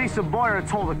story Lisa Boyer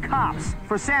told the cops.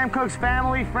 For Sam Cooke's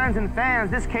family, friends, and fans,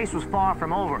 this case was far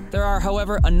from over. There are,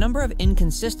 however, a number of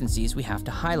inconsistencies we have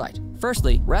to highlight.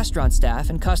 Firstly, restaurant staff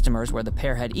and customers where the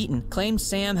pair had eaten claimed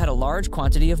Sam had a large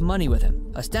quantity of money with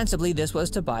him. Ostensibly, this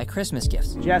was to buy Christmas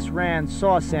gifts. Jess Rand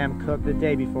saw Sam Cooke the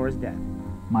day before his death.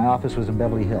 My office was in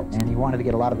Beverly Hills, and he wanted to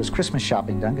get a lot of his Christmas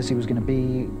shopping done because he was going to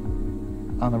be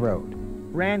on the road.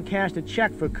 Rand cashed a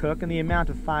check for Cooke in the amount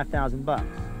of $5,000.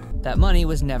 That money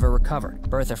was never recovered.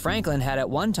 Bertha Franklin had at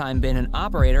one time been an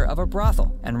operator of a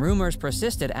brothel, and rumors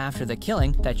persisted after the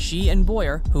killing that she and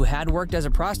Boyer, who had worked as a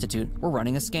prostitute, were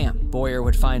running a scam. Boyer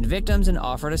would find victims and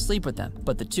offer to sleep with them,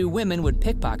 but the two women would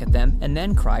pickpocket them and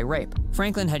then cry rape.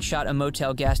 Franklin had shot a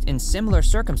motel guest in similar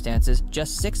circumstances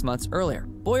just 6 months earlier.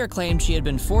 Boyer claimed she had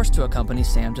been forced to accompany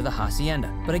Sam to the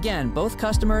hacienda. But again, both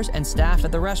customers and staff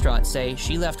at the restaurant say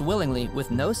she left willingly with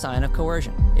no sign of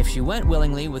coercion. If she went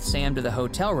willingly with Sam to the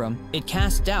hotel room, it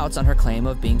casts doubts on her claim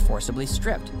of being forcibly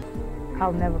stripped.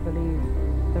 I'll never believe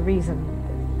the reason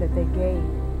that they gave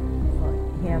for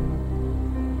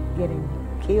him getting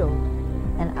killed.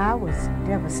 And I was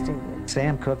devastated.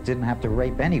 Sam Cooke didn't have to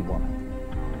rape any woman.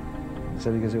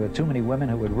 So because there were too many women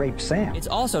who would rape Sam. It's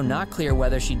also not clear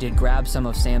whether she did grab some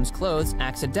of Sam's clothes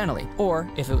accidentally, or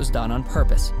if it was done on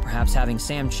purpose. Perhaps having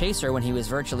Sam chase her when he was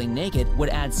virtually naked would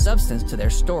add substance to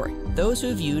their story. Those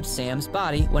who viewed Sam's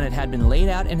body when it had been laid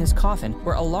out in his coffin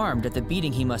were alarmed at the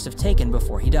beating he must have taken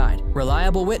before he died.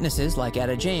 Reliable witnesses, like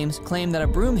Etta James, claim that a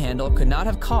broom handle could not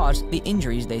have caused the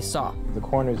injuries they saw. The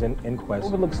coroner's inquest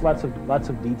overlooks lots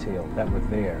of detail that were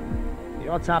there. The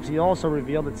autopsy also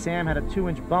revealed that Sam had a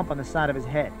 2-inch bump on the side of his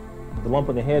head. The lump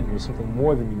on the head was something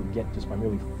more than you would get just by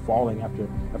merely falling after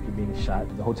being shot.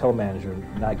 The hotel manager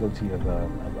not guilty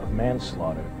of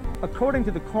manslaughter. According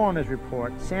to the coroner's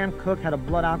report, Sam Cooke had a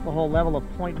blood alcohol level of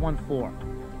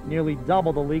 0.14, nearly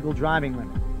double the legal driving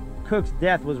limit. Cooke's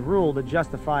death was ruled a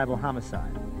justifiable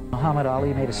homicide. Muhammad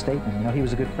Ali made a statement, you know, he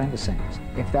was a good friend of Sam's.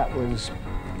 If that was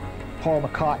Paul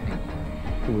McCartney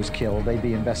who was killed, they'd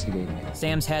be investigating it.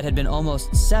 Sam's head had been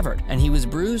almost severed, and he was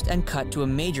bruised and cut to a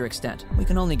major extent. We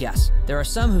can only guess. There are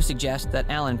some who suggest that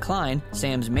Alan Klein,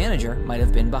 Sam's manager, might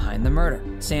have been behind the murder.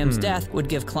 Sam's death would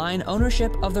give Klein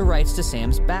ownership of the rights to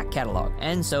Sam's back catalog,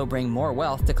 and so bring more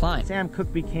wealth to Klein. Sam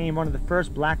Cooke became one of the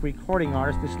first black recording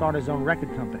artists to start his own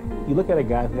record company. You look at a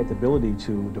guy who had the ability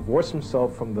to divorce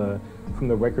himself from the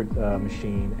record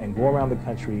machine and go around the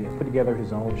country and put together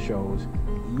his own shows.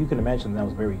 You can imagine that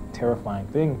was a very terrifying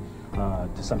thing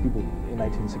to some people in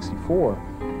 1964.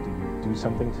 To do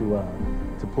something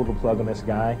to pull the plug on this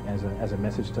guy as a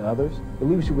message to others, it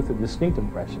leaves you with a distinct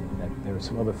impression that there are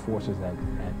some other forces at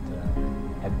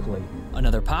play.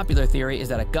 Another popular theory is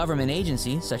that a government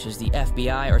agency, such as the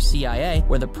FBI or CIA,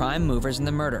 were the prime movers in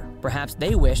the murder. Perhaps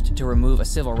they wished to remove a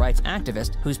civil rights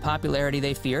activist whose popularity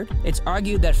they feared. It's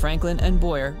argued that Franklin and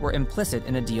Boyer were implicit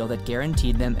in a deal that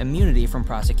guaranteed them immunity from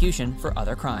prosecution for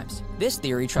other crimes. This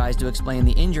theory tries to explain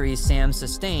the injuries Sam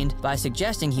sustained by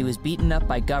suggesting he was beaten up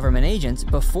by government agents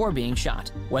before being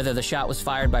shot. Whether the shot was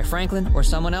fired by Franklin or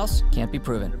someone else can't be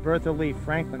proven. Bertha Lee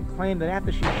Franklin claimed that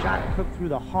after she shot Cooke through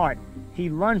the heart, he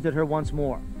lunged at her once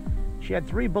more. She had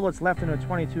 3 bullets left in her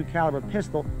 .22 caliber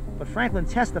pistol, but Franklin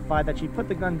testified that she put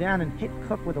the gun down and hit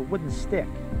Cooke with a wooden stick.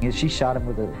 She shot him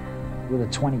with a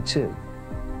 22.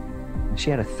 She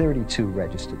had a 32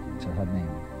 registered to her name,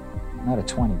 not a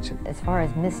 22. As far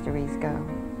as mysteries go,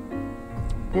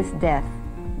 this death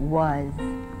was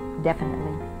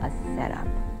definitely a setup.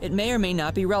 It may or may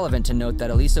not be relevant to note that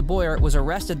Elisa Boyer was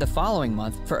arrested the following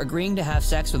month for agreeing to have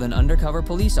sex with an undercover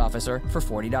police officer for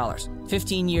 $40.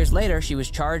 15 years later, she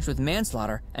was charged with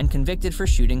manslaughter and convicted for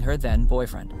shooting her then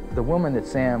boyfriend. The woman that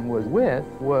Sam was with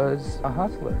was a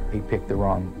hustler. He picked the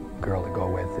wrong girl to go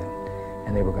with,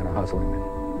 and they were going to hustle him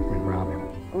and rob him.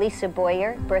 Lisa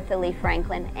Boyer, Bertha Lee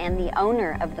Franklin, and the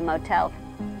owner of the motel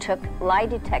took lie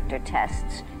detector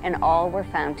tests, and all were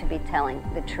found to be telling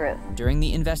the truth. During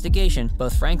the investigation,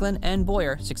 both Franklin and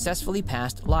Boyer successfully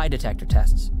passed lie detector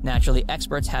tests. Naturally,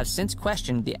 experts have since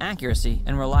questioned the accuracy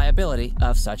and reliability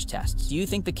of such tests. Do you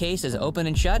think the case is open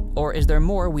and shut, or is there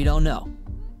more we don't know?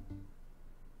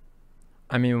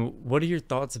 I mean, what are your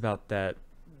thoughts about that,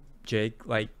 Jake?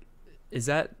 Like, is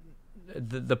that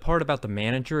the part about the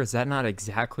manager, is that not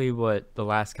exactly what the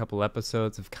last couple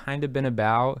episodes have kind of been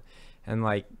about? And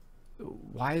like,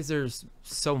 why is there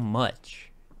so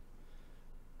much?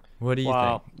 What do you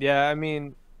think? Yeah, I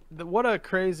mean, what a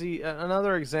crazy,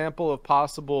 another example of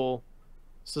possible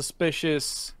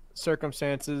suspicious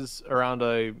circumstances around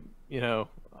a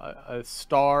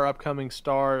upcoming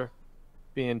star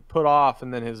being put off,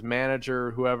 and then his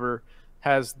manager, whoever,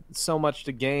 has so much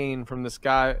to gain from this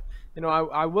guy. You know,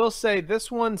 I will say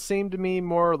this one seemed to me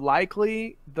more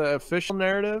likely, the official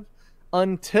narrative,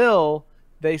 until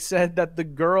they said that the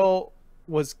girl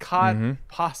was caught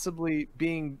possibly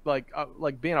being like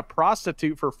being a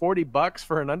prostitute for $40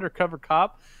 for an undercover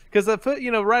cop. Because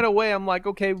right away I'm like,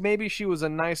 okay, maybe she was a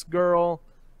nice girl,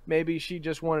 maybe she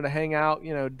just wanted to hang out,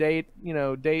 date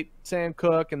Sam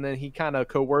Cooke, and then he kind of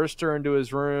coerced her into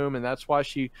his room, and that's why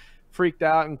she freaked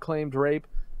out and claimed rape.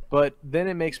 But then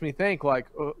it makes me think, like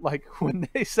when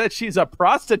they said she's a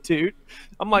prostitute,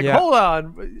 I'm like, hold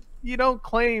on, you don't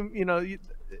claim,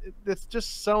 it's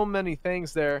just so many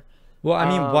things there. Well, I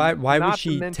mean,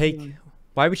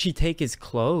 why would she take his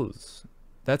clothes?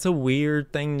 That's a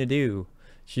weird thing to do.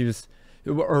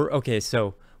 Okay,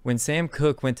 so when Sam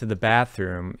Cooke went to the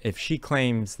bathroom, if she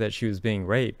claims that she was being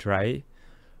raped, right?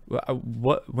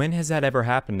 When has that ever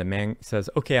happened? A man says,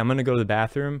 okay, I'm going to go to the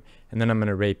bathroom and then I'm going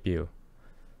to rape you.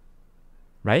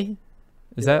 Right?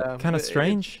 Is that kind of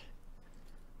strange?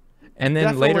 And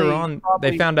then later on,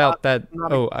 they found out that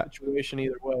situation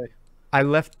either way. I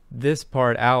left this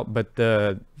part out, but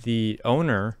the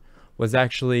owner was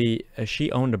actually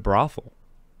she owned a brothel.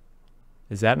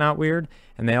 Is that not weird?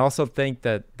 And they also think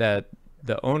that the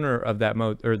owner of that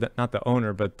not the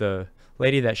owner, but the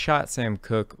lady that shot Sam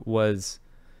Cooke was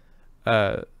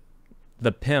the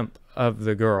pimp of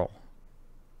the girl.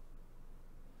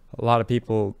 A lot of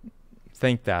people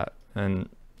think that, and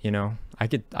you know, I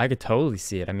could totally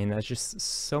see it. I mean, that's just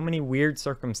so many weird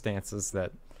circumstances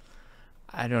that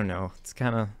I don't know. It's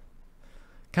kind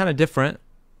of different.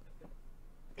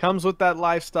 Comes with that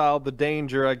lifestyle, the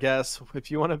danger, I guess.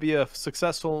 If you want to be a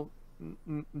successful,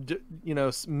 you know,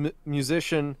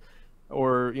 musician,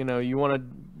 or you know, you want to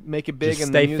make it big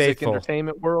in the music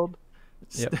entertainment world,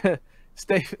 yep.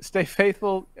 stay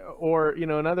faithful. Or you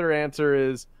know, another answer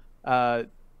is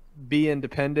be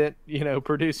independent. You know,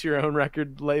 produce your own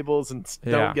record labels and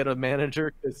don't get a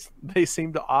manager, because they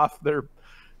seem to off their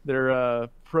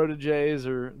proteges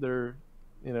or their,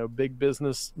 you know, big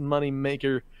business money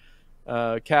maker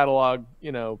catalog,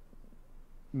 you know,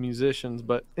 musicians.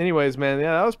 But anyways, man,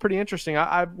 yeah, that was pretty interesting.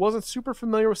 I wasn't super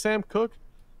familiar with Sam Cooke,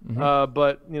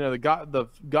 but you know, the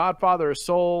Godfather of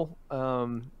Soul. That's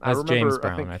I remember James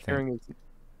Brown, I think. Hearing his,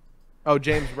 oh,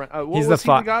 James Brown. He's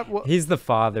he's the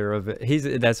father of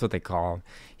it. That's what they call him.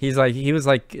 He was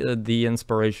like the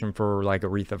inspiration for like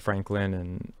Aretha Franklin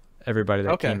and everybody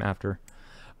that came after.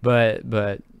 But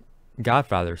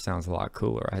Godfather sounds a lot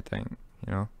cooler, I think,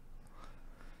 you know.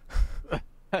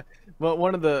 Well,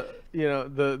 one of the, you know,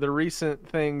 the recent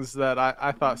things that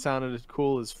I thought sounded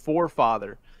cool is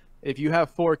forefather. If you have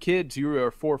 4 kids, you are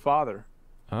a forefather.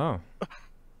 Oh.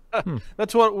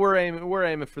 That's what we're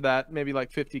aiming for. That maybe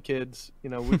like 50 kids. You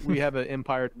know, we have an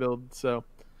empire to build. So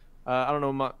I don't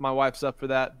know. My wife's up for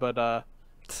that, but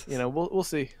you know, we'll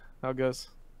see how it goes.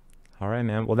 All right,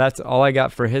 man. Well, that's all I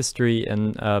got for history.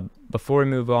 And before we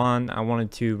move on, I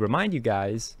wanted to remind you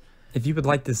guys, if you would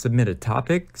like to submit a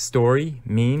topic, story,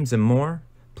 memes, and more,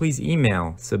 please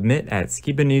email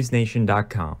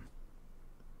submit@skibanewsnation.com.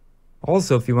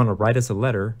 Also, if you want to write us a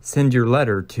letter, send your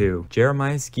letter to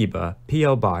Jeremiah Skiba,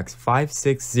 P.O. Box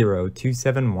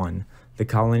 560271, The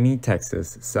Colony,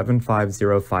 Texas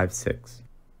 75056.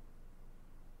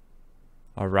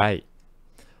 All right.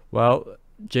 Well,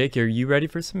 Jake, are you ready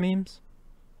for some memes?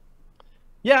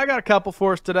 Yeah, I got a couple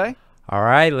for us today. All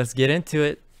right, let's get into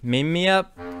it. Meme me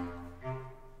up. Meme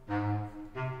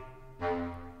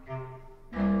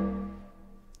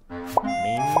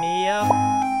me up.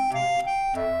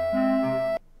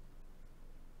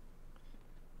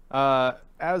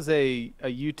 As a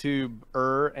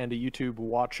YouTuber and a YouTube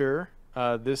watcher,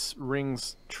 this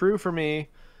rings true for me.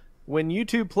 When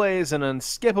YouTube plays an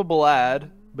unskippable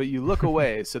ad, but you look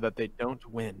away so that they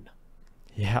don't win.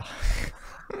 Yeah.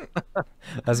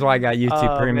 That's why I got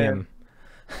YouTube Premium.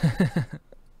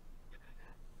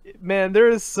 Man, there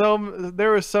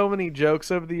were so many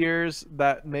jokes over the years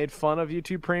that made fun of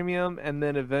YouTube Premium, and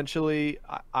then eventually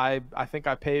I think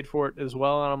I paid for it as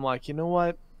well, and I'm like, you know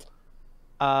what?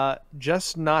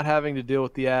 Just not having to deal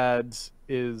with the ads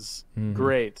is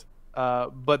great.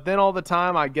 But then all the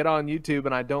time I get on YouTube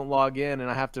and I don't log in and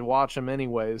I have to watch them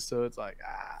anyways. So it's like,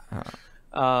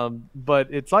 but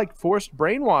it's like forced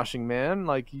brainwashing, man.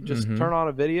 Like you just turn on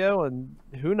a video and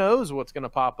who knows what's going to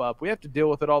pop up. We have to deal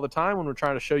with it all the time when we're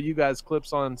trying to show you guys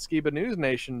clips on Skiba News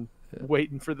Nation,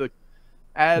 waiting for the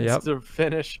ads to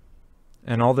finish.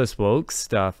 And all this woke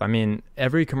stuff. I mean,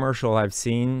 every commercial I've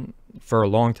seen for a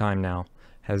long time now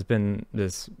has been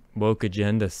this woke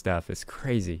agenda stuff. It's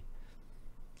crazy.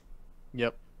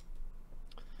 Yep.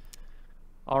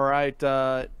 All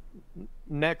right.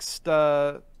 Next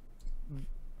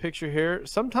picture here.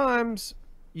 Sometimes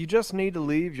you just need to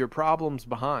leave your problems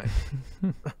behind.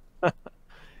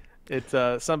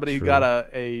 It's somebody who got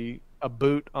a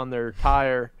boot on their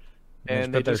tire,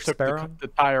 and they just took the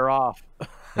tire off.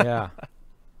 Yeah.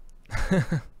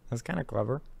 That's kind of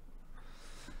clever.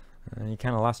 You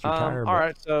kind of lost your tire. All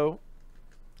right, so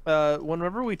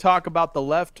whenever we talk about the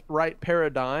left-right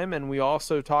paradigm, and we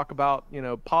also talk about, you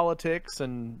know, politics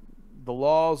and the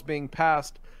laws being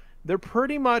passed, they're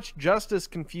pretty much just as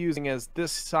confusing as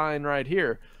this sign right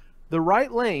here. The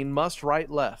right lane must right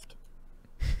left.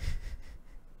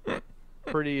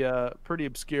 Pretty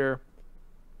obscure.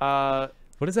 What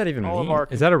does that even mean?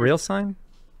 Is that a real sign?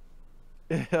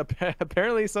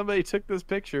 Apparently somebody took this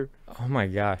picture. Oh my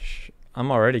gosh. I'm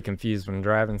already confused when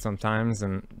driving sometimes,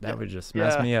 and that would just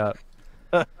mess me up.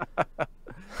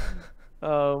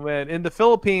 Oh man, in the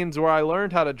Philippines where I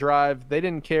learned how to drive, they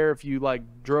didn't care if you like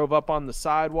drove up on the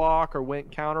sidewalk or went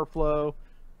counterflow.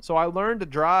 So I learned to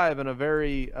drive in a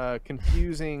very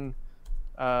confusing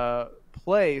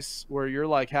place where you're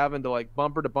like having to like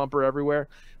bumper to bumper everywhere.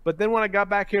 But then when I got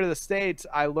back here to the States,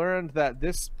 I learned that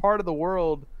this part of the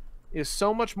world is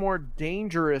so much more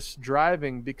dangerous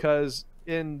driving, because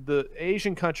in the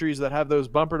Asian countries that have those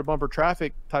bumper to bumper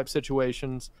traffic type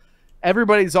situations,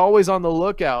 everybody's always on the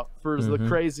lookout for the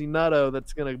crazy nutto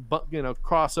that's going to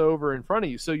cross over in front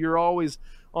of you. So you're always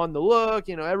on the look,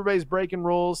 everybody's breaking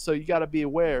rules, so you got to be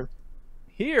aware.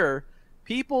 Here,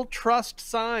 people trust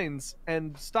signs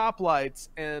and stoplights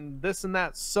and this and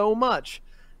that so much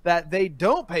that they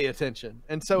don't pay attention.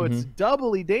 And so it's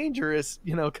doubly dangerous,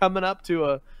 coming up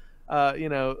to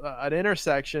an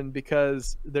intersection,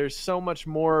 because there's so much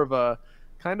more of a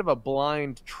kind of a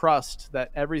blind trust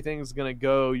that everything's going to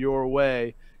go your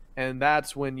way. And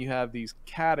that's when you have these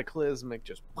cataclysmic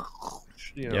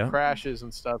crashes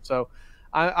and stuff. So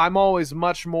I'm always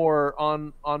much more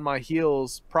on my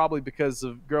heels, probably because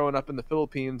of growing up in the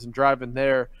Philippines and driving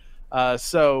there.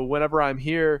 So whenever I'm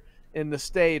here in the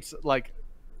States, like,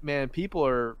 man, people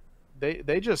are,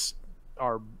 they just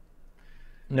are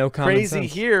no common crazy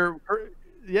sense here.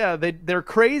 Yeah, they're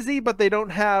crazy, but they don't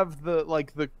have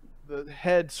the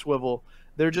head swivel.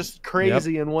 They're just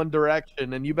crazy in one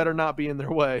direction, and you better not be in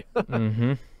their way.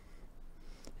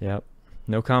 Yep.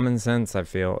 No common sense, I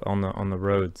feel, on the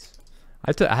roads.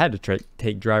 I had to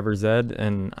take driver's ed,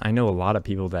 and I know a lot of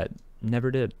people that never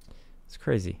did. It's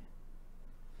crazy.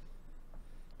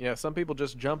 Yeah, some people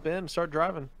just jump in and start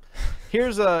driving.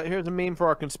 Here's a meme for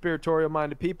our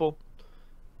conspiratorial-minded people.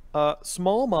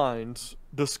 Small minds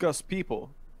discuss people.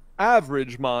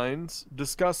 Average minds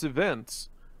discuss events.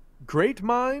 Great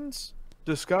minds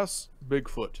discuss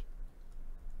Bigfoot.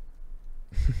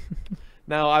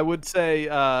 Now, I would say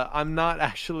I'm not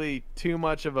actually too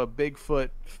much of a Bigfoot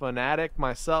fanatic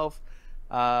myself.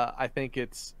 I think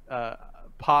it's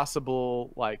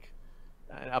possible, like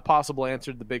a possible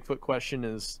answer to the Bigfoot question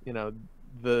is,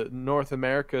 the North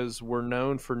Americas were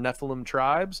known for Nephilim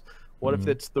tribes. What if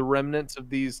it's the remnants of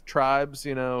these tribes,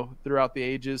 throughout the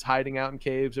ages, hiding out in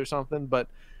caves or something? But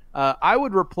I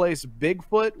would replace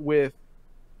Bigfoot with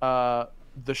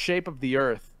the shape of the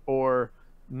earth, or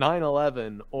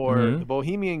 9/11, or the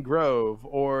Bohemian Grove,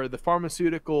 or the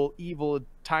pharmaceutical evil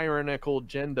tyrannical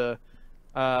agenda,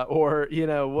 or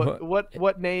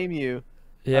what name you?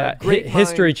 Yeah,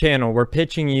 History Channel, we're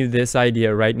pitching you this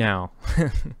idea right now.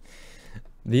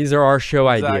 These are our show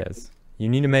ideas. You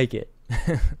need to make it.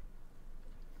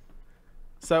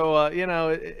 So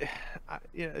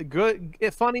good,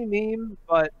 funny meme,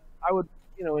 but I would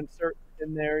insert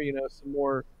in there some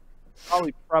more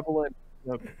probably prevalent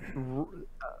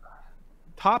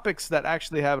topics that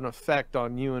actually have an effect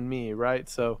on you and me, right?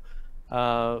 So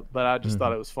but I just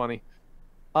thought it was funny.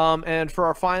 And for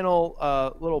our final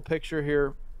little picture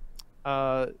here,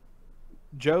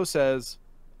 Joe says,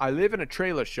 I live in a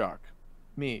trailer shark.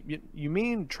 You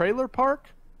mean trailer park?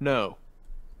 No,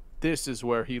 this is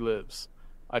where he lives,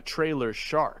 a trailer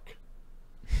shark.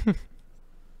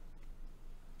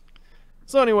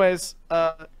 So anyways,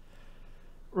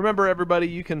 remember, everybody,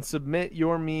 you can submit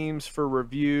your memes for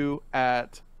review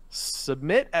at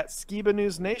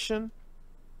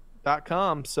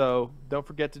submit@skibanewsnation.com. So don't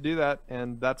forget to do that.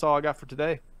 And that's all I got for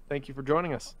today. Thank you for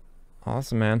joining us.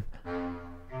 Awesome, man.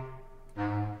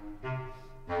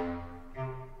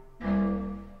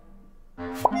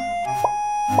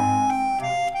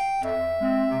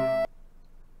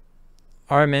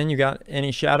 All right, man, you got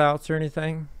any shout outs or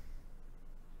anything?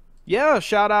 Yeah,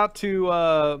 shout out to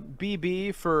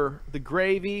BB for the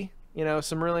gravy.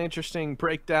 Some really interesting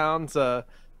breakdowns.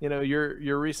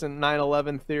 Your recent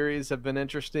 9/11 theories have been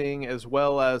interesting, as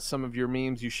well as some of your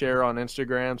memes you share on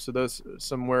Instagram. So those,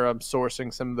 somewhere I'm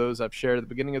sourcing some of those I've shared at the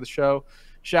beginning of the show.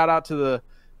 Shout out to the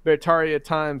Beartaria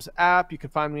Times app. You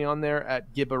can find me on there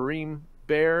at Gibarim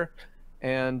Bear,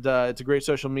 and it's a great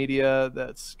social media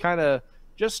that's kind of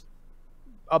just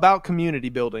about community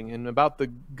building and about the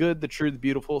good, the true, the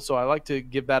beautiful. So I like to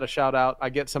give that a shout out. I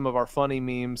get some of our funny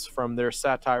memes from their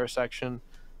satire section.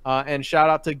 And shout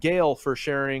out to Gail for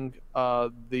sharing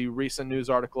the recent news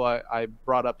article I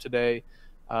brought up today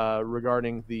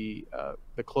regarding the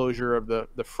closure of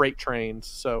the freight trains.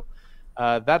 So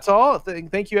that's all.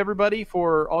 Thank you, everybody,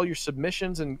 for all your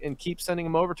submissions, and keep sending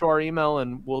them over to our email,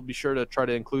 and we'll be sure to try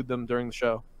to include them during the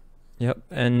show. Yep.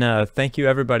 And thank you,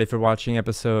 everybody, for watching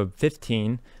episode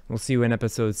 15. We'll see you in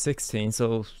episode 16,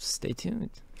 so stay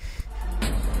tuned.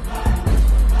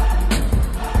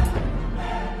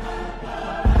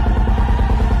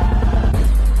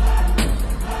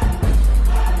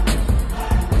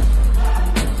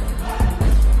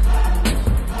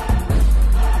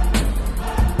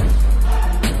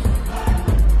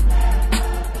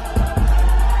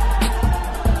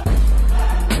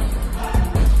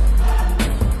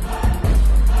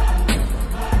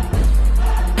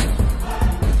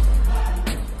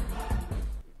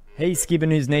 Hey Skiba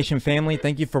News Nation family,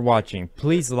 thank you for watching.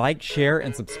 Please like, share,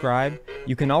 and subscribe.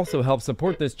 You can also help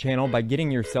support this channel by getting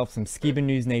yourself some Skiba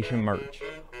News Nation merch.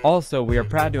 Also, we are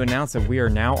proud to announce that we are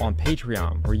now on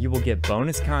Patreon, where you will get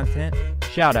bonus content,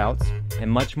 shoutouts,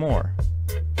 and much more.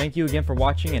 Thank you again for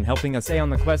watching and helping us stay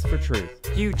on the quest for truth.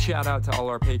 Huge shout out to all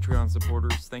our Patreon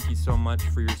supporters. Thank you so much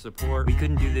for your support. We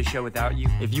couldn't do this show without you.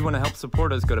 If you want to help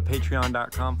support us, go to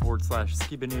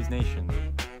patreon.com/Skiba News Nation.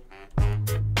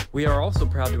 We are also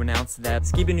proud to announce that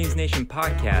Skiba News Nation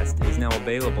podcast is now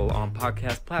available on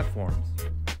podcast platforms.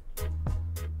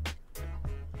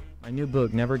 My new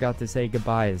book, Never Got to Say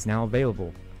Goodbye, is now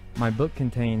available. My book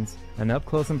contains an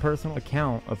up-close and personal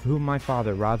account of who my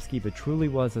father, Rob Skiba, truly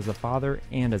was as a father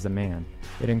and as a man.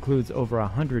 It includes over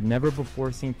 100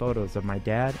 never-before-seen photos of my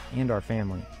dad and our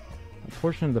family. A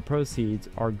portion of the proceeds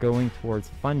are going towards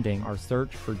funding our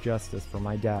search for justice for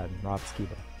my dad, Rob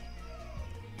Skiba.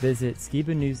 Visit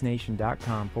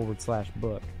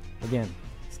skibanewsnation.com/book. Again,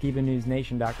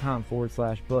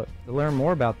 skibanewsnation.com/book. To learn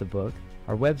more about the book,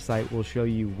 our website will show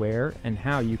you where and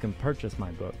how you can purchase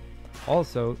my book.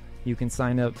 Also, you can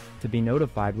sign up to be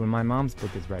notified when my mom's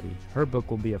book is ready. Her book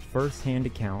will be a first-hand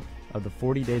account of the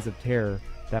 40 days of terror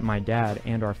that my dad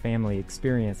and our family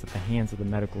experienced at the hands of the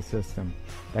medical system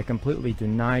that completely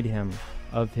denied him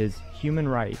of his human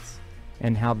rights,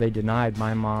 and how they denied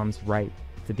my mom's right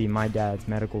to be my dad's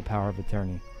medical power of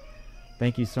attorney.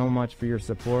 Thank you so much for your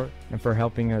support and for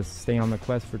helping us stay on the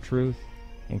quest for truth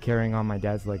and carrying on my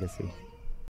dad's legacy.